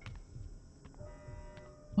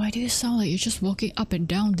 Why do you sound like you're just walking up and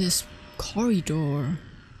down this corridor?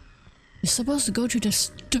 You're supposed to go to the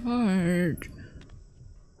start.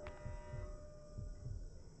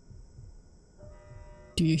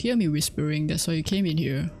 Do you hear me whispering? That's why you came in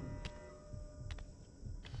here.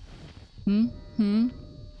 Hmm?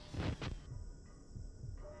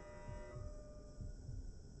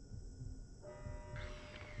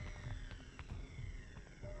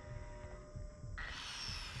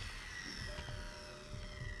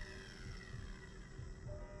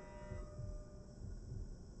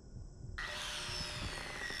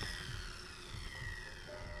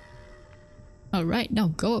 Alright, now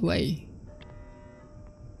go away.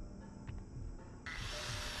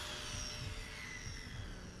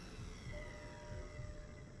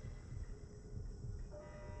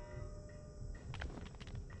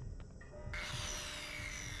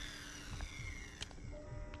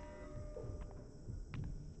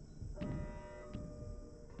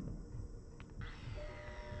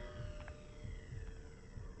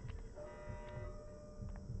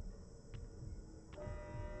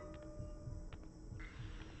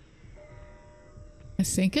 I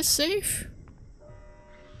think it's safe.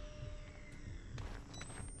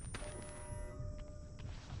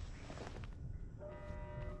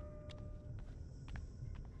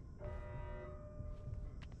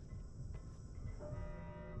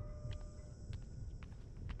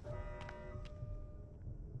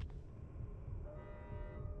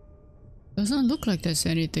 Doesn't look like there's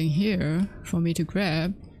anything here for me to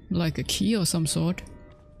grab, like a key or some sort.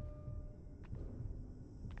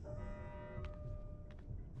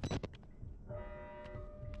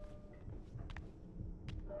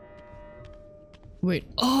 Wait,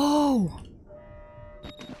 oh!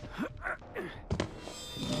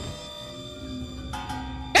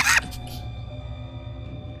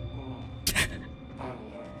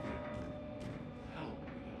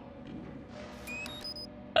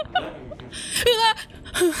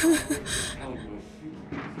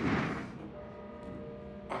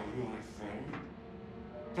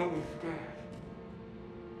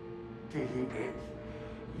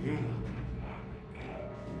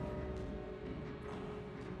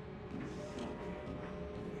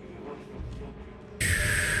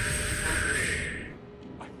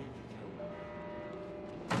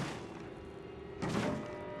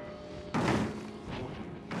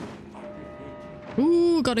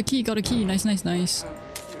 Ooh, got a key, nice, nice, nice.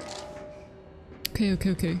 Okay,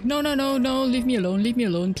 okay, okay. No, no, no, no, leave me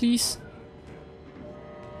alone, please.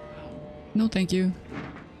 No, thank you.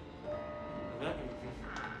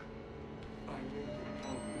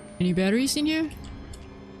 Any batteries in here?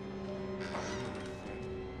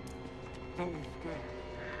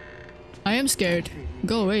 I am scared.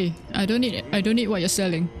 Go away. I don't need what you're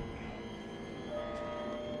selling.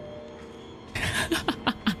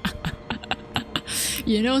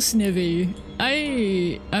 You know, Snivy,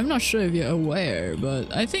 I'm not sure if you're aware,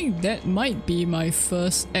 but I think that might be my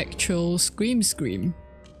first actual scream.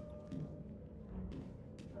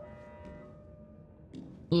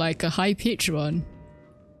 Like a high-pitched one.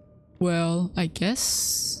 Well, I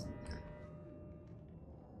guess...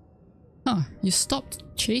 Huh, you stopped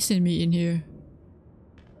chasing me in here.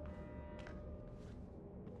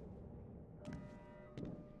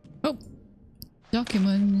 Oh!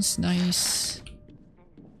 Documents, nice.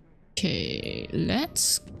 Okay,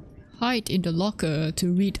 let's hide in the locker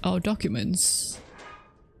to read our documents.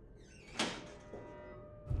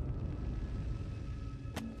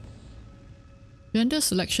 Gender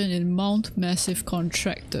selection in Mount Massive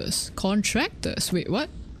Contractors. Contractors? Wait, what?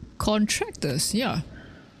 Contractors, yeah.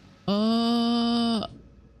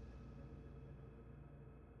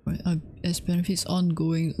 As benefits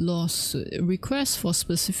ongoing lawsuit. Request for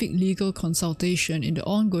specific legal consultation in the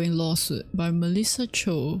ongoing lawsuit by Melissa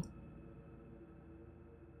Cho.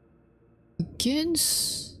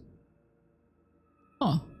 Against...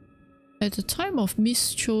 Oh. At the time of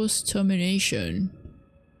Miss Cho's termination,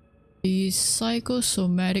 the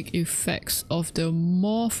psychosomatic effects of the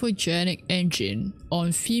morphogenic engine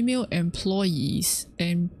on female employees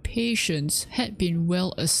and patients had been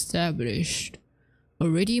well established.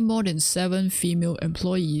 Already more than 7 female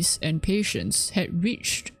employees and patients had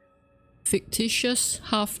reached fictitious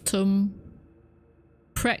half-term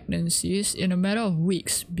pregnancies in a matter of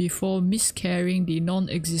weeks before miscarrying the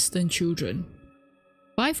non-existent children.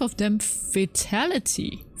 5 of them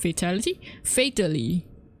fatally.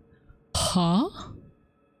 Huh?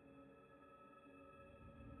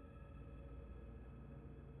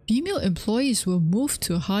 Female employees were moved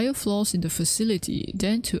to higher floors in the facility,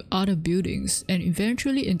 then to other buildings, and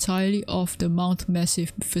eventually entirely off the Mount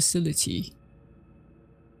Massive facility.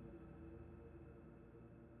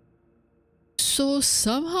 So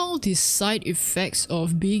somehow the side effects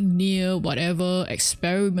of being near whatever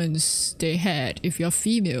experiments they had, if you're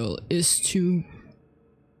female, is to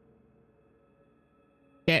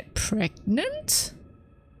get pregnant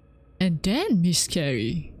and then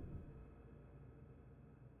miscarry.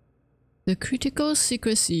 The critical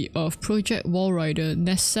secrecy of Project Walrider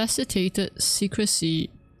necessitated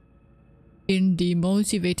secrecy in the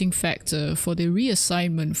motivating factor for the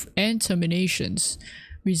reassignment and terminations,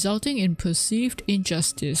 resulting in perceived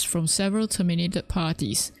injustice from several terminated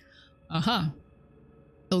parties. Aha.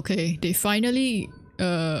 Okay, they finally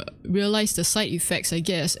realized the side effects, I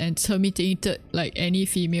guess, and terminated like any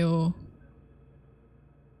females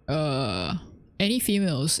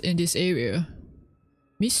in this area.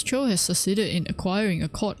 Miss Cho has succeeded in acquiring a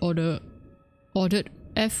court-ordered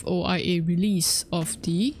FOIA release of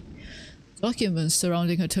the documents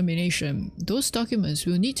surrounding her termination. Those documents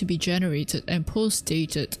will need to be generated and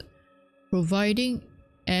post-dated, providing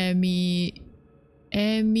ameliorating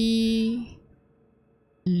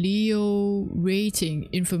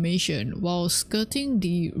information while skirting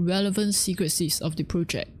the relevant secrecies of the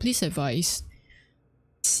project. Please advise.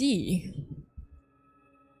 C.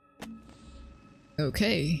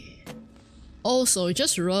 Okay. Also,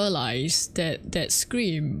 just realized that that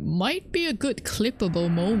scream might be a good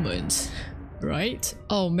clippable moment, right?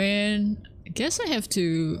 Oh man, I guess I have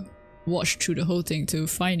to watch through the whole thing to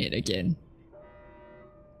find it again.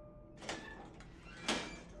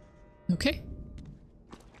 Okay.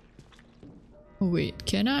 Oh wait,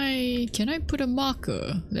 can I put a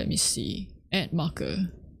marker? Let me see. Add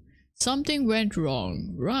marker. Something went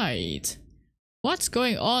wrong. Right. What's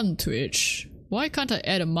going on, Twitch? Why can't I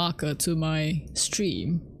add a marker to my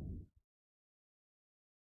stream?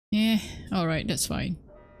 Alright, that's fine.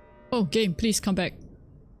 Oh, game, please come back.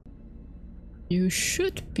 You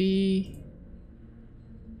should be...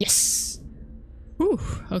 Yes! Whew,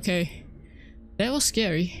 okay. That was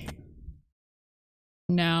scary.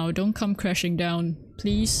 Now, don't come crashing down,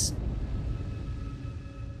 please.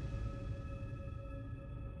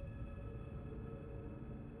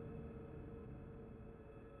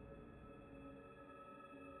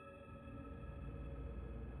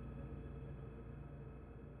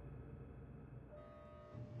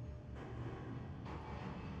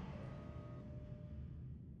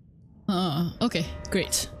 Okay,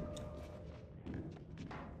 great.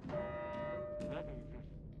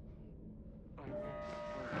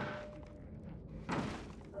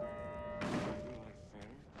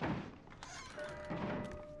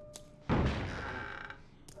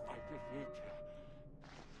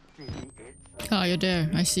 Ah, you're there,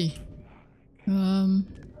 I see.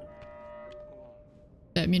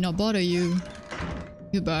 Let me not bother you.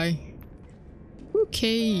 Goodbye.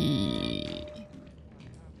 Okay.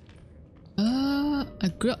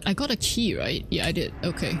 I got a key, right? Yeah, I did.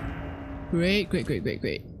 Okay. Great.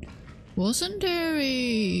 Wasn't there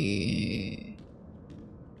a...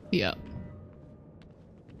 Yeah.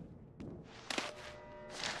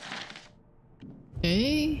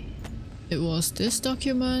 Okay. It was this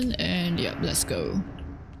document and yeah, let's go.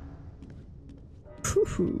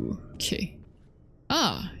 Whew. Okay.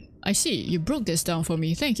 Ah, I see. You broke this down for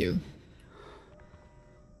me. Thank you.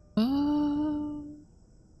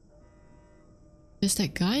 There's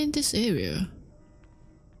that guy in this area.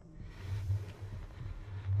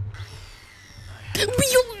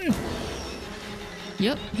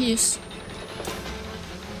 Yep, he is.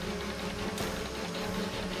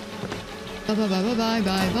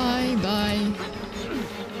 Bye.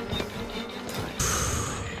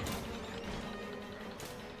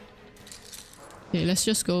 Okay, let's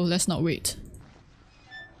just go. Let's not wait.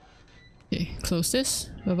 Okay, close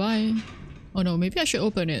this. Bye. Oh no, maybe I should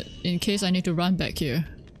open it in case I need to run back here.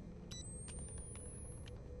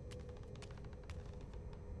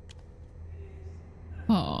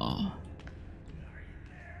 Aww.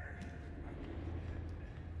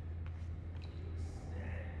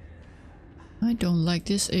 I don't like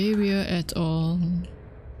this area at all.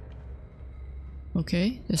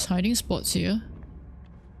 Okay, there's hiding spots here.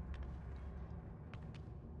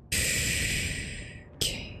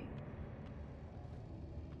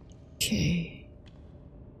 Okay.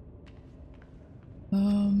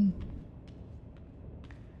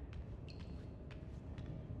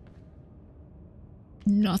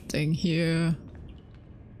 Nothing here.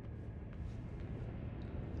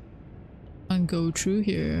 And go through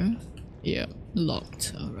here. Yeah,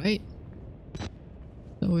 locked. Alright.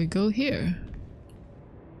 So we go here.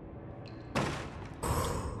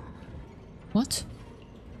 What?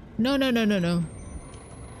 No, no, no, no, no.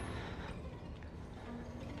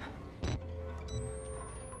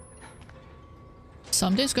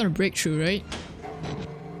 Something's gonna break through, right?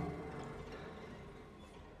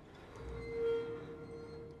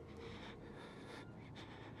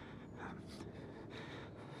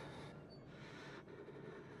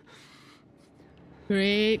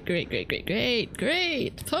 Great, great, great, great, great,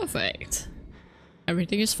 great. Perfect.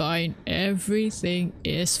 Everything is fine. Everything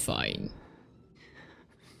is fine.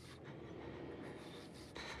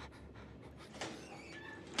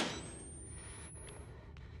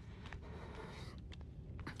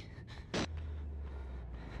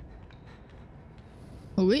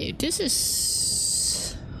 Oh wait, this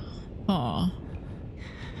is... Aw.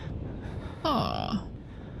 Aw.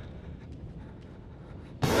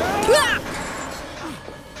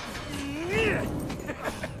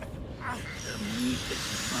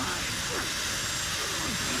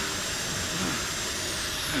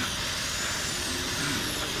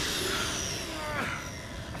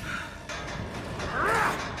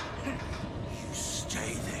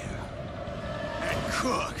 Stay there and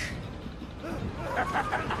cook.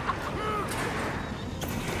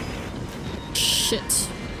 Shit.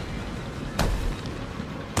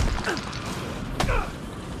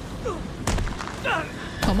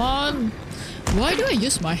 Come on. Why do I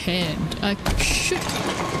use my hand? I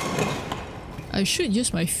should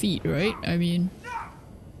use my feet, right? I mean...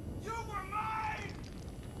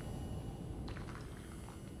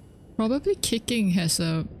 Probably kicking has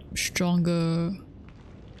a stronger...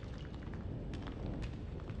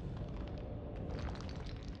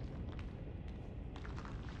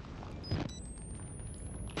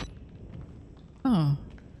 Oh.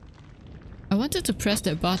 I wanted to press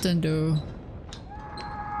that button though.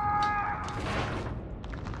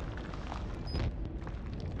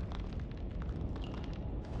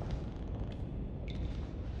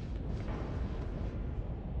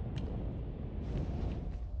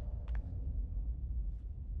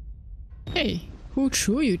 Hey, who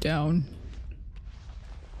threw you down?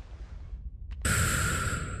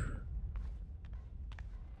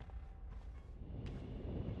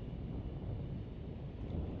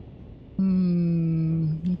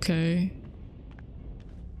 Okay.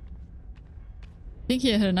 I think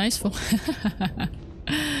he had a nice fall.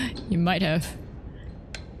 He might have.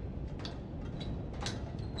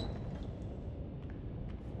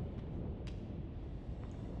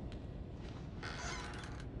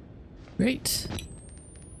 Great.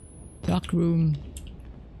 Dark room.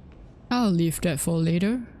 I'll leave that for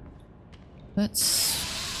later. Let's...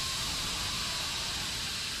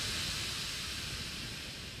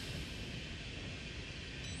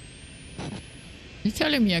 You're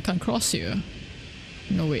telling me I can't cross here?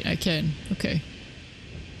 No wait, I can. Okay.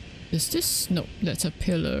 Is this? No, that's a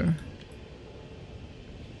pillar.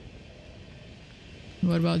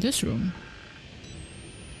 What about this room?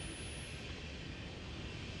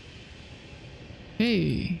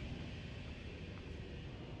 Hey.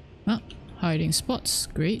 Ah, hiding spots.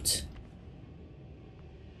 Great.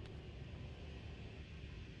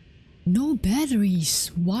 No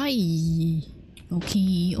batteries. Why?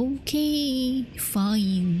 Okay, okay,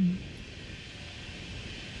 fine.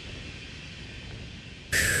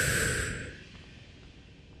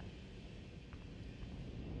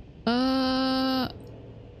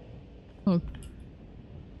 Oh.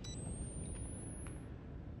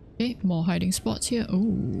 Okay, more hiding spots here.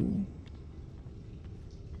 Oh.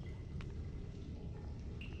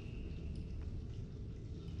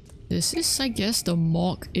 This is, I guess, the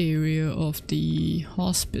morgue area of the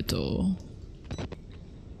hospital.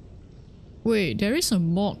 Wait, there is a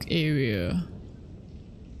morgue area.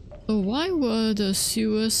 So why were the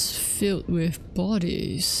sewers filled with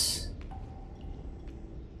bodies?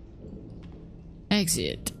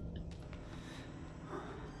 Exit.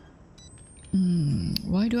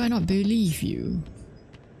 Why do I not believe you?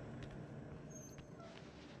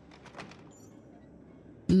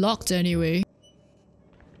 Locked anyway.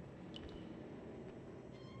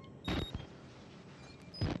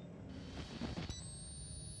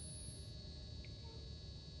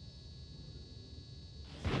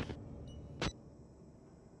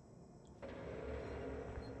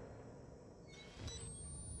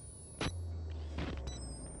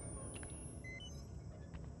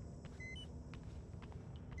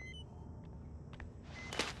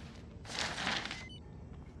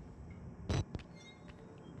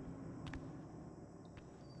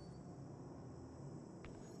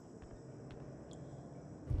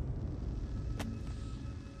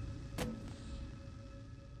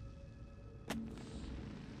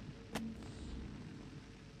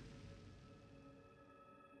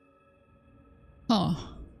 Huh.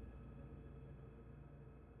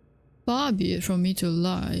 Far be it from me to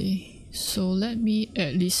lie. So let me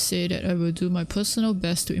at least say that I will do my personal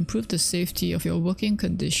best to improve the safety of your working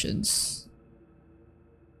conditions.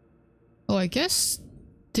 Oh, I guess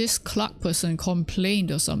this Clark person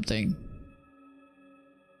complained or something.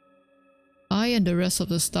 I and the rest of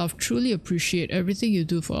the staff truly appreciate everything you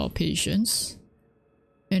do for our patients.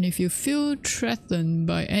 And if you feel threatened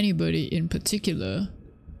by anybody in particular,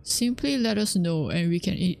 simply let us know and we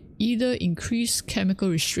can either increase chemical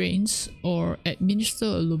restraints or administer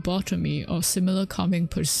a lobotomy or similar calming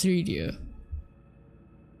procedure.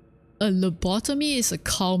 A lobotomy is a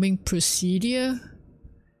calming procedure?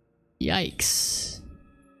 Yikes.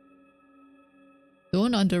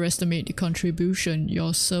 Don't underestimate the contribution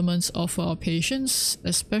your sermons offer our patients,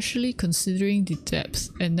 especially considering the depth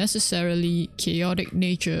and necessarily chaotic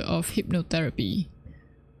nature of hypnotherapy.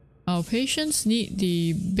 Our patients need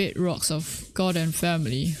the bedrocks of God and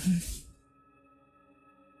family.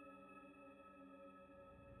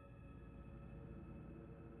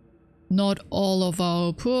 Not all of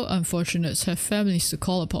our poor unfortunates have families to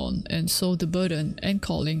call upon, and so the burden and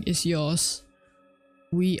calling is yours.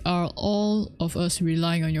 We are all of us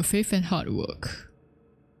relying on your faith and hard work.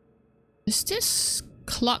 Is this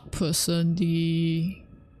Clark person the...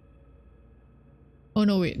 Oh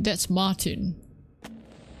no wait, that's Martin.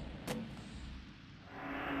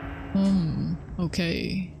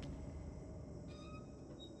 Okay.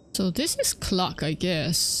 So this is Clark, I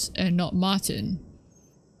guess, and not Martin.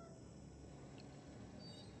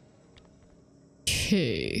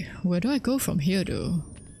 Okay, where do I go from here though?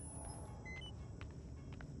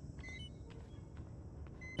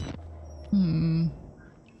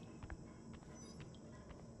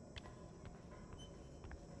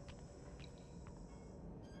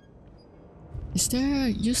 Is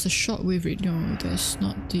there just a shortwave radio? No, that's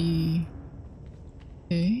not the...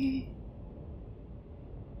 Okay.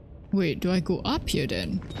 Wait, do I go up here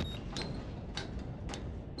then?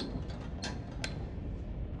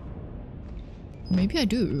 Maybe I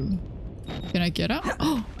do. Can I get up?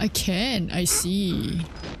 Oh, I can! I see.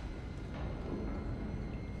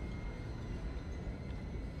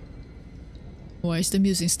 Why is the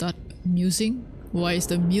music Why is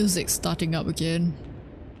the music starting up again?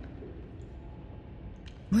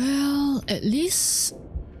 Well, at least...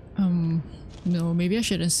 no, maybe I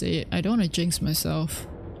shouldn't say it. I don't want to jinx myself.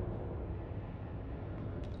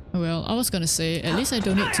 Well, I was gonna say, at least I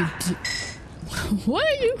don't need to What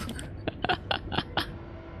are you?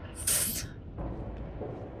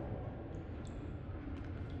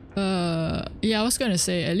 Yeah, I was gonna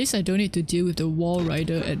say, at least I don't need to deal with the wall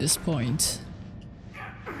rider at this point.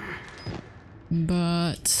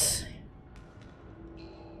 But...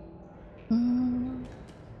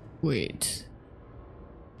 wait.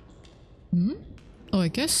 Oh, I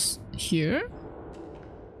guess here?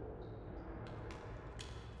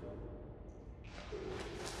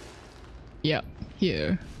 Yeah,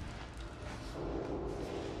 here.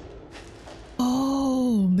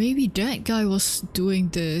 Oh, maybe that guy was doing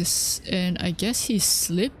this and I guess he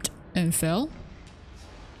slipped and fell?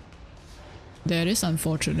 That is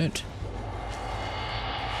unfortunate.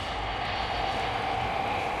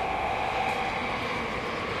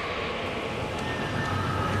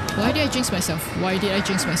 Why did I jinx myself? Why did I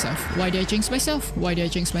jinx myself? Why did I jinx myself? Why did I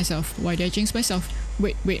jinx myself? Why did I jinx myself?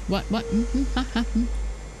 Wait, what?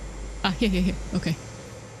 Ah, here. Okay.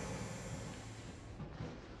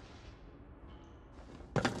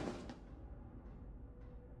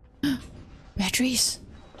 Batteries!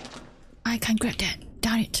 I can't grab that.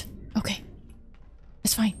 Darn it. Okay.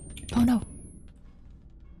 It's fine. Oh no.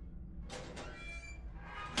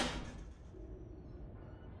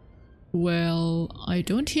 Well, I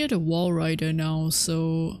don't hear the wall rider now,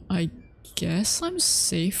 so I guess I'm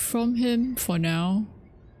safe from him for now.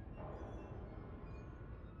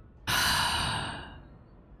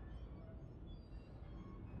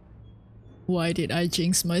 Why did I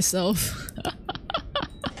jinx myself?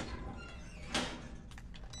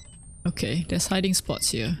 Okay, there's hiding spots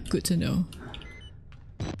here. Good to know.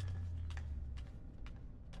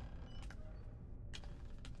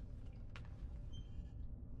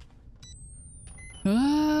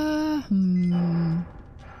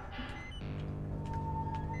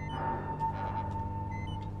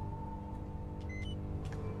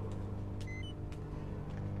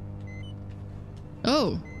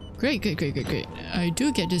 Oh, great. I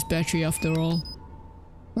do get this battery after all.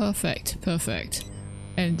 Perfect.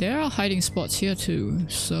 And there are hiding spots here too,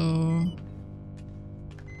 so...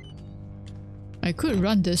 I could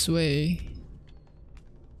run this way.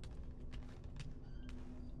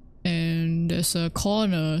 And there's a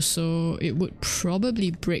corner, so it would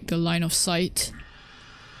probably break the line of sight.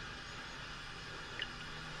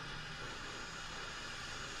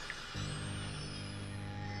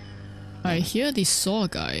 I hear the saw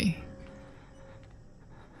guy.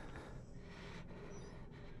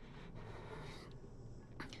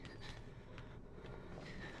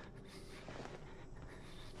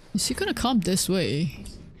 Is he gonna come this way?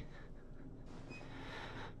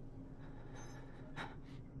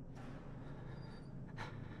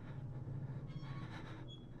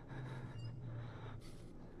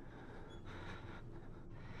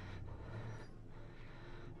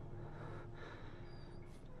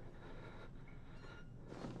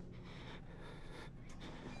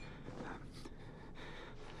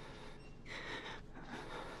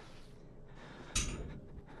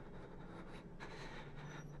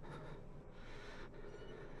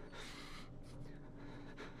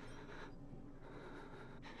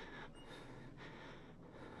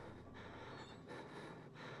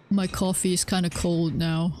 My coffee is kind of cold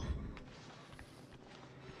now.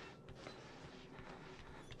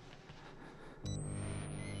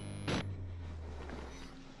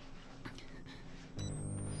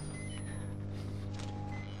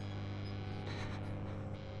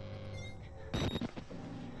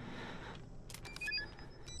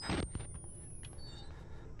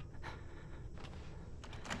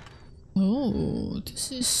 Oh,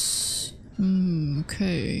 this is...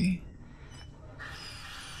 okay.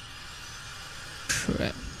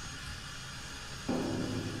 Crap.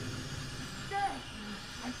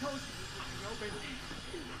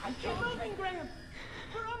 Keep moving, Graham!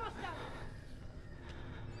 We're almost out!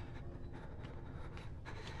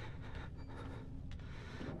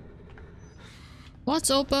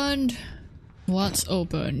 What's opened? What's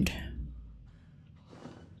opened?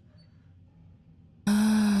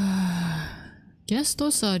 Guess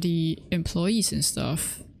those are the employees and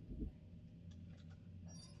stuff.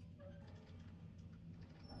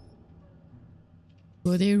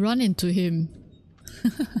 Will they run into him?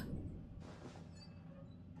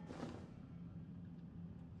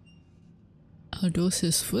 Are those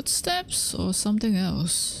his footsteps or something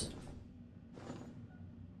else?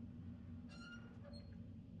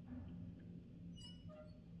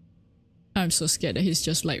 I'm so scared that he's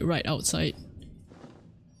just like right outside.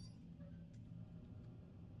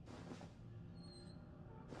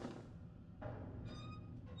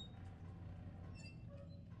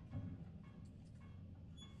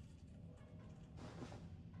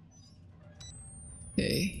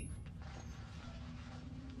 Okay.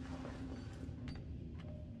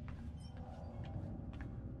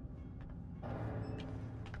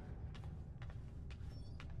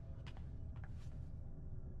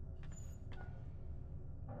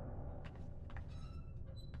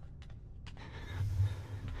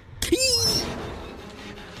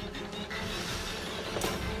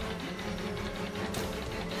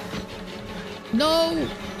 No!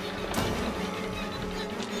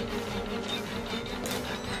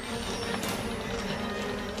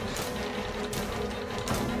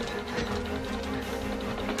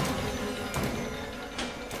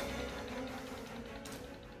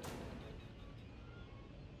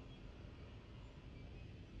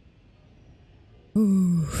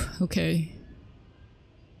 Ooh, okay.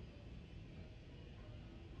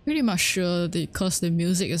 Pretty much sure because the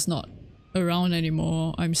music is not around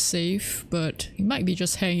anymore, I'm safe, but he might be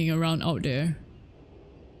just hanging around out there.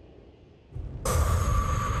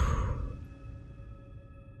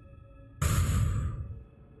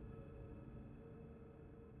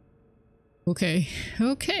 Okay,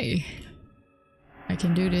 okay. I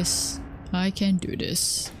can do this. I can do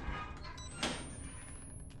this.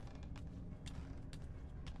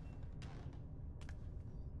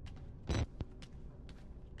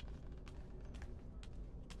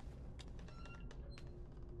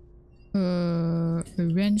 I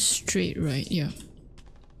ran straight, right? Yeah.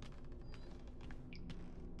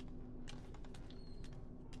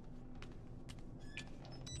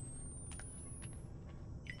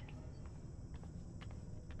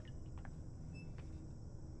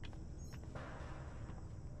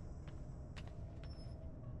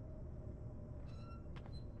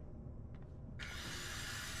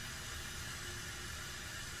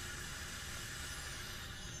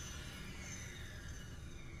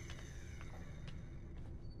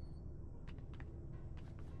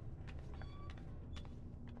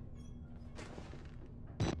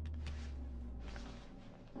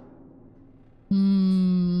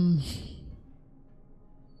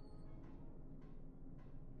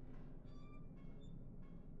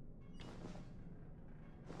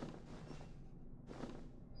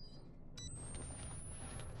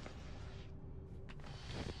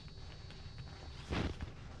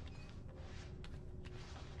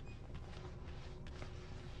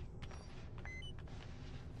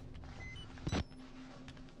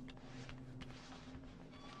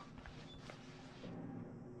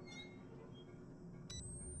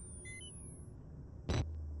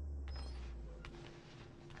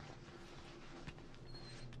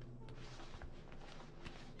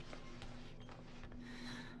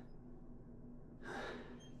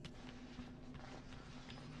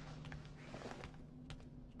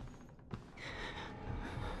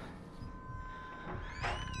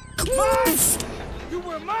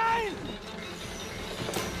 were mine!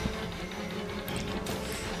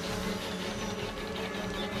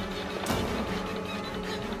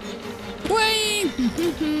 Wait!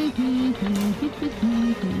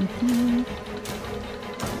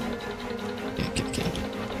 Okay.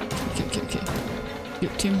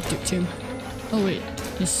 Dip Tim. Oh wait,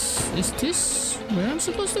 is this where I'm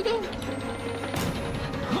supposed to go?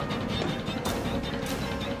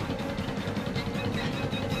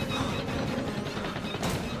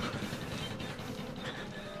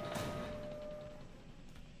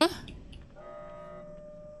 Huh?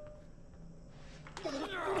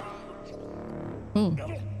 Oh.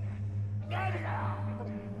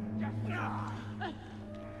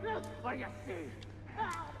 What do you see?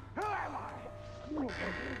 Who am I?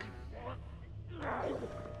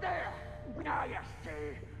 There! Now you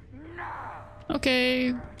see! Now!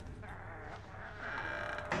 Okay.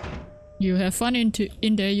 You have fun in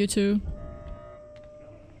there, you two.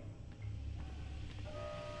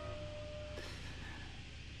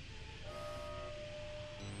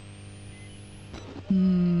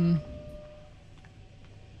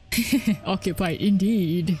 Occupied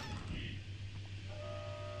indeed.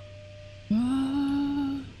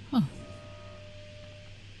 Huh.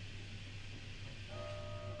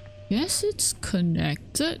 Yes, it's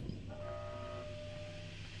connected.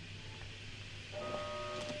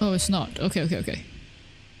 Oh, it's not. Okay.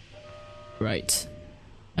 Right.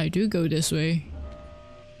 I do go this way.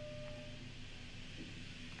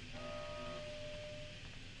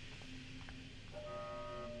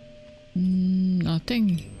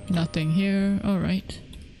 Nothing here. Alright.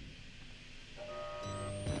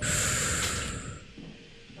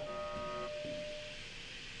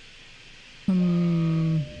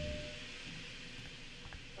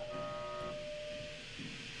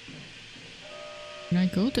 Can I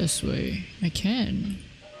go this way? I can.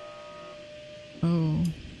 Oh.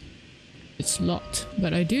 It's locked.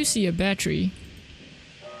 But I do see a battery.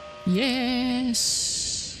 Yes!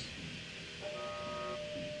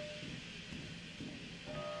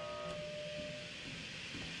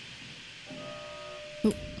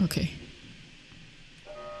 Oh, okay.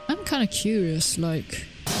 I'm kinda curious, like...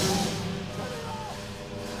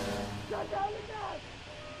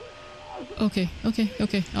 Okay. I'll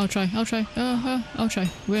try. I'll try.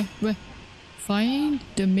 Where? Find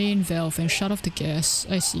the main valve and shut off the gas.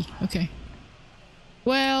 I see. Okay.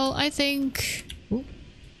 Well, I think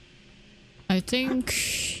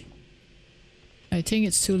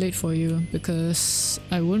it's too late for you because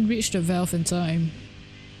I won't reach the valve in time.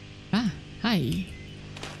 Ah, hi.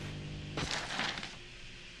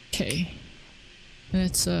 Okay.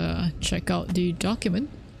 Let's check out the document.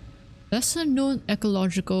 Lesser known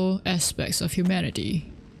ecological aspects of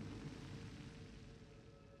humanity.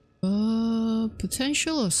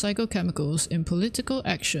 Potential of psychochemicals in political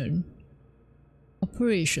action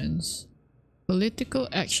operations. Political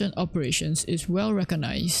action operations is well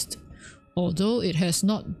recognized, although it has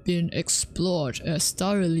not been explored as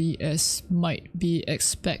thoroughly as might be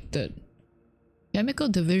expected. Chemical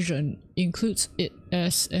division includes it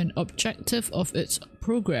as an objective of its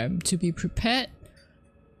program to be prepared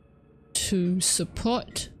to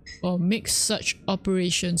support or make such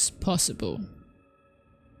operations possible.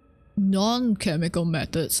 Non-chemical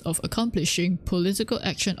methods of accomplishing political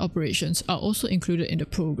action operations are also included in the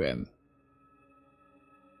program.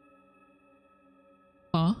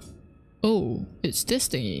 Huh? Oh, it's this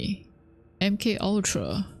thingy. MK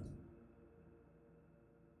Ultra.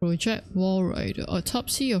 Project Wall Rider.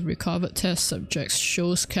 Autopsy of recovered test subjects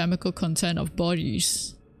shows chemical content of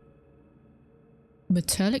bodies.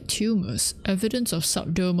 Metallic tumors, evidence of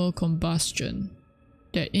subdermal combustion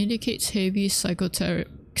that indicates heavy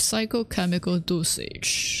psychochemical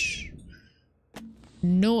dosage.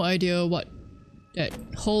 No idea what that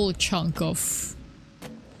whole chunk of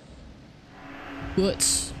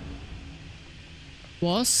words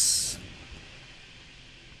was.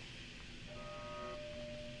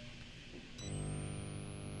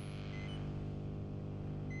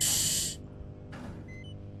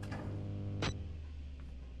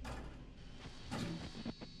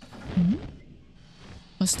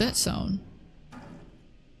 What's that sound?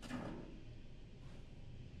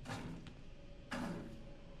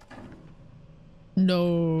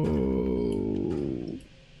 No.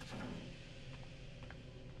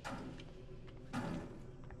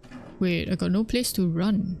 Wait, I got no place to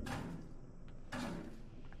run.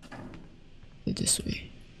 This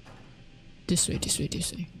way. This way.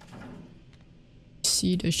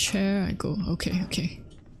 See the chair, I go. Okay.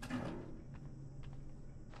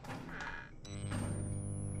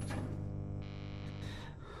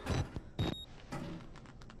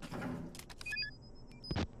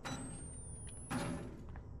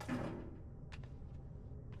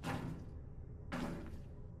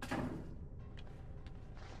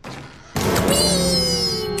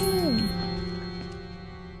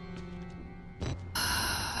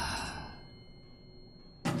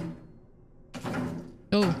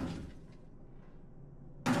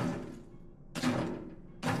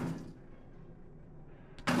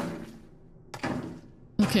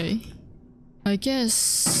 Okay. I guess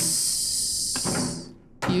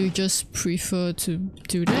you just prefer to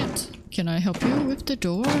do that? Can I help you with the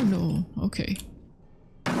door? No. Okay.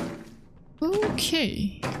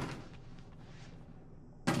 Okay.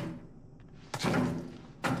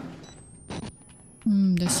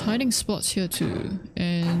 There's hiding spots here too.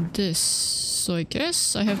 And this. So I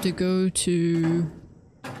guess I have to go to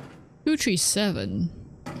 237.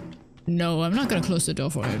 No, I'm not gonna close the door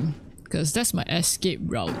for him. Because that's my escape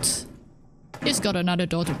route. He's got another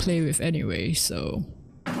door to play with anyway, so...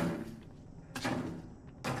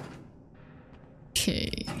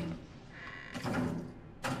 Okay.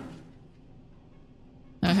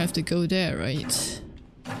 I have to go there, right?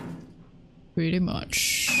 Pretty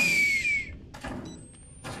much.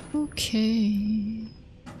 Okay.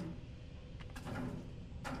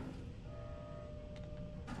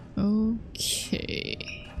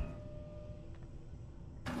 Okay.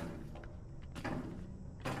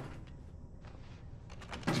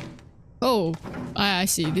 Oh, I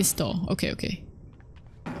see this door. Okay, okay.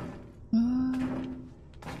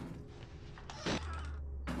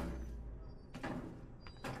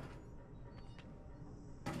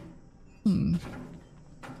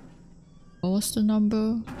 What was the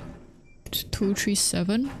number?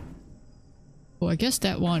 237? Oh, I guess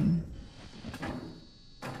that one.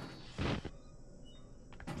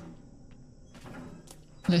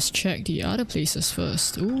 Let's check the other places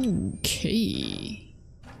first. Okay.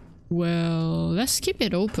 Well, let's keep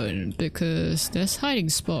it open because there's hiding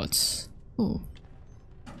spots. Oh.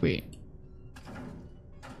 Wait.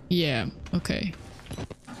 Yeah, okay.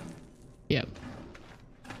 Yep.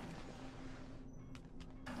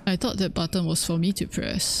 I thought that button was for me to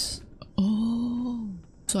press. Oh.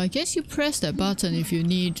 So I guess you press that button if you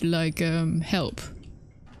need like help.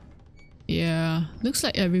 Yeah, looks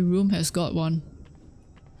like every room has got one.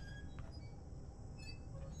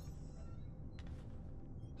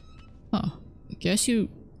 Huh. I guess you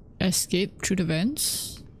escape through the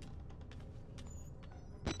vents?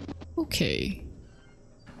 Okay.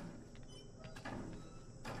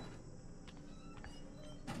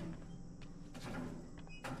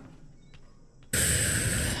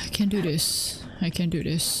 I can do this. I can do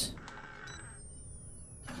this.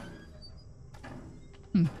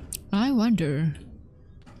 I wonder.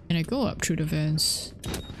 Can I go up through the vents?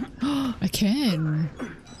 I can!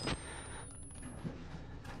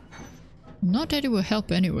 Not that it will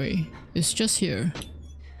help anyway. It's just here.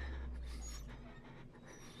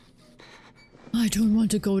 I don't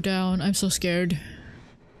want to go down. I'm so scared.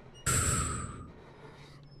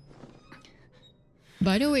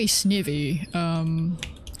 By the way, Snivy,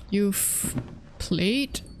 you've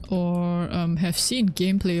played or have seen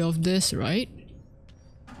gameplay of this, right?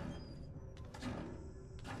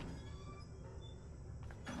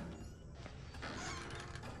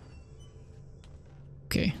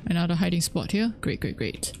 Okay, another hiding spot here. Great, great,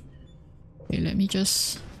 great. Okay, let me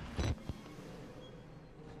just...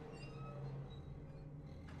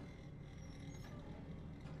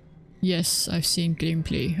 Yes, I've seen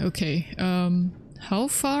gameplay. Okay, how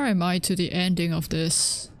far am I to the ending of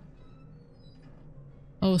this?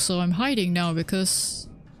 Oh, so I'm hiding now because...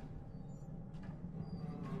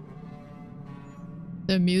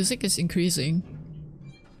 the music is increasing.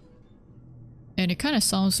 And it kind of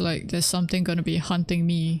sounds like there's something gonna be hunting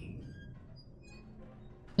me.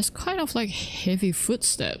 It's kind of like heavy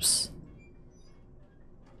footsteps.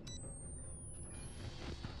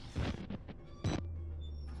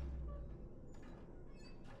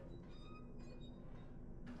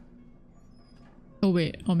 Oh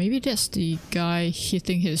wait, or maybe that's the guy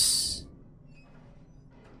hitting his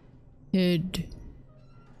head.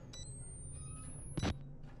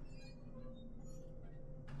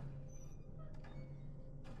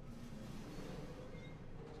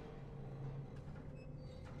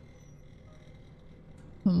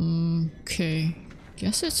 Okay.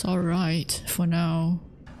 Guess it's alright for now.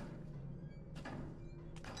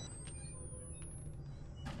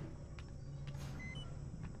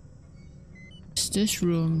 It's this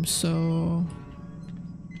room, so...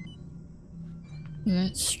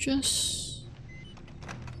 let's just...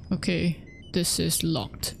 Okay, this is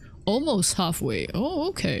locked. Almost halfway. Oh,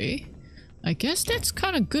 okay. I guess that's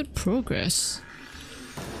kind of good progress.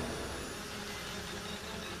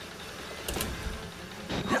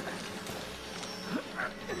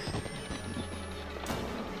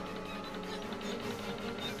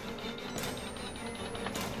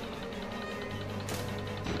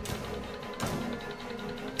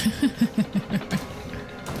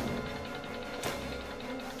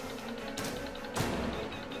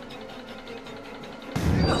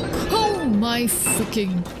 Oh my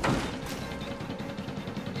freaking...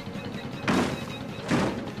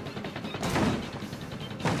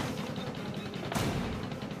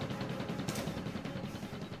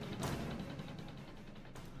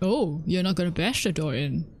 you're not gonna bash the door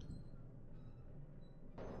in.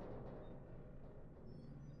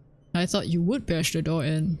 I thought you would bash the door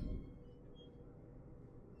in.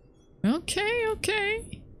 Okay,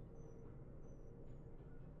 okay.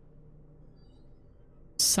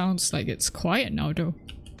 Sounds like it's quiet now though.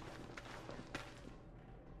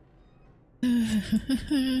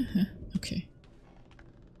 Okay.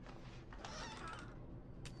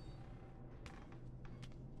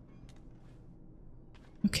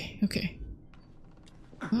 Okay, okay.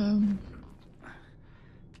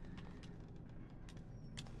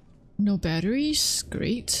 No batteries?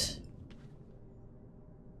 Great.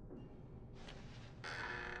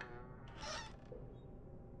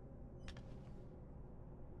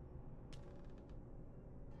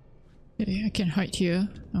 Okay, I can hide here.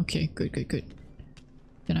 Okay, good, good, good.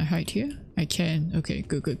 Can I hide here? I can. Okay,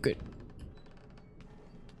 good, good, good.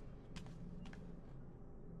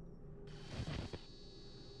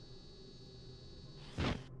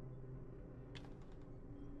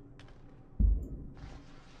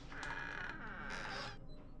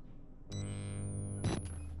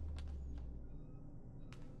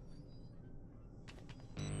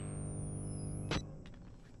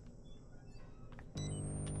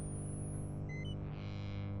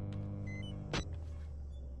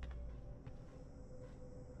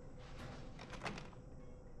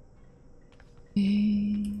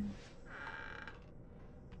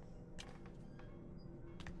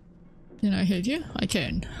 Can I hit you? I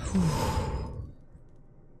can.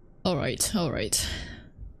 Alright, alright.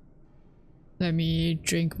 Let me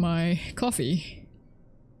drink my coffee.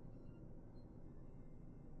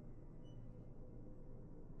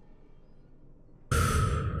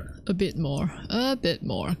 A bit more. A bit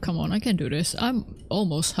more. Come on, I can do this. I'm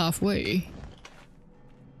almost halfway.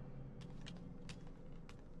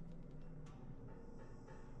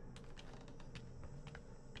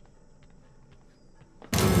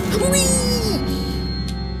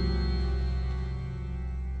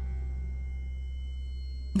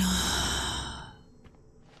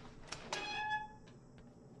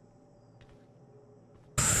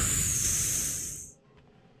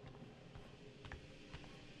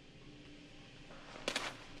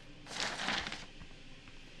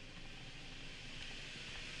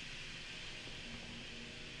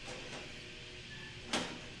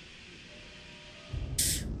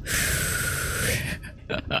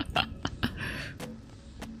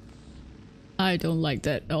 I don't like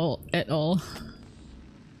that at all.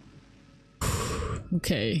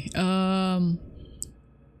 Okay,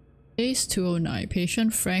 case 209,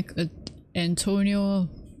 patient Frank Antonio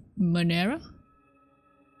Manera.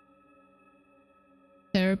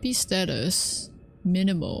 Therapy status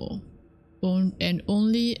minimal, and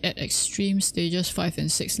only at extreme stages 5 and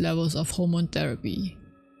 6 levels of hormone therapy.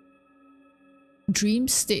 Dream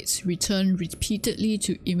states return repeatedly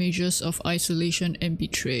to images of isolation and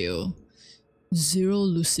betrayal. 0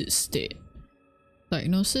 lucid state.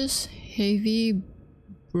 Diagnosis: heavy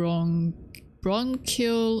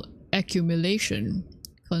bronchial accumulation,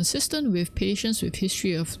 consistent with patients with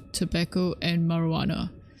history of tobacco and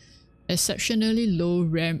marijuana. Exceptionally low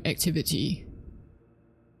REM activity.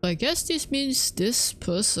 I guess this means this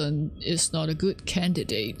person is not a good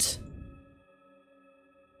candidate.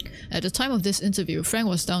 At the time of this interview, Frank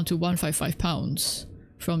was down to 155 pounds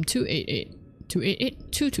from 288.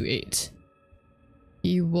 228.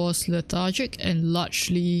 He was lethargic and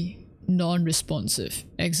largely non-responsive,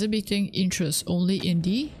 exhibiting interest only in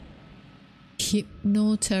the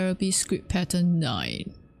hypnotherapy script pattern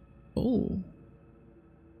 9. Oh.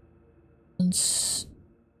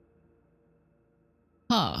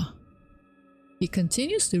 He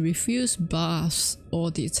continues to refuse baths or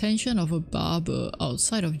the attention of a barber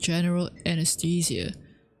outside of general anesthesia,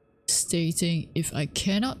 stating, "If I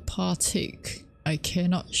cannot partake, I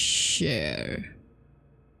cannot share."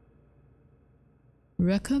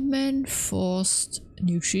 Recommend forced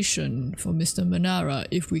nutrition for Mr. Manara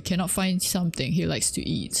if we cannot find something he likes to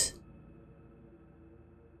eat.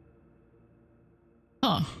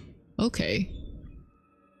 Huh. Okay.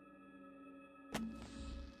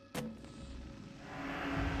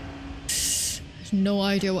 No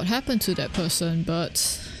idea what happened to that person,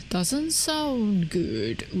 but doesn't sound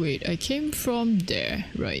good. Wait, I came from there,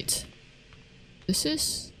 right? This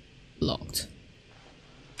is locked.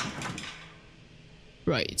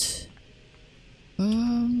 Right.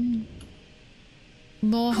 More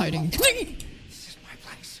hiding. This is my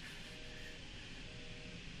place.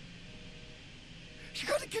 You're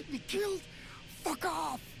gonna get me killed. Fuck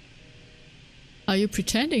off. Are you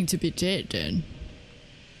pretending to be dead then?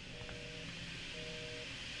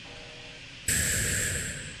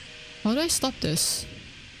 How do I stop this?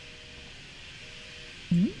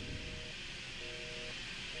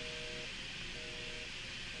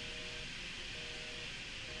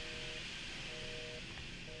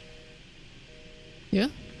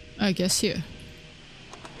 I guess here.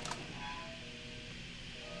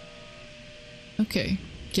 Okay.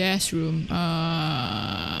 Gas room.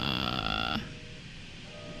 I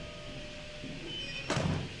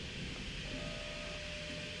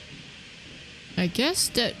guess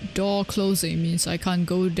that door closing means I can't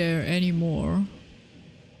go there anymore.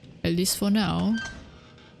 At least for now.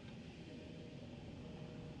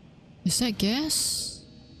 Is that gas?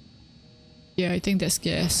 Yeah, I think that's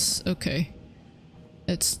gas. Okay.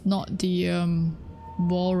 It's not the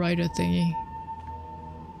wall rider thingy.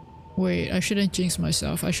 Wait, I shouldn't jinx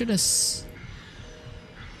myself. I shouldn't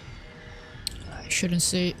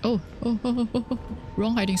say oh.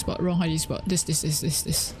 Wrong hiding spot, wrong hiding spot.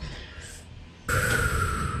 This.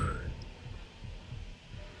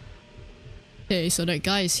 Okay, so that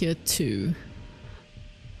guy is here too.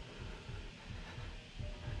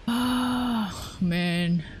 Ah,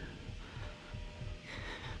 man.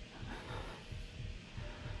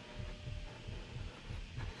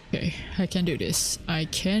 Okay, I can do this. I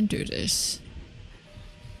can do this.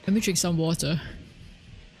 Let me drink some water.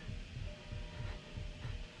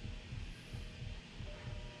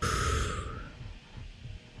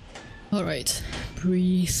 Alright,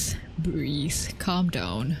 breathe, calm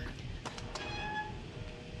down.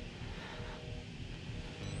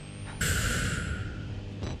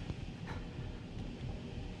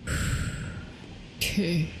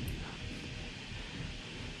 Okay.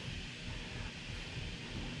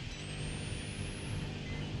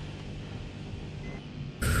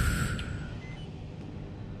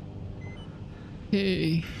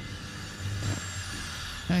 Hey.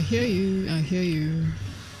 I hear you.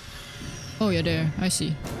 Oh, you're there. I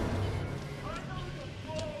see.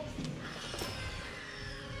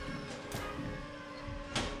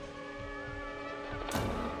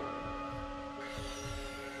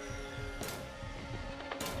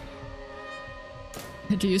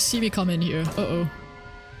 Do you see me come in here? Uh-oh.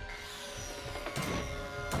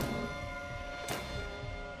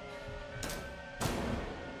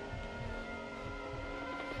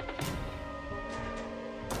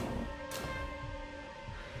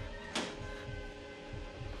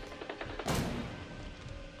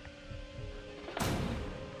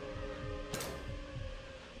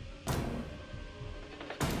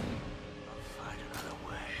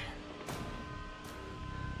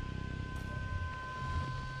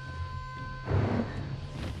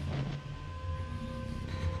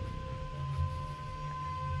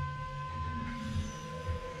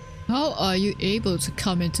 How are you able to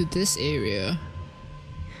come into this area?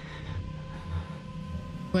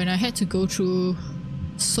 When I had to go through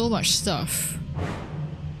so much stuff.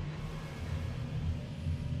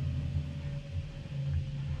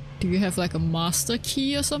 Do you have like a master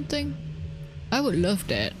key or something? I would love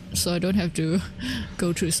that, so I don't have to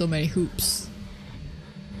go through so many hoops.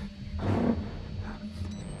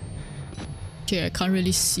 Okay, I can't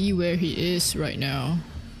really see where he is right now.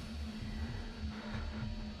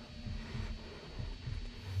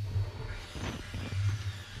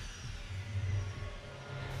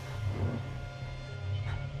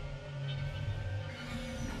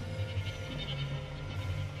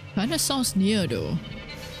 Kinda sounds near though.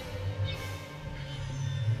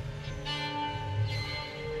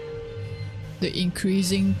 The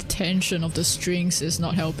increasing tension of the strings is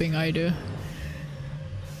not helping either.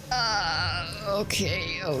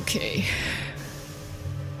 Okay.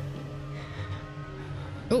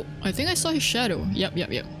 Oh, I think I saw his shadow. Yep.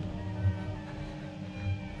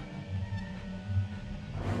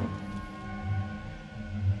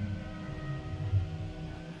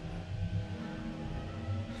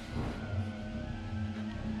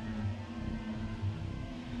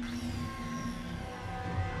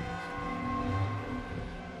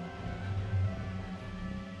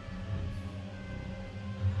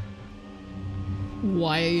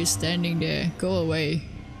 Why are you standing there? Go away.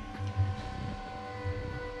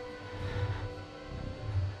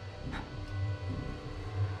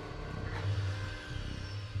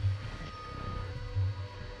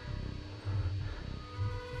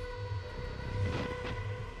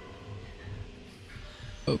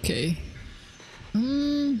 Okay.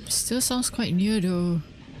 Still sounds quite near though.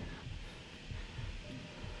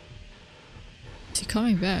 Is he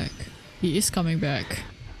coming back? He is coming back.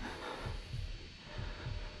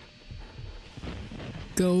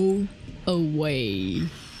 Go away.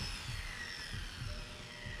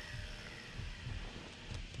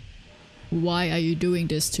 Why are you doing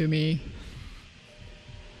this to me?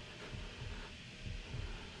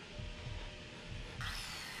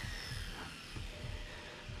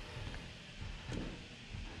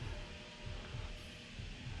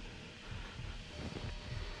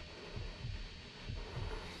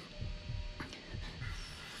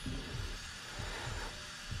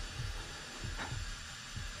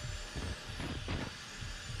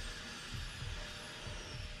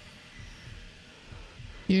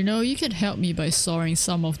 You know, you can help me by sawing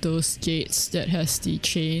some of those gates that has the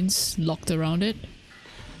chains locked around it.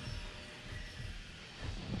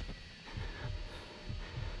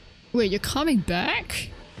 Wait, you're coming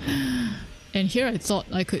back? And here I thought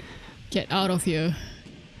I could get out of here.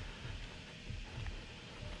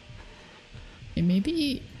 And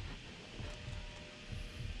maybe...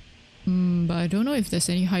 but I don't know if there's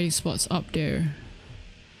any hiding spots up there.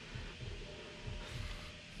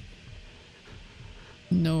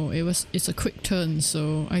 No, it's a quick turn,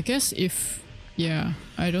 so I guess if... yeah,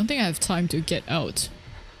 I don't think I have time to get out.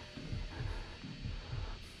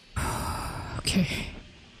 Okay.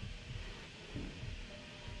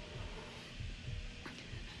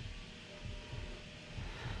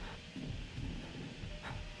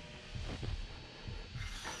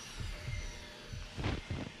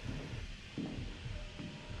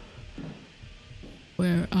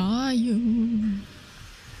 Where are you?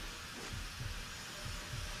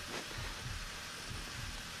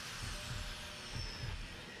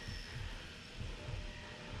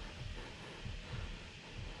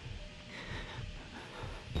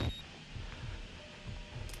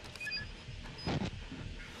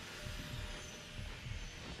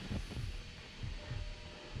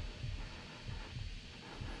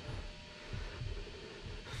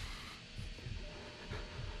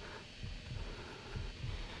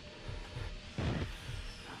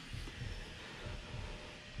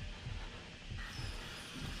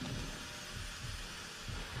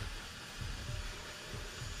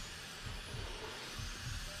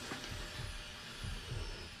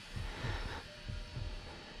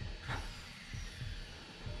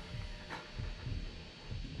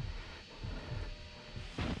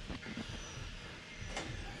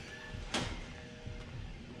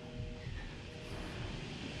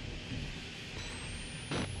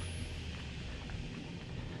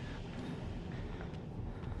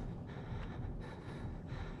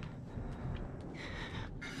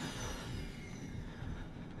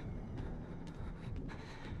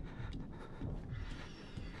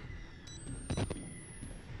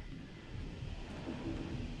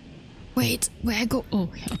 Wait, where I go? Oh,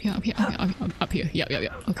 up here, up here, up here, up here.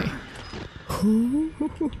 Yeah, okay.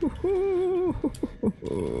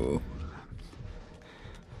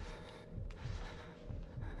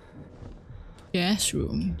 Gas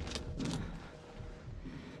room.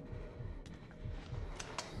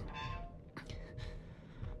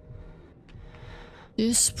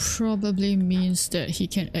 This probably means that he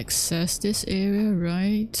can access this area,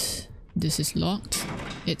 right? This is locked.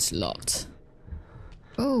 It's locked.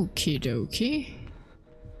 Okie dokie.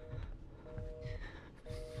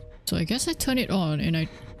 So I guess I turn it on and I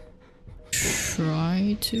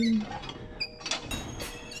try to...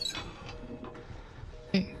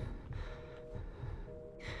 Okay.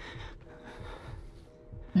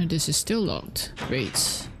 And this is still locked.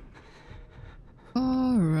 Great.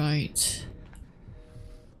 Alright.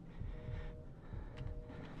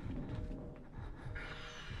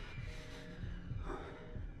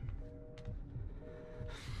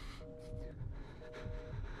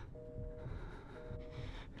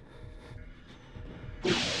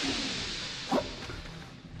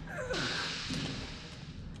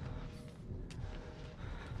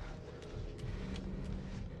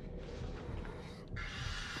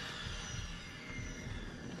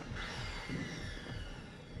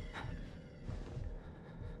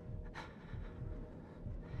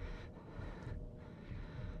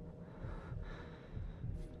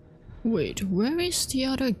 Wait, where is the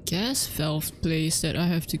other gas valve place that I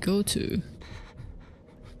have to go to?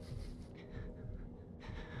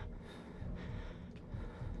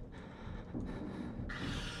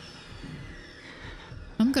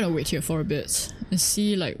 I'm gonna wait here for a bit and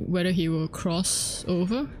see like whether he will cross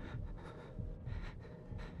over.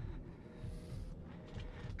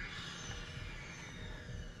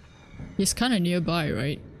 He's kinda nearby,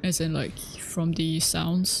 right? As in like from the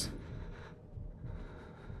sounds.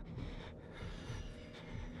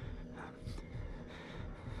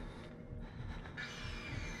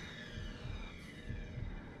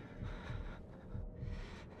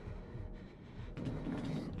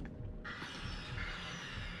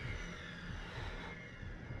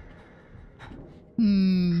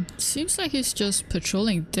 Seems like he's just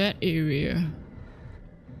patrolling that area.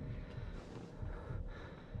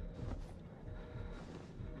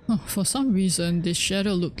 Oh, for some reason, this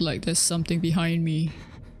shadow looked like there's something behind me.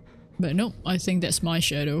 But nope, I think that's my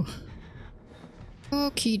shadow.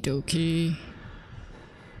 Okie dokie.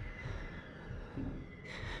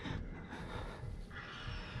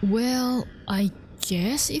 Well, I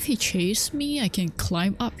guess if he chased me, I can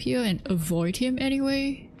climb up here and avoid him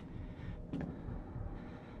anyway.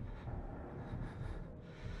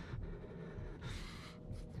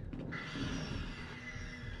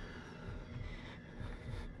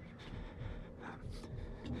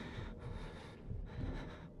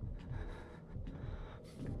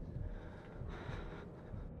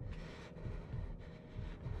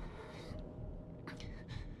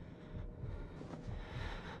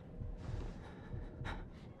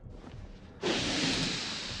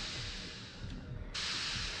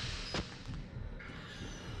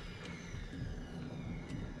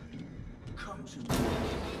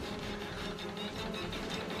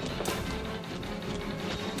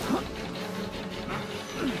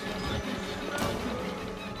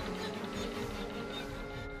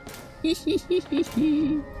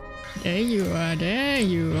 There you are, there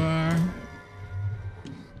you are.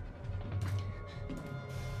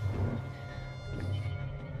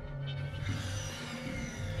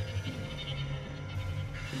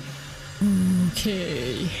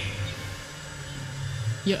 Okay.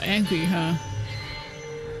 You're angry, huh?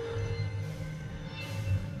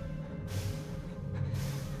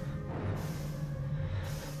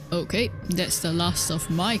 Okay, that's the last of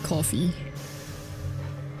my coffee.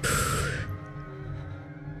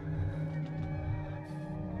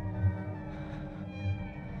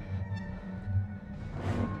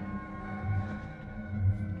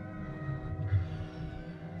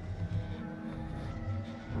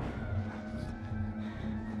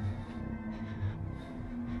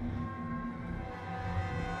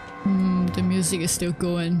 The music is still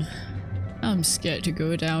going. I'm scared to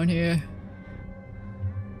go down here.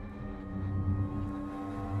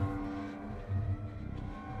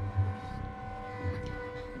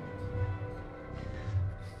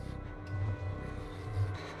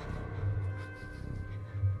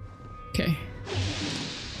 Okay.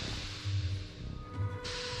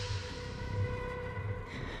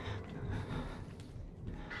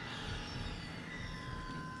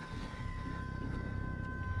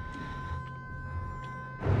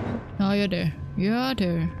 Oh, you're there. You're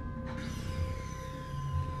there.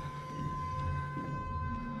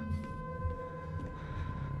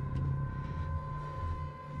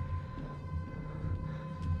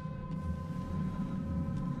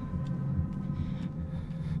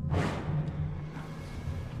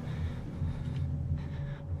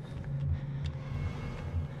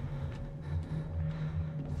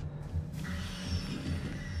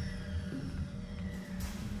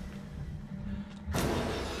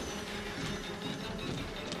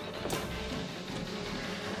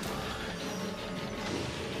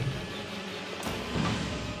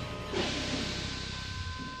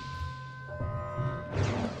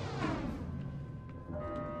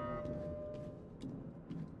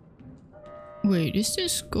 Wait, is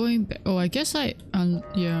this going back? Oh, I guess I...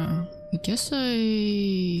 yeah. I guess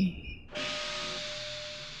I...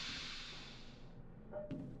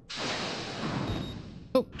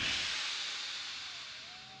 Oh!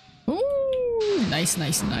 Oh! Nice,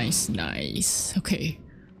 nice, nice, nice. Okay.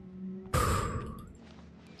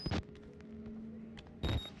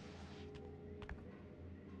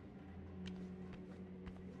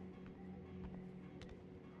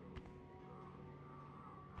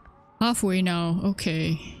 Halfway now,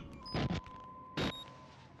 okay.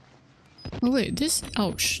 Oh wait, this-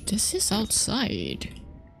 ouch, this is outside.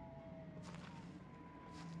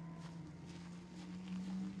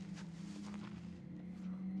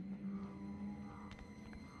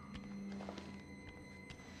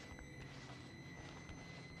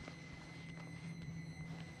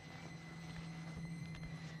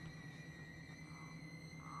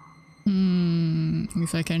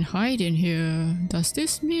 If I can hide in here, does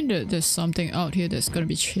this mean that there's something out here that's gonna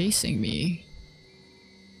be chasing me?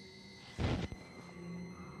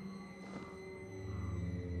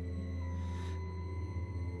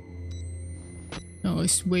 Oh,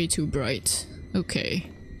 it's way too bright. Okay.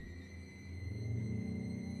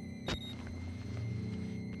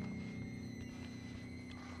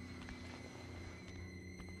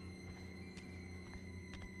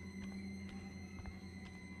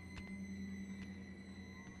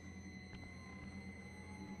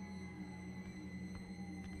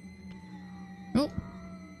 Oh.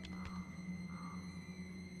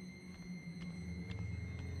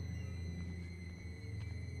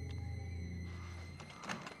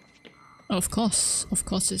 Of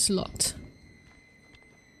course it's locked.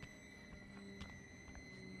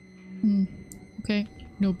 Okay,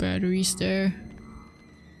 no batteries there.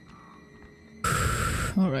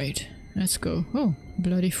 Alright, let's go. Oh,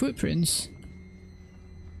 bloody footprints.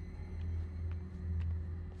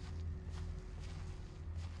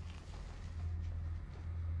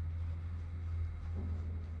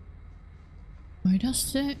 Why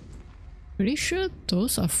does that? Pretty sure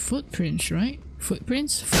those are footprints, right?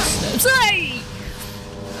 Footprints? Footsteps? Hey!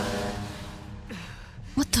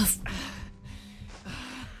 What the f-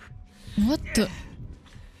 What the-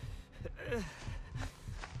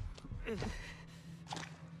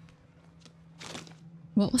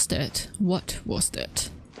 What was that? What was that?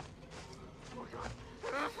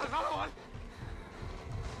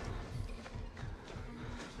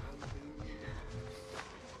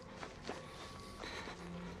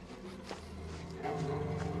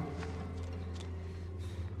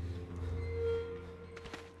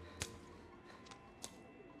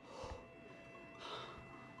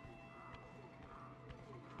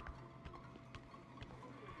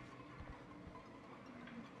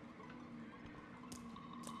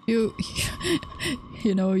 You,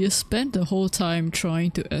 you know, you spent the whole time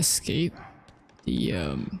trying to escape the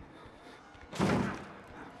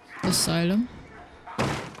asylum.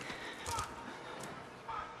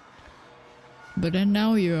 But then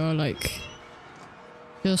now you're like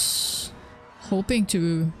just hoping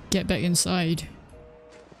to get back inside.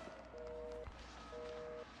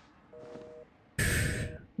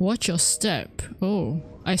 Watch your step. Oh,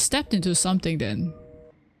 I stepped into something then.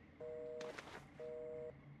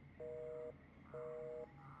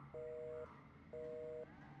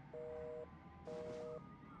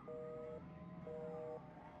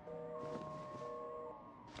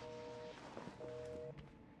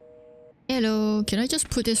 Hello, can I just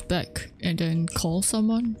put this back and then call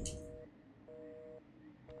someone?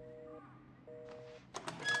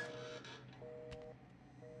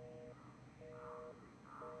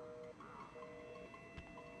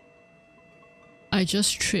 I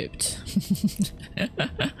just tripped.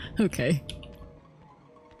 Okay.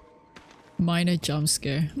 Minor jump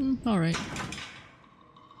scare. Alright.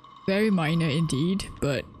 Very minor indeed,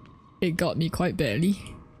 but it got me quite badly.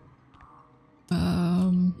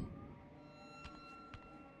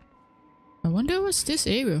 I wonder what's this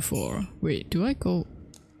area for? Wait, do I go...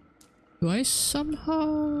 Do I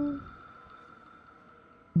somehow...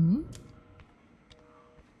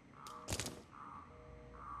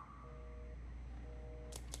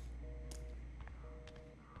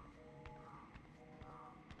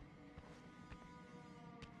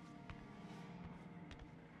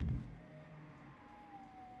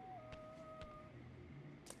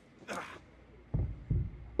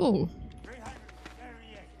 Oh.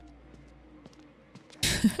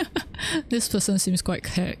 This person seems quite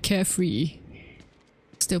carefree.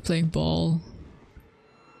 Still playing ball.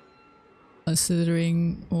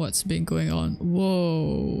 Considering what's been going on.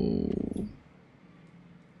 Whoa.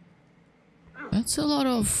 That's a lot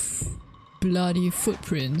of bloody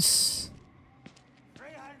footprints.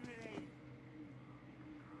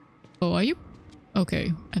 Oh, are you?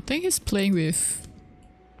 Okay, I think he's playing with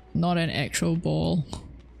not an actual ball.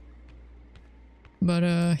 But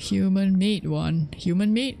a human meat one.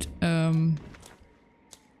 Human meat?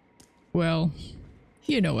 Well,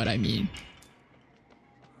 you know what I mean.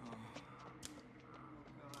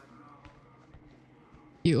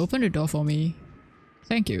 You open the door for me.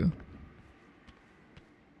 Thank you.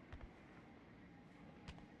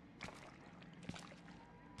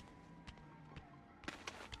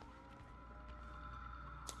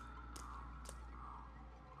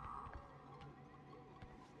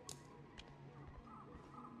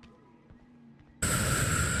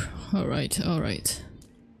 Alright, alright.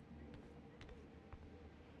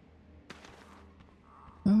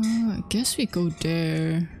 I guess we go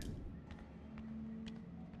there.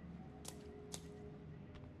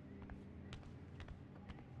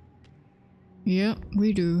 Yep,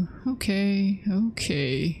 we do. Okay,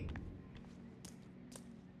 okay.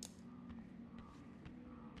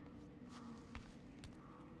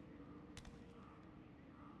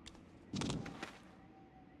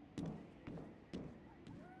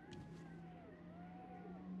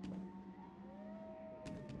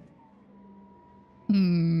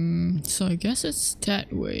 So I guess it's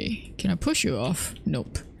that way. Can I push you off?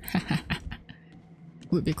 Nope.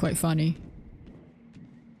 Would be quite funny.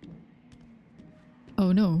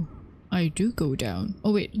 Oh no, I do go down.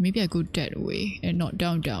 Oh wait, maybe I go that way and not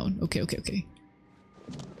down. Okay, okay, okay.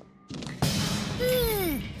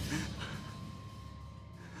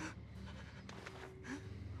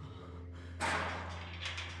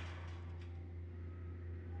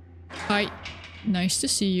 Hi, nice to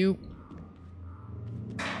see you.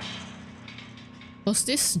 Was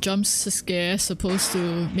this jump scare supposed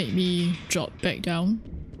to make me drop back down?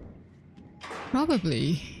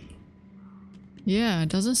 Probably. Yeah,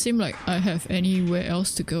 doesn't seem like I have anywhere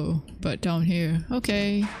else to go but down here.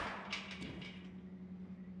 Okay.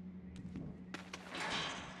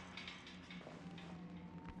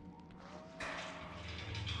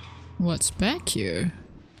 What's back here?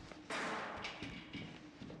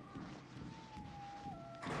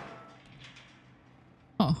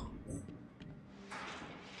 Oh.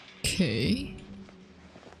 Okay.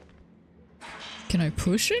 Can I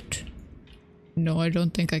push it? No, I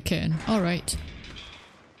don't think I can. Alright.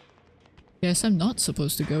 Guess I'm not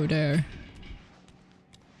supposed to go there.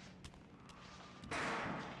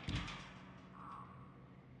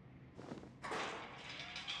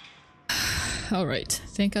 Alright,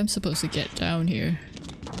 think I'm supposed to get down here.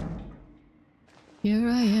 Here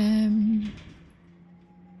I am.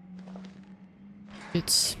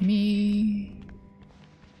 It's me.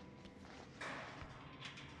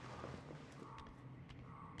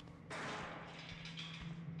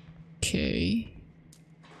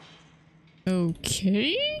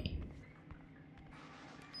 Okay.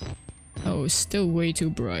 Oh, it's still way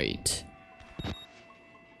too bright.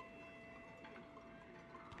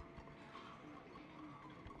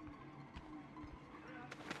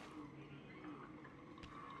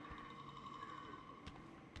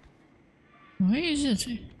 Why is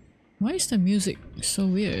it? Why is the music so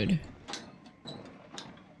weird?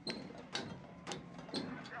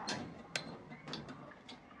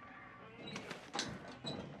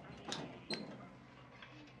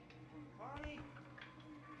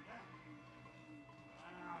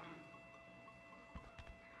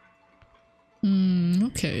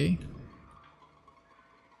 Okay.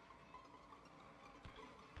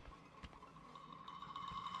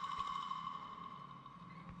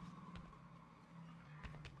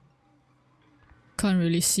 Can't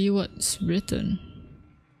really see what's written.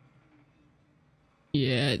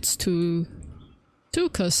 Yeah, it's too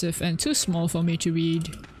cursive and too small for me to read.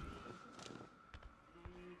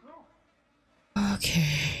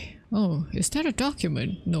 Okay. Oh, is that a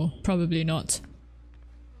document? No, probably not.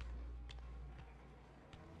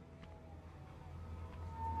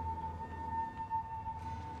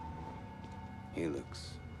 He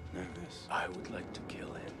looks nervous. I would like to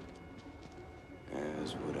kill him.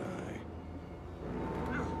 As would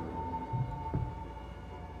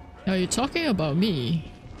I. Are you talking about me?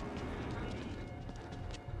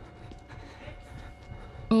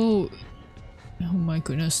 Oh. Oh my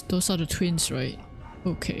goodness, those are the twins, right?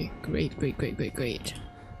 Okay, great, great, great, great, great.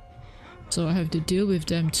 So I have to deal with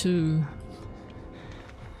them too.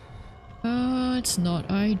 It's not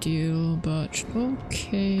ideal, but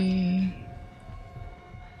okay.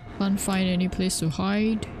 Can't find any place to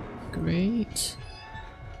hide. Great.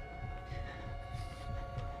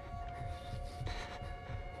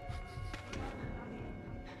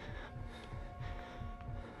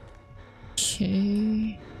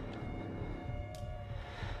 Okay.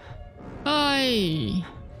 Hi.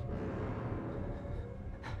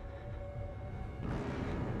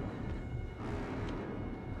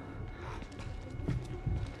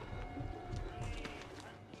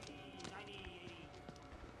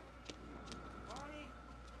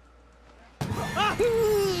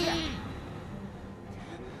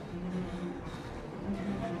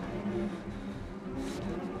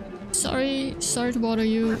 Sorry to bother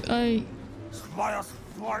you.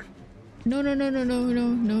 No.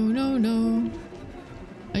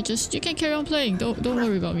 I just, you can carry on playing. Don't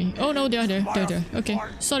worry about me. Oh no, they're there. Okay.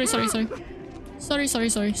 Sorry. Sorry.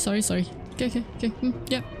 Okay.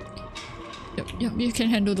 Yep. You can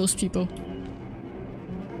handle those people.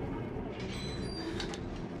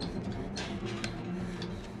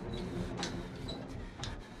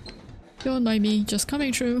 Don't mind me, just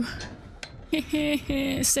coming through.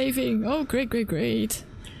 Saving. Oh, great.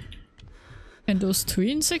 And those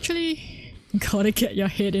twins actually? Gotta get your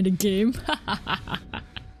head in the game.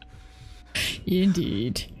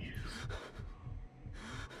 Indeed.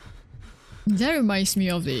 That reminds me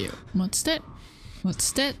of the... What's that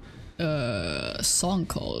song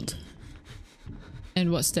called?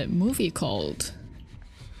 And what's that movie called?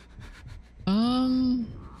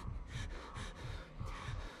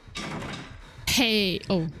 Hey!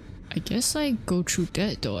 Oh, I guess I go through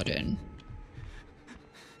that door then.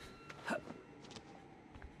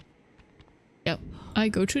 Yep, I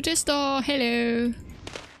go through this door. Hello!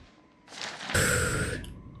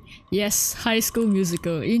 Yes, High School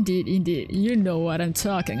Musical. Indeed. You know what I'm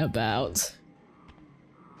talking about.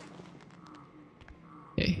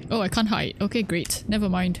 Okay. Oh, I can't hide. Okay, great. Never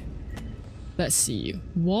mind. Let's see.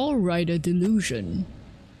 Wall Rider Delusion.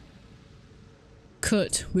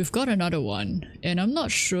 Kurt, we've got another one, and I'm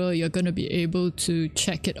not sure you're gonna be able to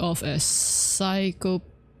check it off as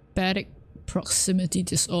psychopathic proximity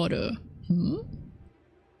disorder.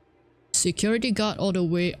 Security guard all the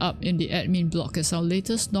way up in the admin block as our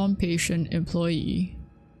latest non-patient employee.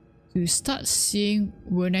 To start seeing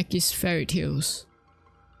Wernicke's fairy tales.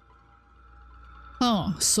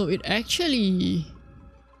 Oh, so it actually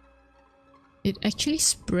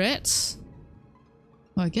spreads?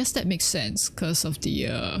 Well, I guess that makes sense because of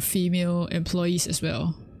the female employees as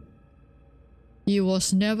well. He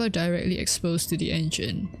was never directly exposed to the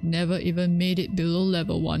engine, never even made it below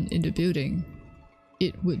level 1 in the building.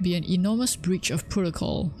 It would be an enormous breach of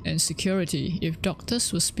protocol and security if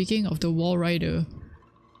doctors were speaking of the Wall Rider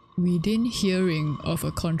within hearing of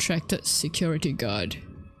a contracted security guard.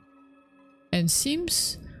 And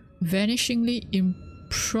seems vanishingly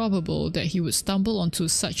improbable that he would stumble onto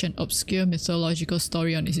such an obscure mythological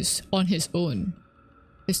story on his own.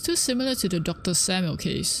 It's too similar to the Dr. Samuel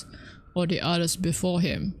case, or the others before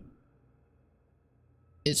him.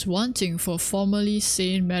 It's one thing for formerly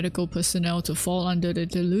sane medical personnel to fall under the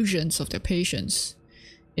delusions of their patients.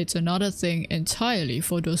 It's another thing entirely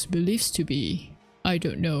for those beliefs to be, I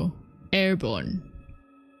don't know, airborne.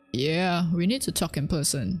 Yeah, we need to talk in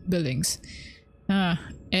person, Billings.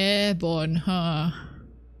 Airborne, huh?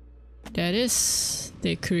 That is,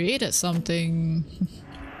 they created something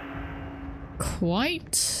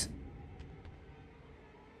quite...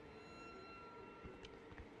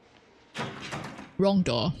 Wrong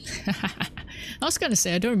door. I was gonna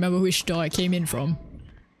say, I don't remember which door I came in from.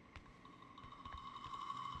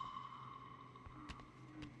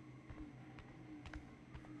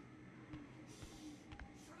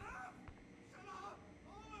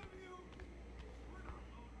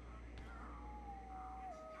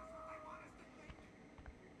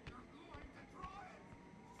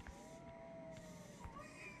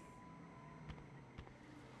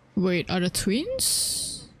 Wait, are the twins?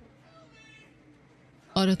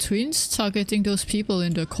 Are the twins targeting those people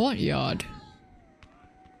in the courtyard?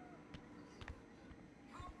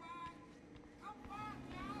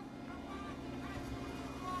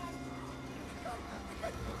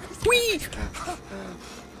 Whee!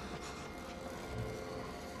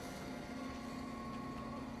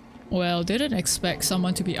 Well, didn't expect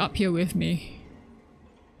someone to be up here with me.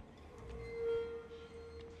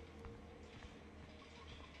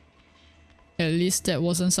 At least that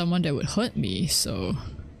wasn't someone that would hurt me, so...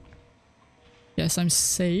 Guess I'm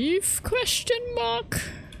safe? Question mark?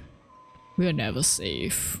 We're never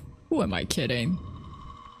safe. Who am I kidding?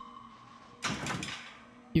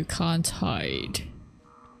 You can't hide.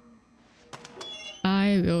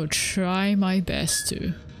 I will try my best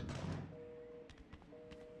to.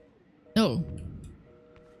 Oh.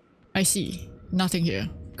 I see. Nothing here.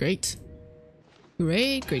 Great.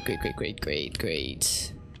 Great, great, great, great, great, great,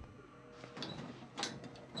 great.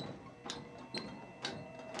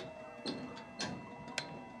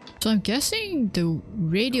 So I'm guessing the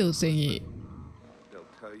radio thingy. They'll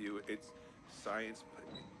tell you it's science, but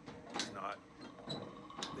it's not.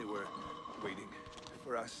 They were waiting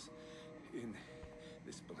for us in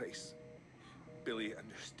this place. Billy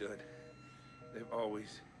understood. They've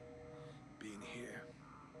always been here.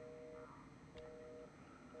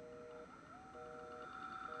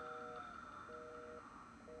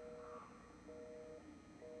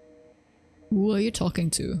 Who are you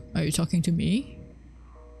talking to? Are you talking to me?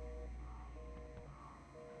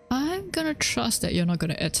 I'm gonna trust that you're not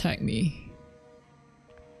gonna attack me.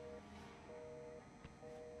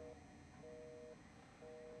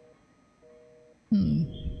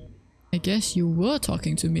 I guess you were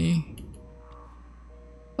talking to me.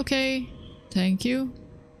 Okay, thank you.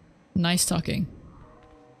 Nice talking.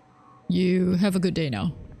 You have a good day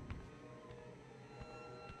now.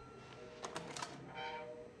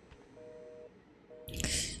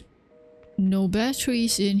 No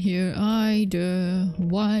batteries in here either.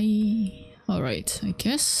 Why? Alright, I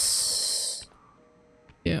guess...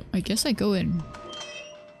 Yeah, I guess I go in.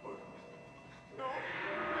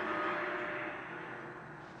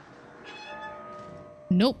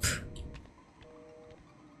 Nope.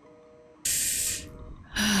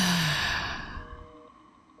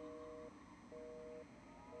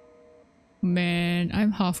 Man,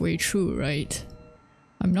 I'm halfway through, right?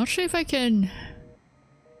 I'm not sure if I can...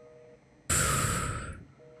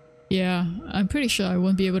 Yeah, I'm pretty sure I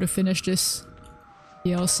won't be able to finish this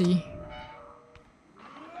DLC.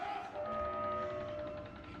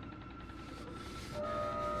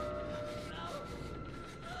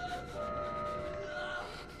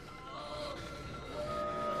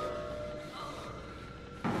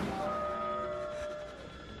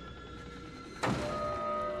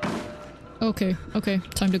 Okay, okay,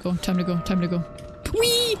 time to go, time to go, time to go.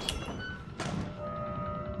 Whee!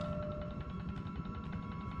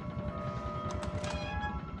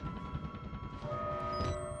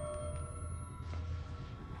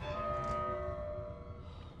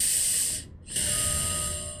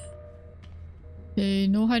 Okay,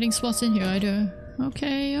 no hiding spots in here either.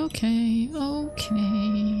 Okay, okay,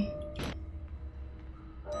 okay.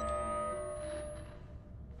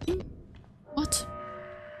 What?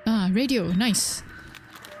 Ah, radio, nice.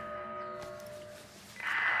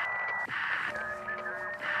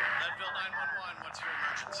 Leadville 911, what's your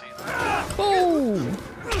emergency? Oh!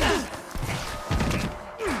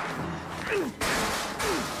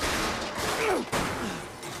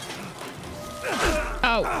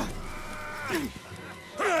 Ow.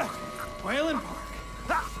 Wayland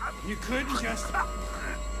Park. You couldn't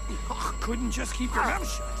just keep your mouth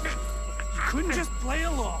shut. You couldn't just play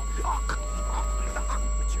along.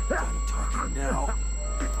 But you're done talking now.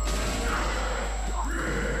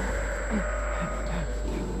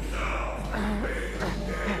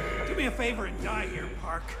 a favor and die here,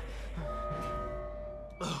 Park.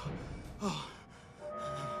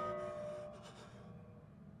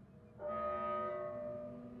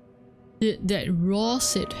 Did that raw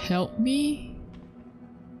set help me?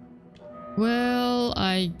 Well,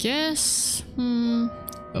 I guess...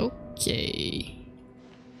 okay.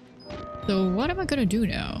 So what am I gonna do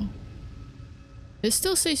now? It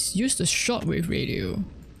still says use the shortwave radio.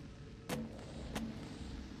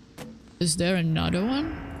 Is there another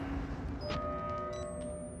one?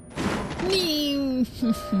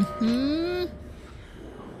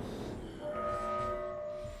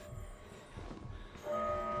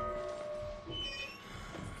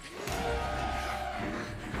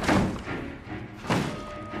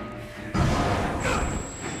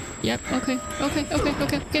 Yep, okay.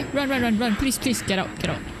 Run. Please, get out.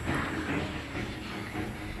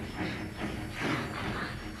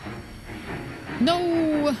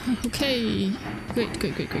 No! Okay.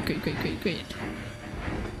 Great.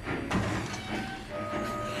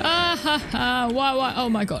 Ah ha ha! Why? Oh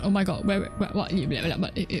my god! Where? What? Yeah.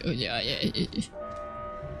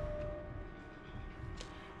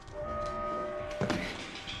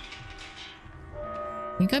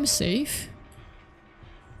 Think I'm safe?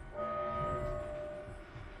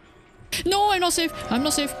 No, I'm not safe.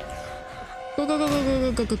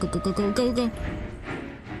 Go.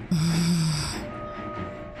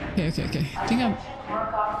 Okay. I think I'm...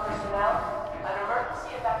 Murkoff personnel, an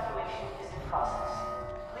emergency evacuation is in process.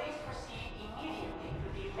 Please proceed immediately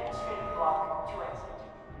with the administrative block to exit.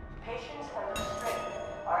 Patients and the restrained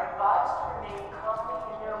are advised to remain calmly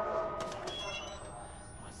in their rooms.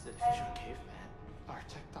 What's the future caveman? Our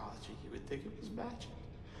technology, you would think it was magic.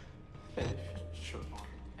 Sure,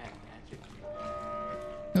 and magic.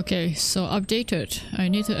 Okay, so updated. I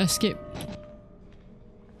need to escape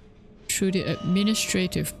through the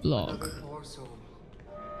administrative block.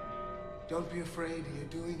 Don't be afraid, you're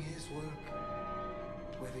doing his work,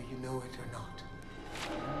 whether you know it or not.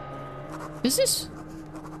 Is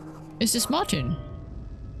this Martin?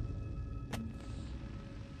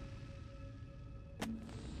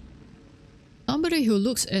 Somebody who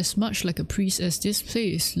looks as much like a priest as this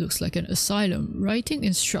place looks like an asylum. Writing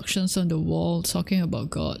instructions on the wall talking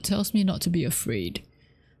about God tells me not to be afraid.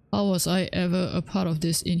 How was I ever a part of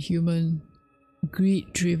this inhuman,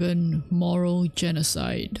 greed-driven, moral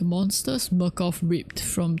genocide? The monsters Murkoff ripped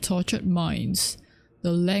from tortured minds,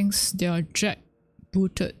 the lengths their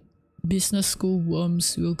jack-booted business school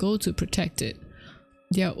worms will go to protect it.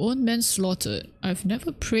 Their own men slaughtered. I've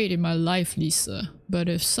never prayed in my life, Lisa, but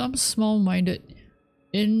if some small-minded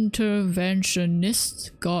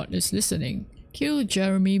interventionist God is listening, kill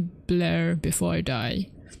Jeremy Blair before I die.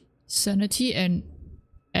 Sanity and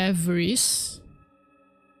avarice.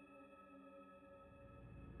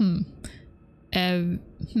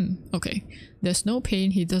 Okay. There's no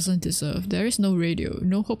pain he doesn't deserve. There is no radio,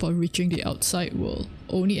 no hope of reaching the outside world,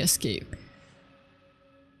 only escape.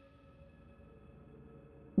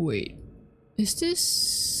 Wait, is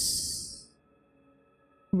this...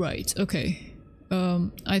 Right, okay.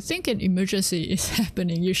 I think an emergency is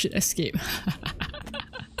happening, you should escape.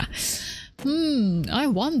 I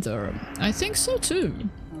wonder. I think so too.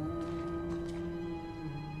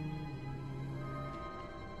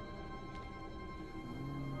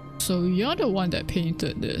 So you're the one that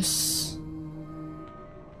painted this.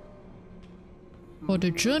 Or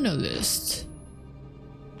the journalist.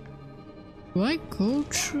 Do I go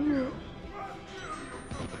through?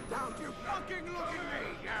 Don't you fucking look at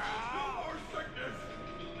me! No more sickness!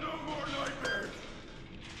 No more nightmares!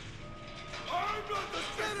 I'm not the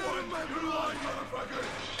sick one, you lying motherfuckers!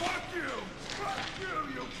 Fuck you! Fuck you,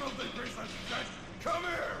 you filthy piece of shit! Come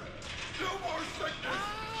here! No more sickness!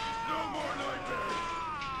 No more nightmares!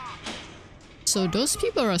 So those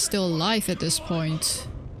people are still alive at this point.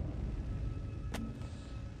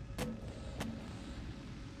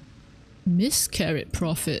 Miscarried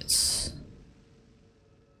profits.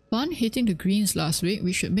 Fun hitting the greens last week.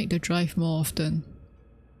 We should make the drive more often.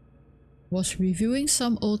 Was reviewing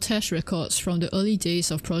some old test records from the early days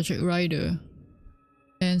of Project Rider,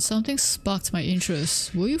 and something sparked my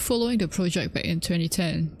interest. Were you following the project back in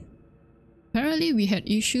 2010? Apparently we had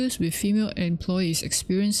issues with female employees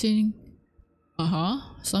experiencing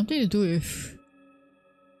something to do with...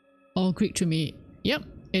 All Greek to me. Yep,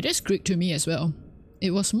 it is Greek to me as well.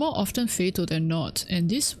 It was more often fatal than not, and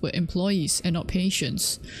these were employees and not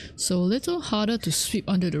patients, so a little harder to sweep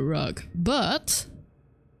under the rug. But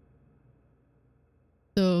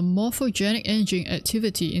the morphogenic aging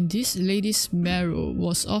activity in this lady's marrow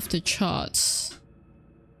was off the charts.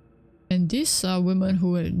 And these are women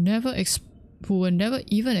who were never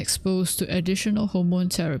even exposed to additional hormone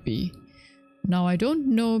therapy. Now I don't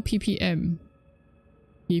know PPM.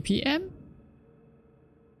 PPM?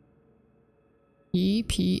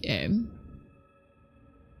 PPM?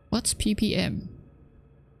 What's PPM?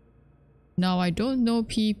 Now I don't know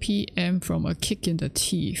PPM from a kick in the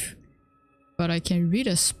teeth, but I can read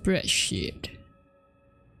a spreadsheet.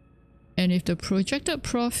 And if the projected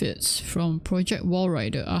profits from Project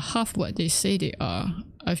Wallrider are half what they say they are,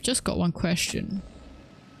 I've just got one question.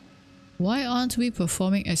 Why aren't we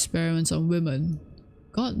performing experiments on women?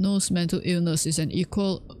 God knows mental illness is an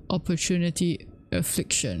equal opportunity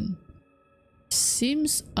affliction.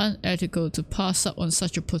 Seems unethical to pass up on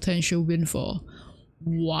such a potential windfall.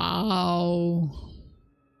 Wow.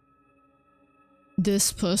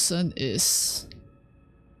 This person is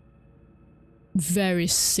very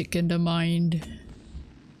sick in the mind.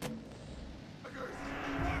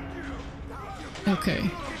 Okay.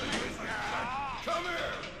 Come here!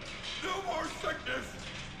 No more sickness!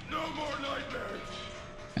 No more nightmares!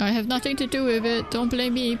 I have nothing to do with it. Don't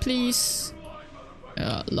blame me, please.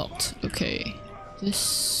 Locked. Okay.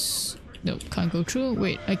 This... Nope, can't go through.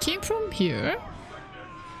 Wait, I came from here?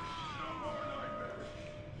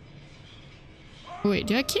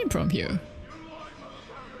 Wait, I came from here.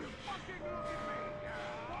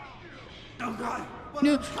 Oh god!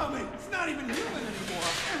 No. What's coming? It's not even human anymore!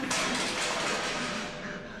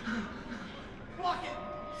 Block it!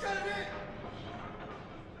 Shut it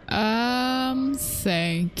in!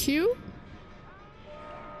 Thank you.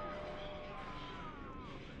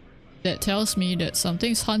 That tells me that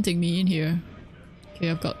something's hunting me in here. Okay,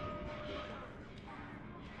 I've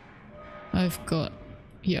got...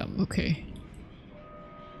 Yeah, okay.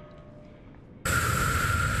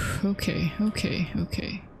 Okay.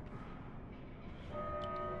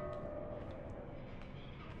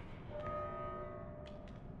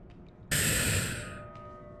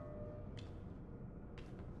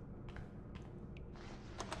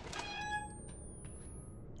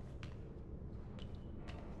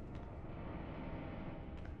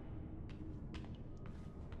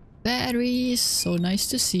 Batteries, so nice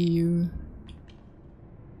to see you.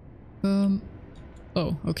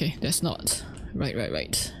 Oh, okay, that's not. Right.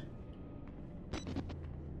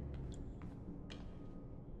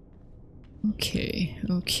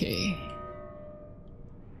 Okay.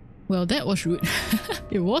 Well, that was rude.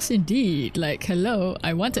 It was indeed. Like, hello,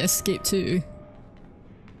 I want to escape too.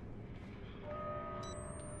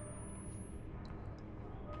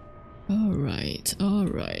 Alright.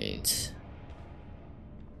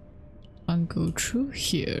 I'll go through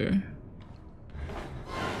here.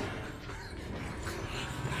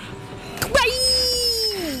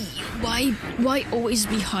 Why always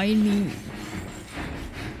behind me?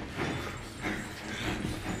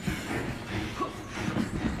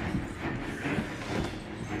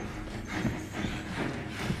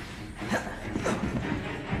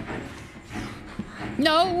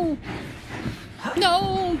 No!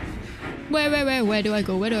 Where do I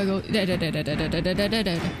go? There.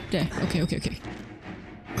 Okay.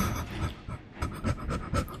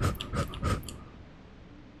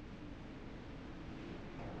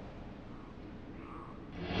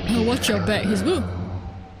 Oh, watch your back, he's blue.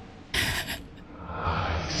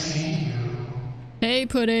 Hey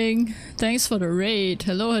Pudding, thanks for the raid.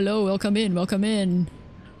 Hello, welcome in.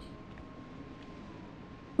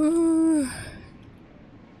 Ooh.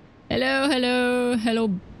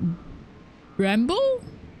 Hello, Bramble?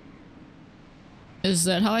 Is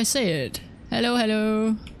that how I say it?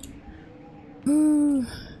 Hello. Ooh.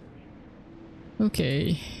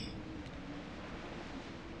 Okay.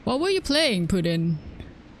 What were you playing, Puddin?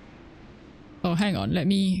 Oh, hang on, let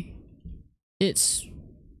me... It's...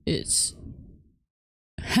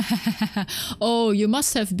 Oh, you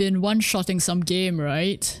must have been one-shotting some game,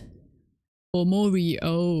 right? Omori,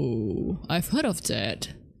 oh, I've heard of that.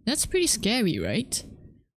 That's pretty scary, right?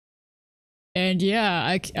 And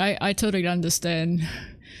yeah, I totally understand.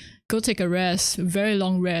 Go take a rest, very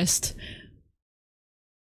long rest.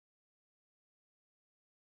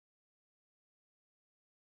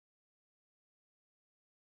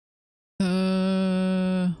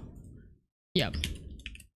 Yeah.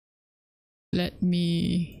 Let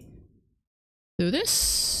me do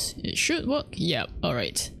this. It should work. Yeah,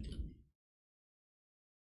 alright.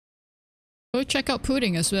 Go check out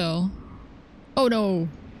Pudding as well. Oh no!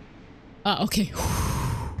 Ah, okay.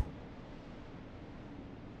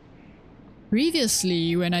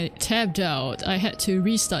 Previously, when I tabbed out, I had to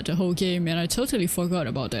restart the whole game and I totally forgot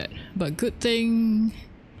about that. But good thing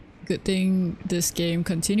this game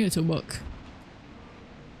continued to work.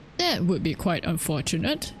 That would be quite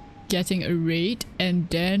unfortunate. Getting a raid and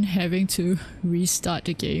then having to restart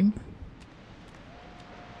the game.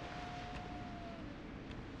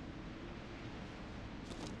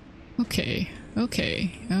 Okay,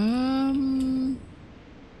 okay.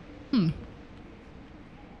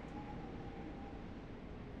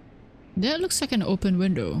 That looks like an open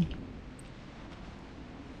window.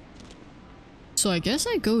 So I guess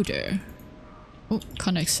I go there. Oh,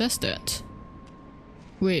 can't access that.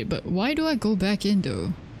 Wait, but why do I go back in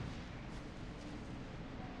though?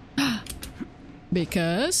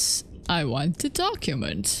 Because I want to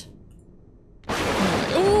document.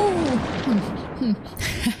 Oh!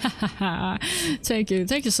 Thank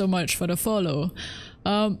you so much for the follow.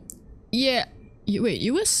 Yeah. Wait,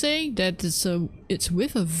 you were saying that it's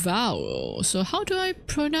with a vowel. So how do I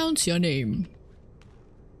pronounce your name?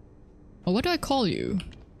 Or what do I call you?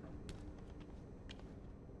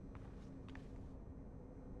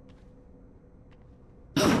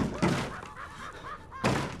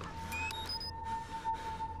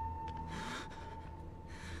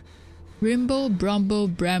 Rimble, Brumble,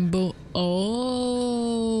 Bramble.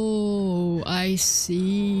 Oh, I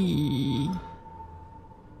see.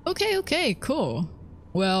 Okay, cool.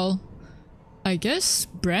 Well, I guess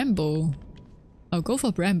Bramble. I'll go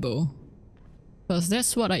for Bramble. Because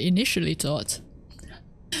that's what I initially thought.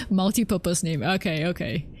 Multi-purpose name.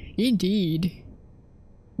 Okay. Indeed.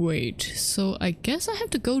 Wait, so I guess I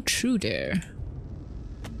have to go through there.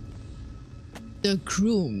 The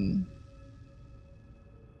Groom.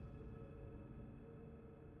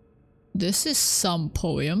 This is some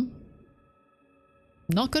poem.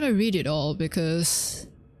 I'm not gonna read it all because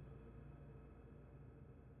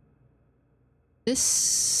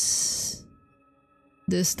this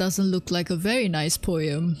doesn't look like a very nice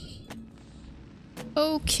poem.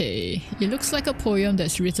 Okay, it looks like a poem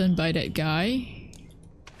that's written by that guy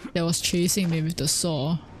that was chasing me with the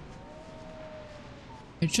saw.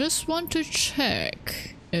 I just want to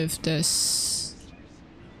check if there's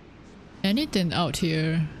anything out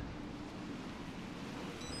here.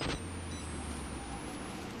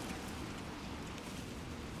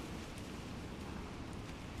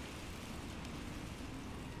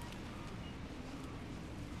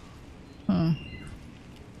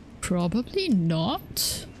 Probably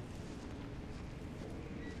not.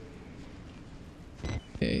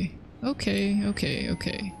 Okay.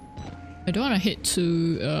 I don't want to hit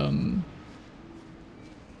too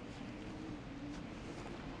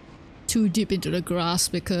deep into the grass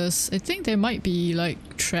because I think there might be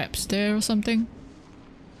like traps there or something.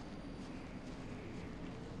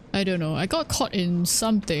 I don't know. I got caught in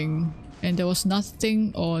something and there was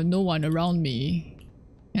nothing or no one around me.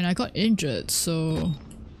 And I got injured, so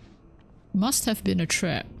must have been a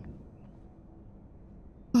trap.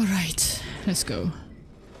 Alright, let's go.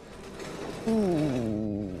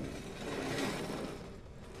 Ooh.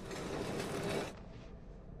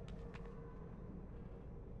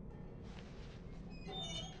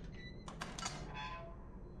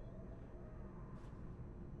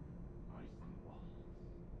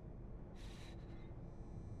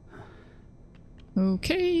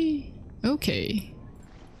 Okay.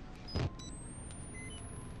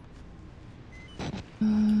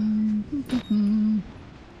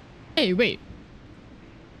 Hey, wait.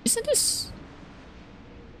 Isn't this...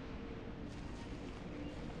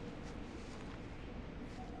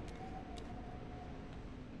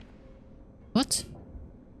 What?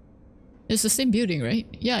 It's the same building, right?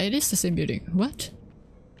 Yeah, it is the same building. What?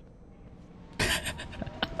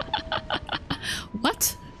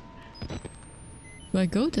 What? Do I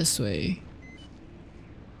go this way?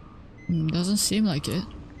 Doesn't seem like it.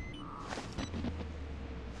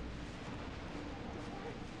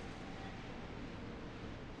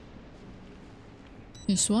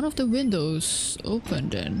 Is one of the windows open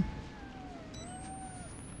then?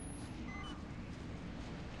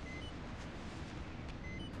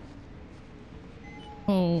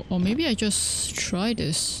 Oh, or maybe I just try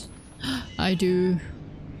this. I do.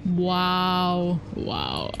 Wow.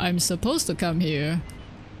 I'm supposed to come here.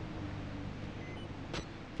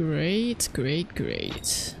 Great.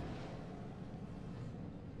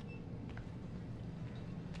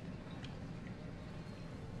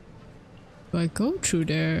 Do I go through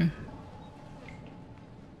there?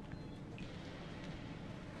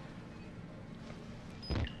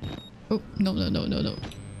 Oh, no.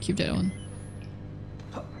 Keep that on.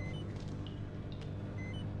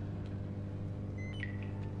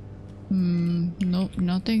 Nope,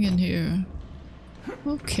 nothing in here.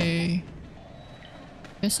 Okay.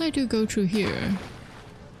 Guess I do go through here.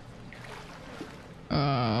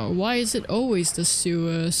 Why is it always the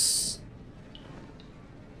sewers?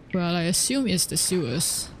 Well, I assume it's the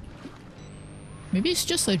sewers. Maybe it's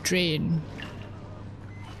just a drain.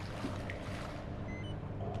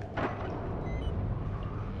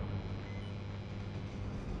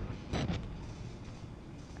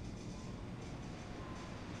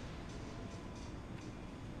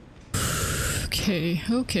 Okay,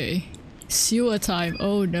 okay. Sewer time,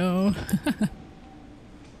 oh no.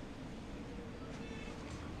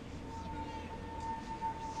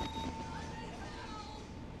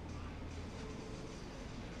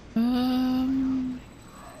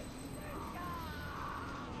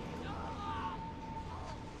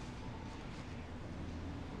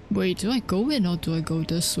 Wait, do I go in or do I go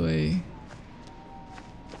this way?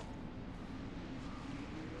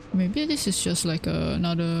 Maybe this is just like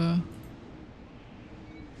another...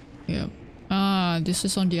 Yep. Ah, this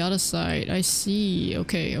is on the other side. I see.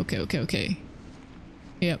 Okay, okay, okay, okay.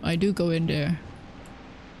 Yep, I do go in there.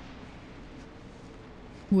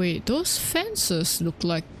 Wait, those fences look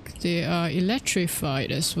like they are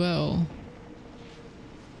electrified as well.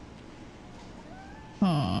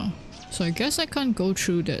 Huh. So I guess I can't go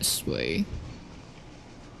through this way.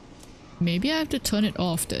 Maybe I have to turn it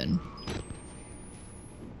off then.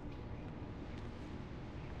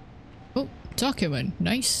 Oh, document.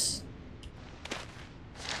 Nice.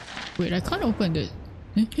 Wait, I can't open it.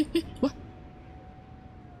 What?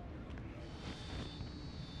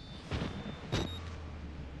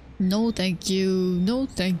 No thank you. No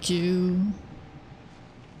thank you.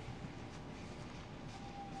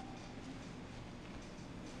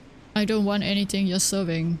 I don't want anything you're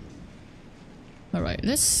serving. Alright,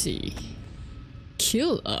 let's see.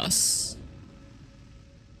 Kill us.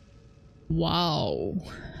 Wow.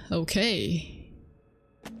 Okay.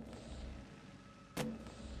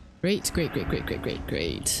 Great, great, great, great, great, great,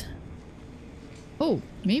 great. Oh,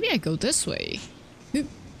 maybe I go this way. Oop.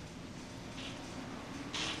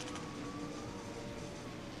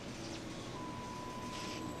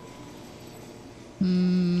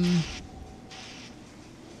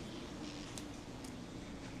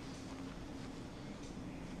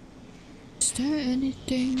 Is there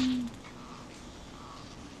anything?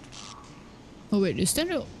 Oh wait, is there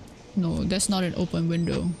no... No, that's not an open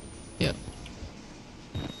window. Yep.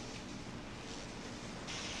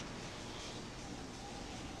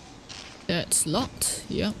 That's locked.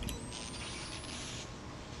 Yep.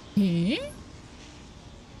 Eh?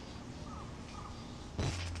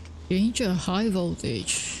 Danger high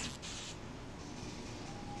voltage.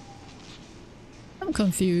 I'm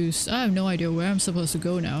confused. I have no idea where I'm supposed to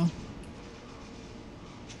go now.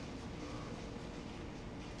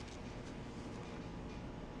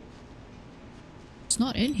 It's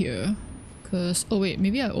not in here. Cause... Oh wait,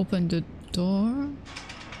 maybe I opened the door?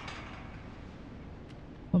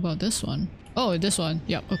 What about this one? Oh, this one.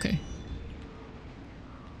 Yep, okay.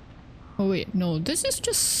 Oh wait, no, this is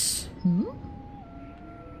just... Hmm?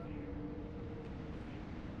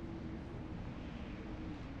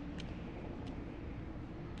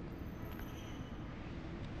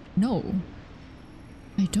 No.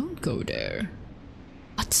 I don't go there.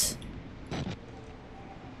 What?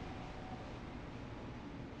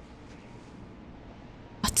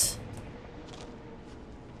 What?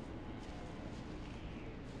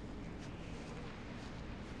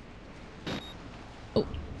 Oh.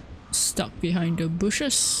 Stuck behind the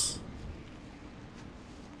bushes.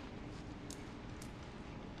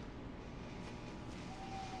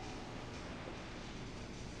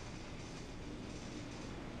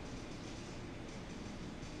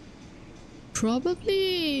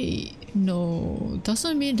 Probably... No,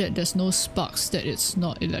 doesn't mean that there's no sparks that it's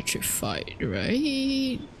not electrified,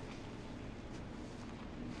 right?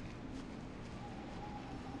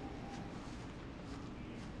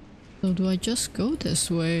 So do I just go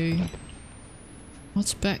this way?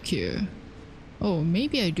 What's back here? Oh,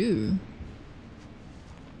 maybe I do.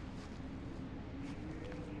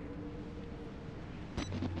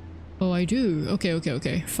 Oh, I do. Okay, okay,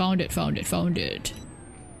 okay. Found it, found it, found it.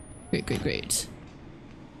 Great, great, great.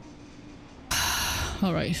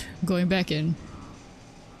 Alright, going back in.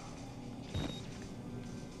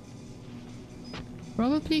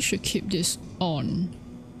 Probably should keep this on.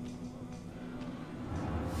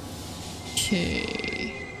 Okay.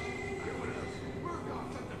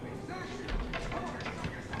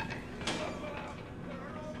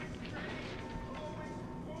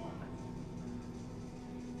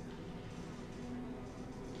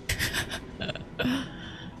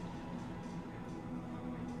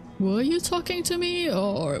 Were you talking to me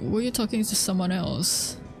or were you talking to someone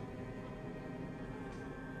else?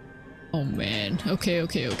 Oh man, okay,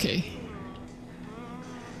 okay, okay.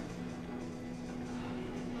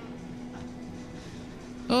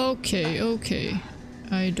 Okay, okay.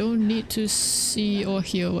 I don't need to see or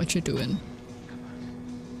hear what you're doing.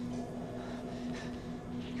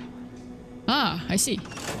 Ah, I see.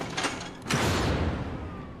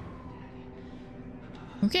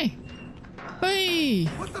 Okay. Hey!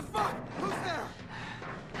 What the fuck? Who's there?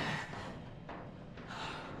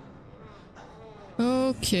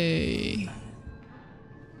 Okay.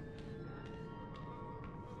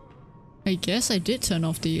 I guess I did turn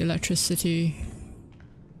off the electricity.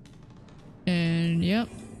 And yep.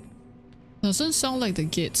 Doesn't sound like the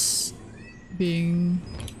gates being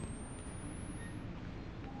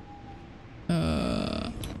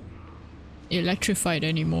electrified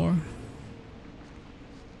anymore.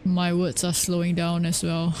 My words are slowing down as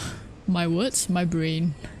well. My words? My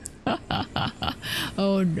brain.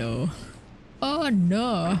 Oh no. Oh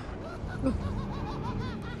no.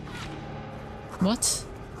 What?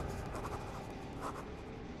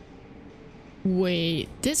 Wait,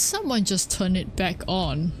 did someone just turn it back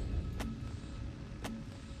on?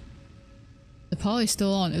 The power is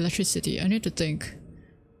still on, electricity. I need to think.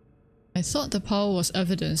 I thought the power was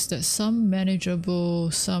evidence that some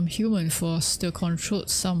manageable, some human force still controlled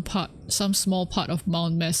some small part of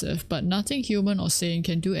Mount Massive, but nothing human or sane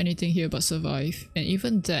can do anything here but survive, and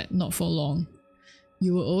even that not for long.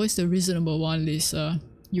 You were always the reasonable one, Lisa.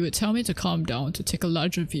 You would tell me to calm down, to take a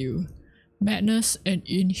larger view. Madness and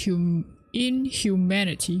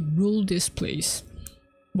inhumanity rule this place.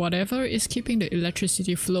 Whatever is keeping the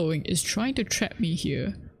electricity flowing is trying to trap me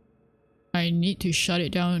here. I need to shut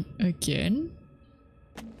it down again?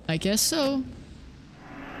 I guess so.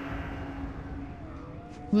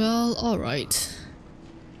 Well, alright.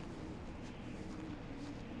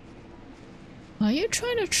 Are you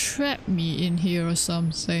trying to trap me in here or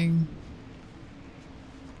something?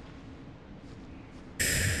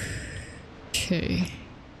 Okay.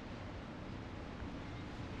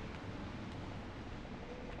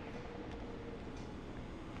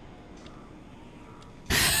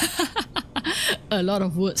 A lot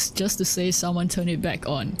of words just to say someone turn it back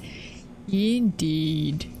on.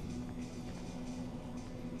 Indeed.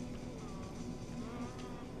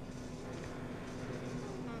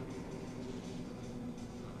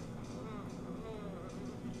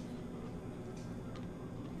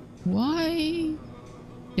 Why?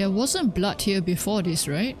 There wasn't blood here before this,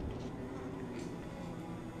 right?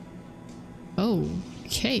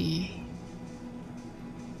 Okay.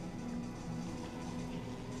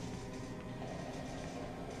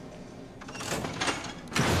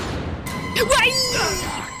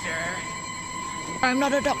 I'm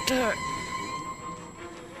not a doctor.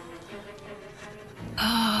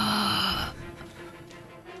 Ah.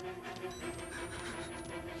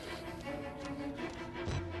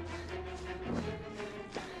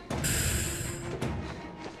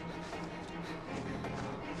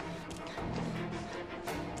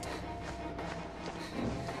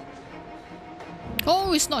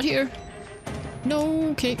 Oh, it's not here. No,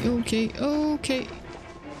 okay, okay, okay.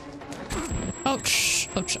 Ouch,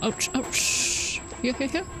 ouch, ouch, ouch. Here, here,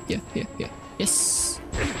 here, here, here, here. Yes.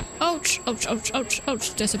 Ouch, ouch, ouch, ouch,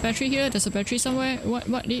 ouch. There's a battery here. There's a battery somewhere. What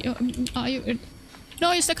are you?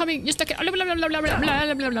 No, you're still coming. You're still coming. No, no, no,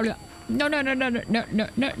 no, no, no, no,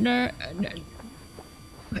 no, no.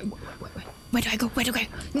 Where do I go? Where do I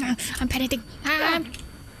go? I'm panicking.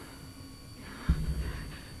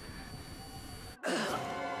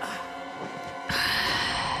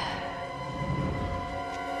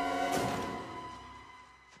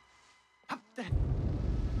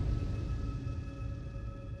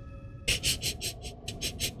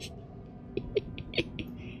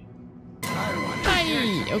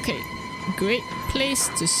 Okay, great place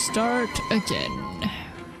to start again.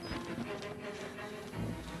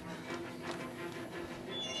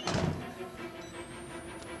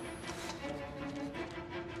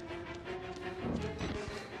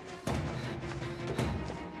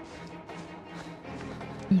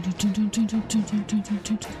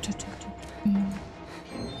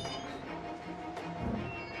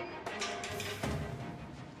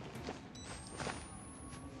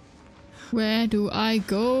 Where do I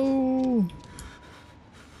go?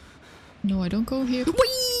 No, I don't go here.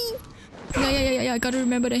 Whee! Yeah, I gotta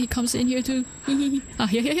remember that he comes in here too.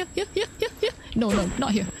 Here. No,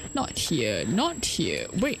 not here. Not here. Not here.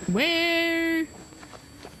 Wait, where?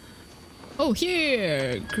 Oh,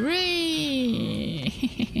 here! Great!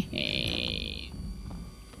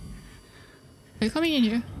 Are you coming in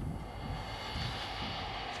here?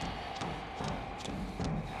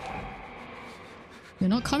 You're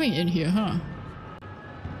not coming in here, huh?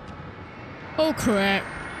 Oh crap!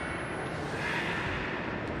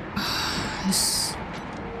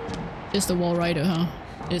 It's the wall rider, huh?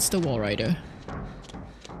 It's the wall rider.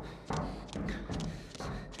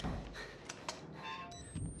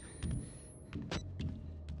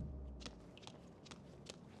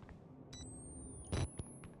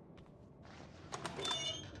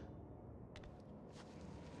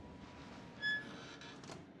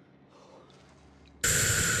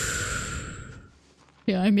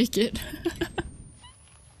 Yeah, I make it.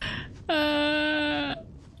 I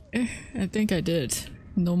think I did.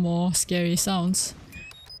 No more scary sounds.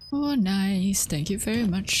 Oh, nice. Thank you very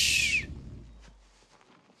much.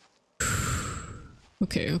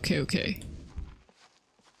 Okay, okay, okay.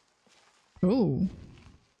 Oh.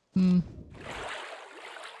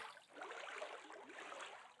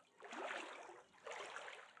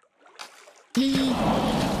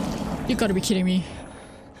 You gotta be kidding me.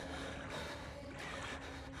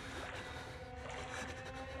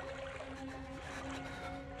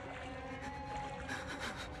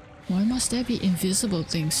 Why must there be invisible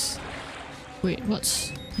things? Wait,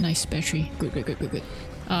 what's... Nice battery. Good, good, good, good, good.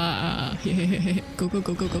 Here. Go, go,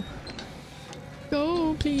 go, go, go.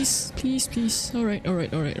 Go, please, please, please. Alright,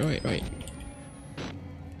 alright, alright, alright, alright.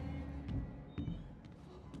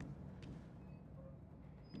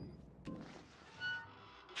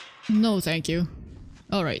 No, thank you.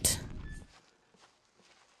 Alright.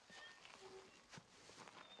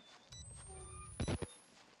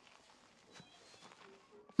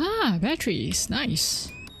 Ah, batteries. Nice.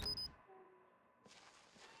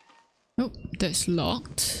 Oh, that's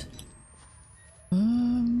locked.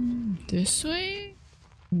 This way?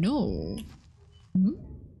 No. Hmm?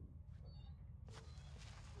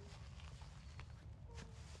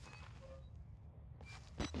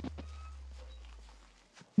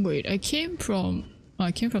 Wait, I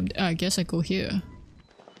guess I go here.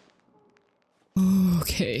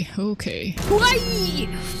 Okay, okay. Why?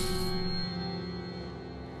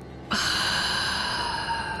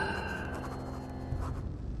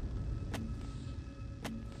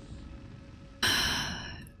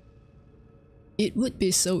 It would be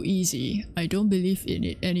so easy. I don't believe in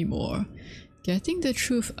it anymore. Getting the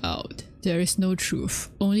truth out. There is no truth,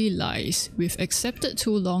 only lies we've accepted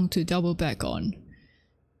too long to double back on.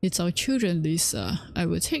 It's our children, Lisa. I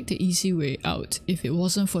would take the easy way out if it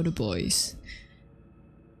wasn't for the boys.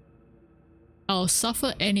 I'll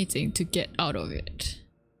suffer anything to get out of it.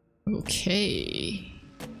 Okay.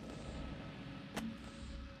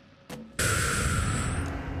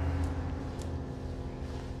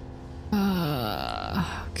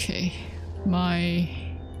 Okay.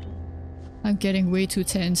 I'm getting way too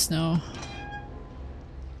tense now.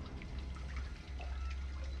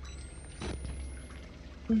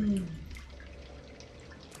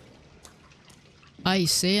 I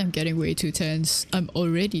say I'm getting way too tense. I'm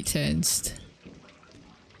already tensed.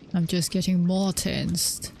 I'm just getting more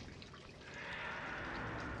tensed.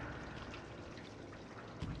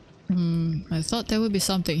 I thought there would be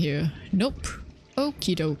something here. Nope.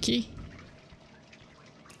 Okie dokie.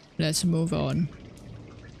 Let's move on.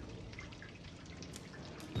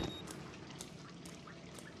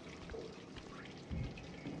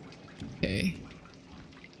 Okay.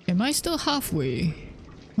 Am I still halfway?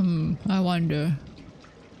 I wonder.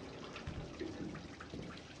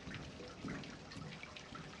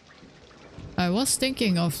 I was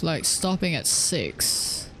thinking of like stopping at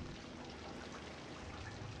 6.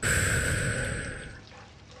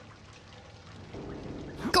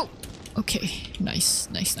 Go! Okay, nice,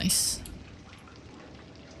 nice, nice.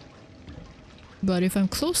 But if I'm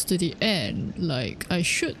close to the end, like, I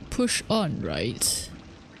should push on, right?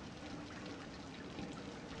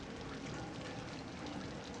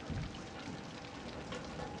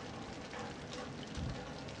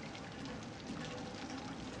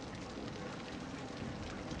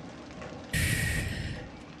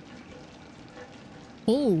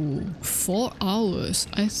 Oh, 4 hours.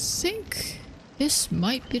 I think this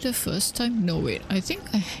might be the first time. No, wait. I think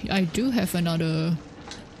I do have another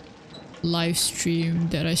live stream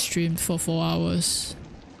that I streamed for 4 hours.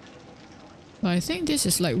 But I think this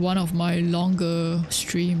is like one of my longer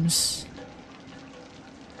streams.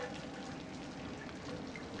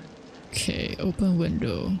 Okay, open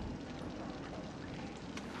window.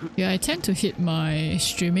 Yeah, I tend to hit my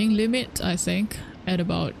streaming limit, I think, at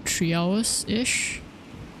about 3 hours-ish.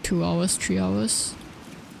 2 hours, 3 hours.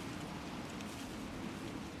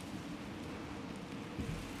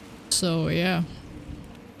 So yeah.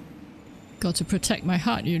 Got to protect my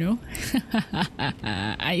heart, you know?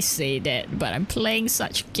 I say that, but I'm playing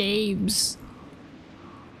such games.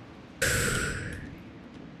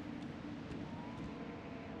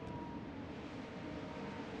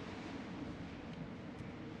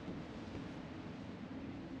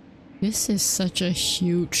 This is such a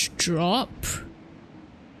huge drop.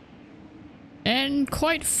 And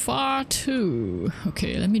quite far too.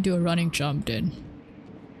 Okay, let me do a running jump then.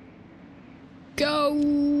 Go!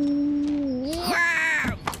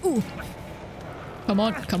 Ooh. Come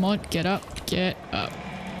on, get up, get up.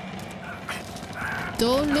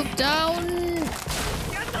 Don't look down!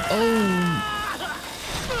 Oh.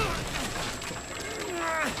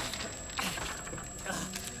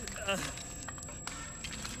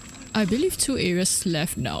 I believe 2 areas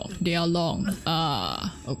left now. They are long.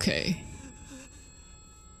 Ah, okay.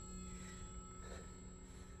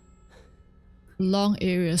 Long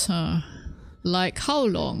areas, huh? Like how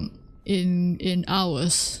long? In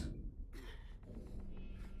hours?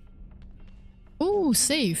 Oh,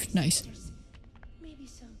 safe. Nice. Maybe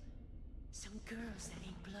some girls that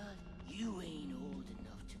ain't blood. You ain't old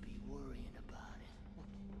enough to be worrying about it.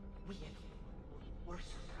 We have worse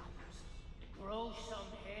problems. Grow some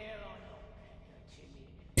hair on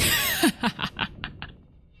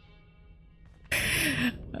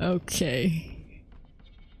Timmy. Okay.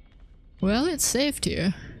 Well, it's saved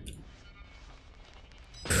here.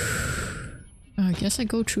 I guess I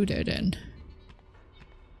go through there then.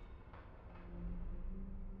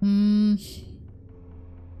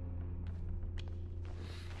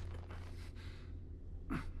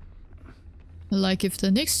 Like if the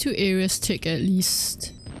next 2 areas take at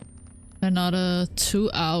least another 2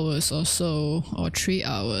 hours or so, or 3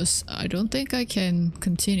 hours, I don't think I can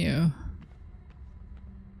continue.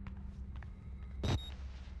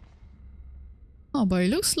 Oh, but it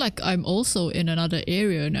looks like I'm also in another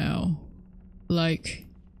area now. Like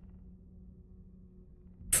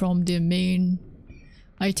from the main,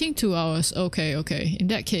 I think 2 hours. Okay, okay. In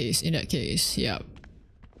that case, yeah.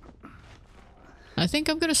 I think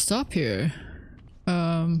I'm gonna stop here.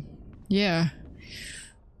 Yeah.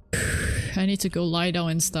 I need to go lie down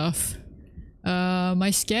and stuff.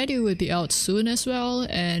 My schedule will be out soon as well,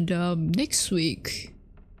 and next week,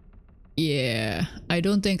 yeah, I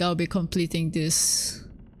don't think I'll be completing this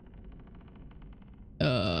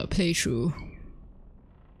playthrough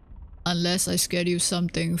unless I schedule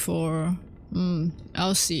something for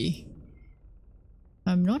I'll see.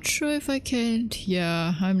 I'm not sure if I can.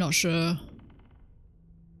 Yeah, I'm not sure.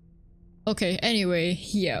 Okay, anyway,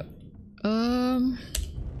 yeah.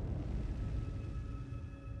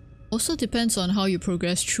 Also depends on how you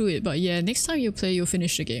progress through it, but yeah, next time you play, you'll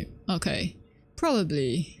finish the game. Okay.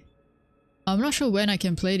 Probably. I'm not sure when I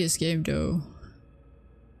can play this game though.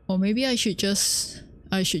 Or maybe I should just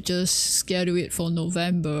schedule it for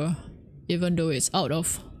November, even though it's out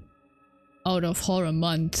of horror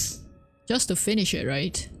month. Just to finish it,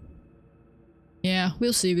 right? Yeah,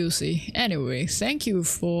 we'll see. Anyway, thank you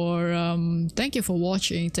for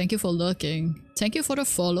watching, thank you for lurking, thank you for the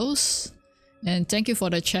follows, and thank you for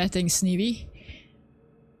the chatting, Sneevy.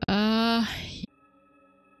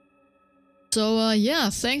 Yeah,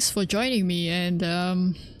 thanks for joining me, and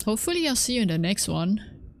hopefully I'll see you in the next one.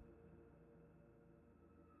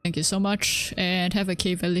 Thank you so much, and have a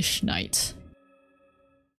cavalish night.